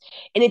them just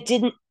and it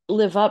didn't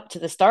live up to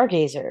the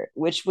Stargazer,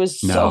 which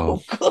was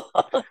No. so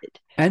good.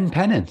 And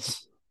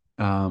penance.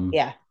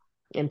 Yeah.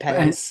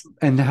 Impedance.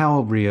 And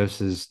how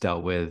Rios is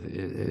dealt with,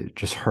 it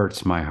just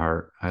hurts my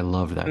heart. I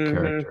love that Mm-hmm.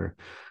 character.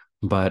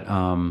 But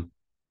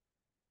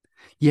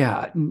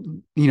yeah,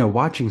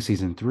 watching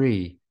season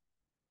 3,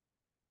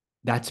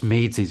 that's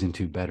made season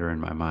 2 better in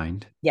my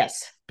mind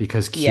Yes.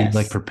 because Q like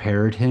Yes.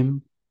 prepared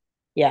him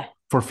Yeah.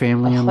 for A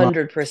family unlock.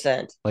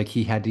 100%. Like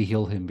he had to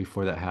heal him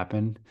before that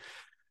happened.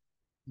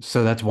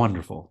 So that's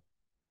wonderful.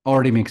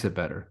 Already makes it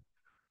better.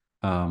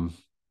 Um,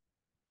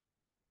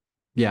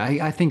 yeah,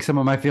 I think some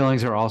of my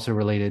feelings are also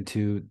related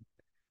to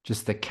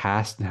just the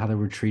cast and how they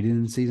were treated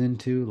in season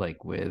 2,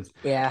 like with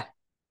Yeah.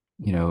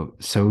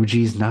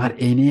 Soji's not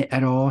in it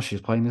at all.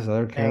 She's playing this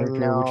other I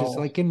character, which is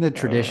know. like in the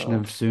tradition Uh,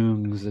 of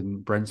Soongs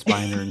and Brent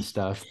Spiner and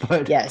stuff.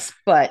 But yes,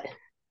 but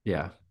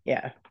yeah,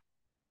 yeah.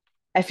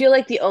 I feel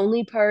like the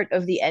only part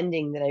of the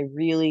ending that I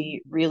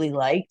really, really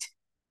liked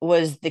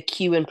was the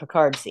Q and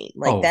Picard scene.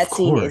 Like oh, of that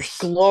scene is course,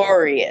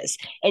 glorious.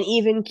 And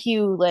even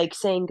Q like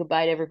saying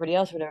goodbye to everybody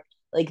else, whatever.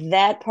 Like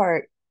that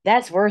part,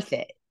 that's worth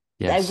it.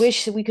 I yes,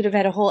 wish we could have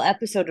had a whole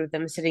episode of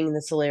them sitting in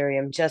the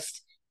solarium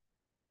just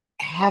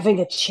having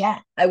a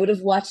chat. I would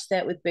have watched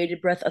that with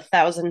bated breath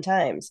 1,000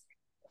 times.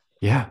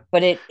 yeah.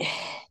 But it,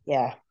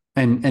 yeah,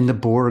 And the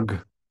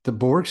Borg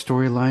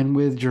storyline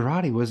with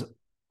Girardi was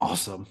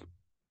awesome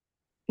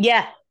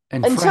yeah.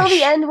 and Until the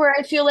fresh. end, where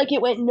I feel like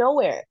it went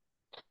nowhere.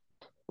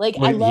 Like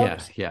Well, yeah,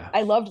 yeah.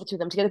 I loved the two of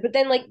them together. But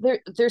then, like,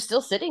 they're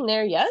still sitting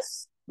there.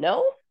 Yes,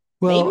 no,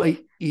 Well,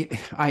 maybe.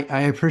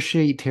 I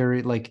appreciate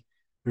Terry. Like,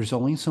 there's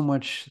only so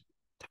much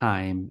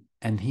time,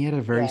 and he had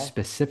a very Yeah,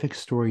 specific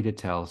story to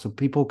tell. So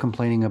people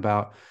complaining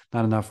about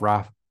not enough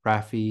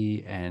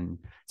Raffi and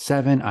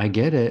Seven, I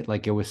get it.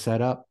 Like it was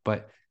set up,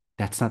 but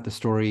that's not the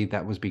story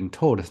that was being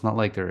told. It's not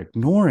like they're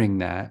ignoring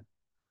that.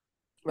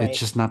 It's right.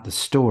 just not the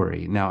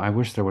story. Now, I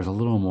wish there was a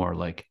little more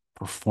like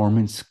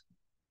performance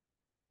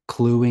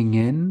cluing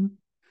in,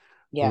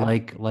 Yeah.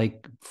 like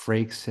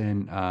Frakes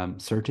and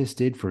Curtis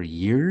did for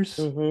years.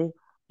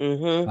 Mm-hmm.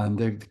 Mm-hmm.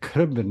 They could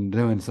have been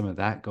doing some of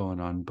that going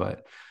on,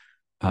 but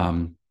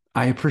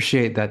I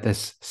appreciate that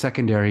this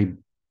secondary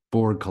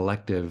Borg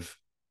collective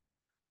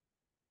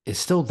is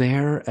still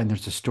there and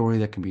there's a story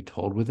that can be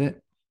told with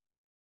it.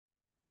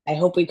 I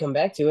hope we come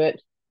back to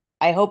it.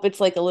 I hope it's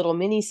like a little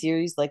mini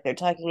series, like they're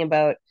talking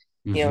about,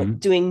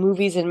 doing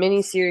movies and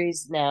mini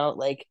series now.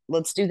 Like,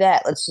 let's do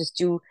that. Let's just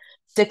do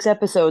 6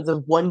 episodes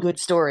of one good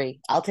story.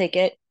 I'll take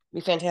it.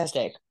 Be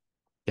fantastic.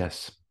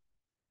 Yes.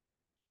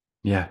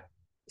 Yeah.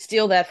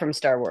 Steal that from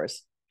Star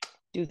Wars.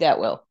 Do that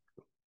well.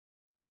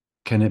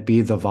 Can it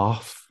be the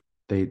Voth?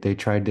 They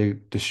tried to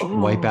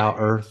wipe out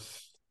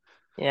Earth.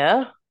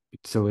 Yeah.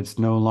 So it's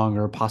no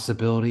longer a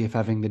possibility of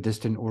having the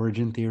distant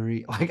origin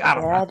theory. Like, I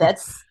don't know.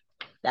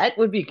 That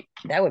would be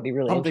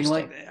really something interesting.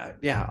 like that.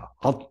 Yeah.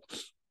 I'll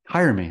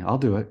hire me. I'll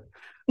do it.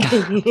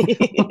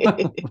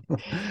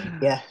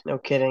 Yeah, no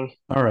kidding.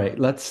 All right,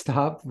 let's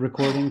stop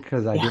recording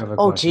because I do have a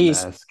question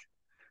to ask.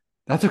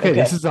 That's okay.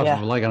 This is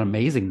like an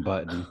amazing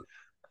button.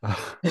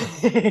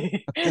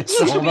 This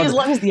should be as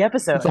long as the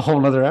episode. It's a whole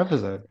nother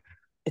episode.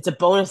 It's a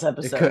bonus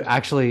episode.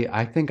 Actually,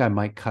 I think I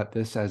might cut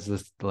this as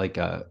this like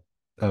a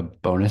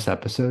bonus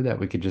episode that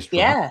we could just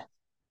drop.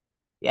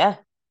 Yeah.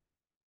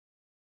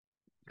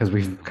 Because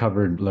we've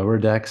covered Lower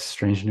Decks,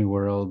 Strange New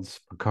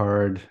Worlds,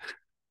 Picard.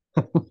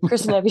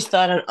 Chris and Abby's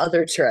thought on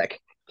other Trek.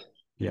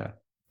 Yeah.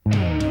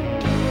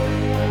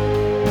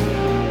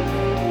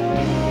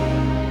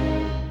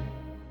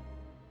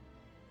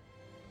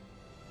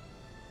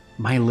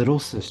 My little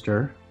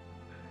sister,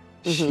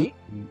 she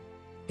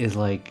is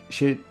like,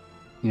 she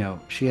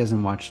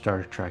hasn't watched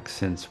Star Trek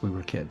since we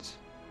were kids.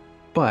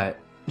 But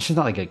she's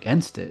not like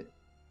against it.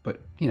 But,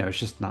 it's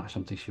just not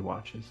something she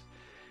watches.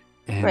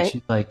 And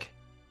she's like,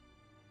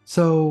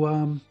 so,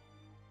 I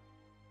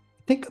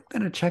think I'm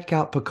going to check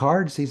out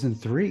Picard season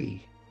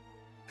 3.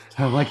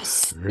 And I'm like,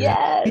 really?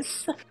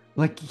 Yes.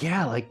 Like,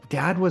 yeah, like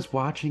Dad was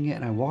watching it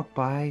and I walked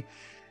by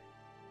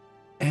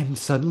and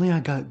suddenly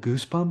I got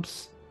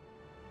goosebumps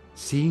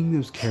seeing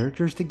those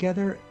characters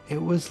together.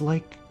 It was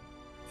like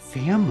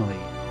family.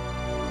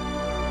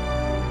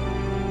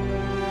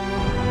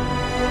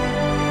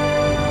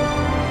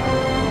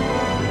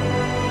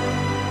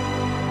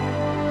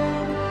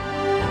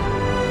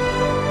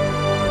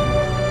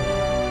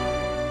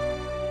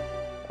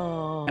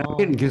 I'm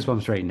getting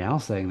goosebumps right now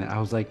saying that. I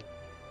was like,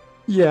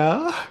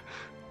 yeah.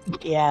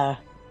 Yeah.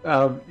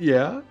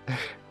 Yeah.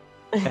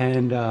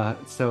 And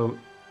so,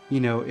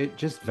 it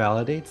just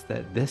validates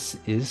that this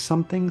is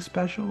something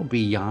special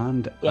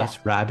beyond us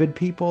rabid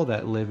people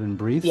that live and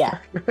breathe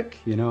Star Trek,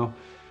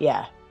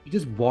 Yeah. You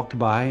just walked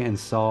by and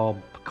saw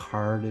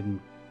Picard and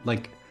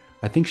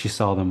I think she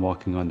saw them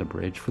walking on the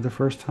bridge for the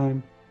first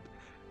time.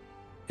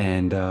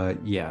 And I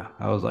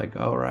was like,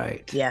 all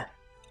right. Yeah.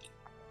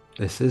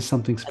 This is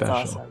something special.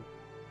 That's awesome.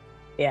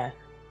 Yeah.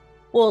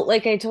 Well,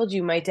 like I told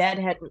you, my dad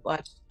hadn't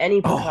watched any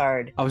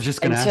Picard I was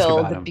just going to ask about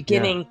until the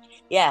beginning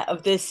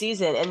of this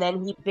season. And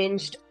then he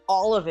binged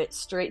all of it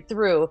straight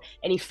through.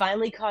 And he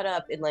finally caught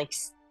up in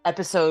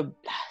episode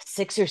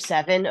 6 or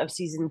 7 of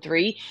season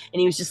 3. And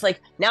he was just like,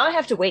 now I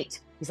have to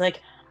wait. He's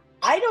like,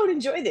 I don't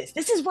enjoy this.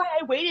 This is why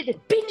I waited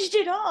and binged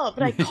it all.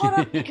 But I caught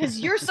up because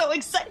you're so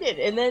excited.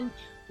 And then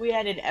we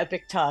had an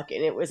epic talk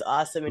and it was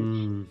awesome.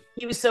 And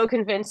he was so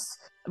convinced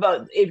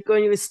about it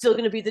was still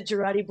going to be the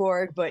Jurati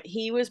Borg, but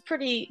he was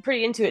pretty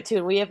into it too.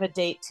 And we have a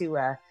date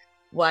to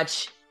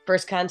watch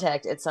First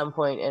Contact at some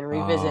point and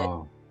revisit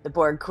the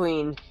Borg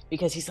Queen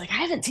because he's like, I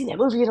haven't seen that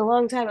movie in a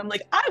long time. I'm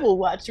like, I will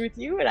watch with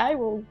you and I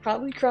will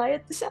probably cry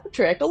at the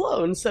soundtrack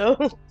alone. So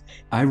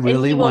I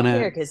really want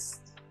to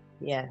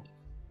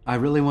I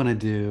really want to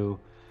do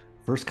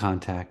First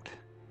Contact,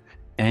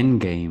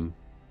 Endgame,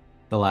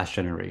 The Last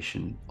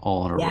Generation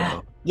all in a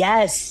row.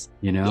 Yes.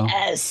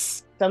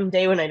 Yes.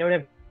 Someday when I don't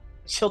have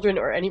children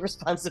or any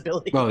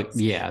responsibilities. Well,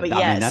 yeah. But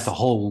I mean, that's a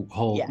whole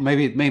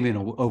maybe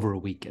over a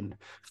weekend.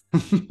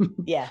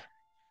 Yeah.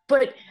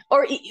 But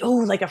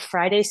like a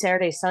Friday,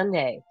 Saturday,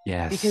 Sunday.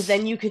 Yes. Because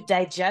then you could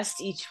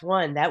digest each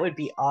one. That would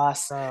be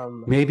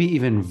awesome. Maybe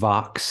even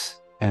Vox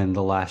and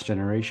The Last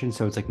Generation,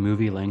 so it's like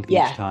movie length each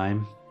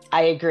time.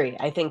 I agree.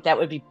 I think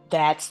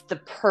that's the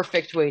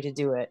perfect way to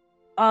do it.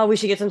 Oh, we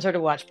should get some sort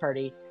of watch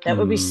party. That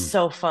would be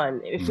so fun.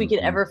 If we could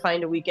ever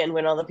find a weekend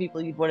when all the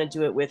people you'd want to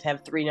do it with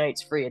have 3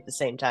 nights free at the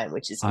same time,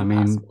 which is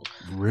impossible.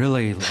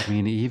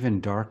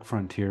 Even Dark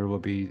Frontier will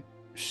be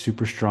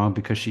super strong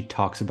because she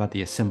talks about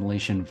the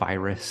assimilation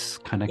virus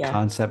kind of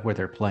concept where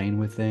they're playing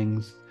with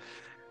things.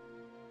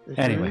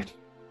 Anyway.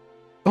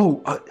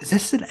 Is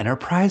this an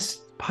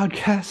Enterprise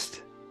podcast?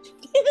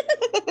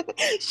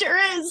 Sure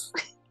is.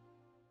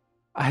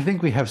 I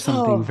think we have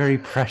something very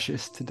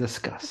precious to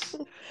discuss.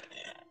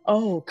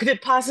 Could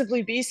it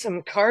possibly be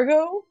some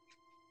cargo?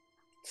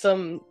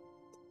 Some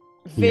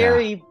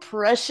very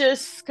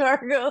precious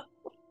cargo?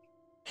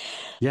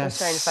 Yes. I was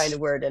trying to find a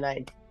word,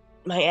 and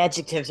my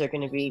adjectives are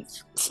going to be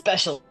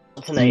special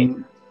tonight.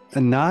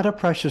 Not a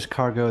precious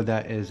cargo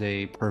that is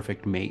a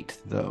perfect mate,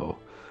 though.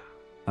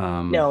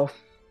 No.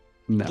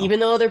 Even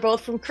though they're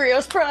both from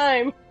Krios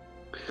Prime.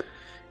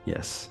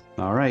 Yes.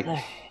 All right.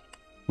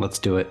 Let's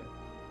do it.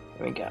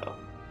 Here we go.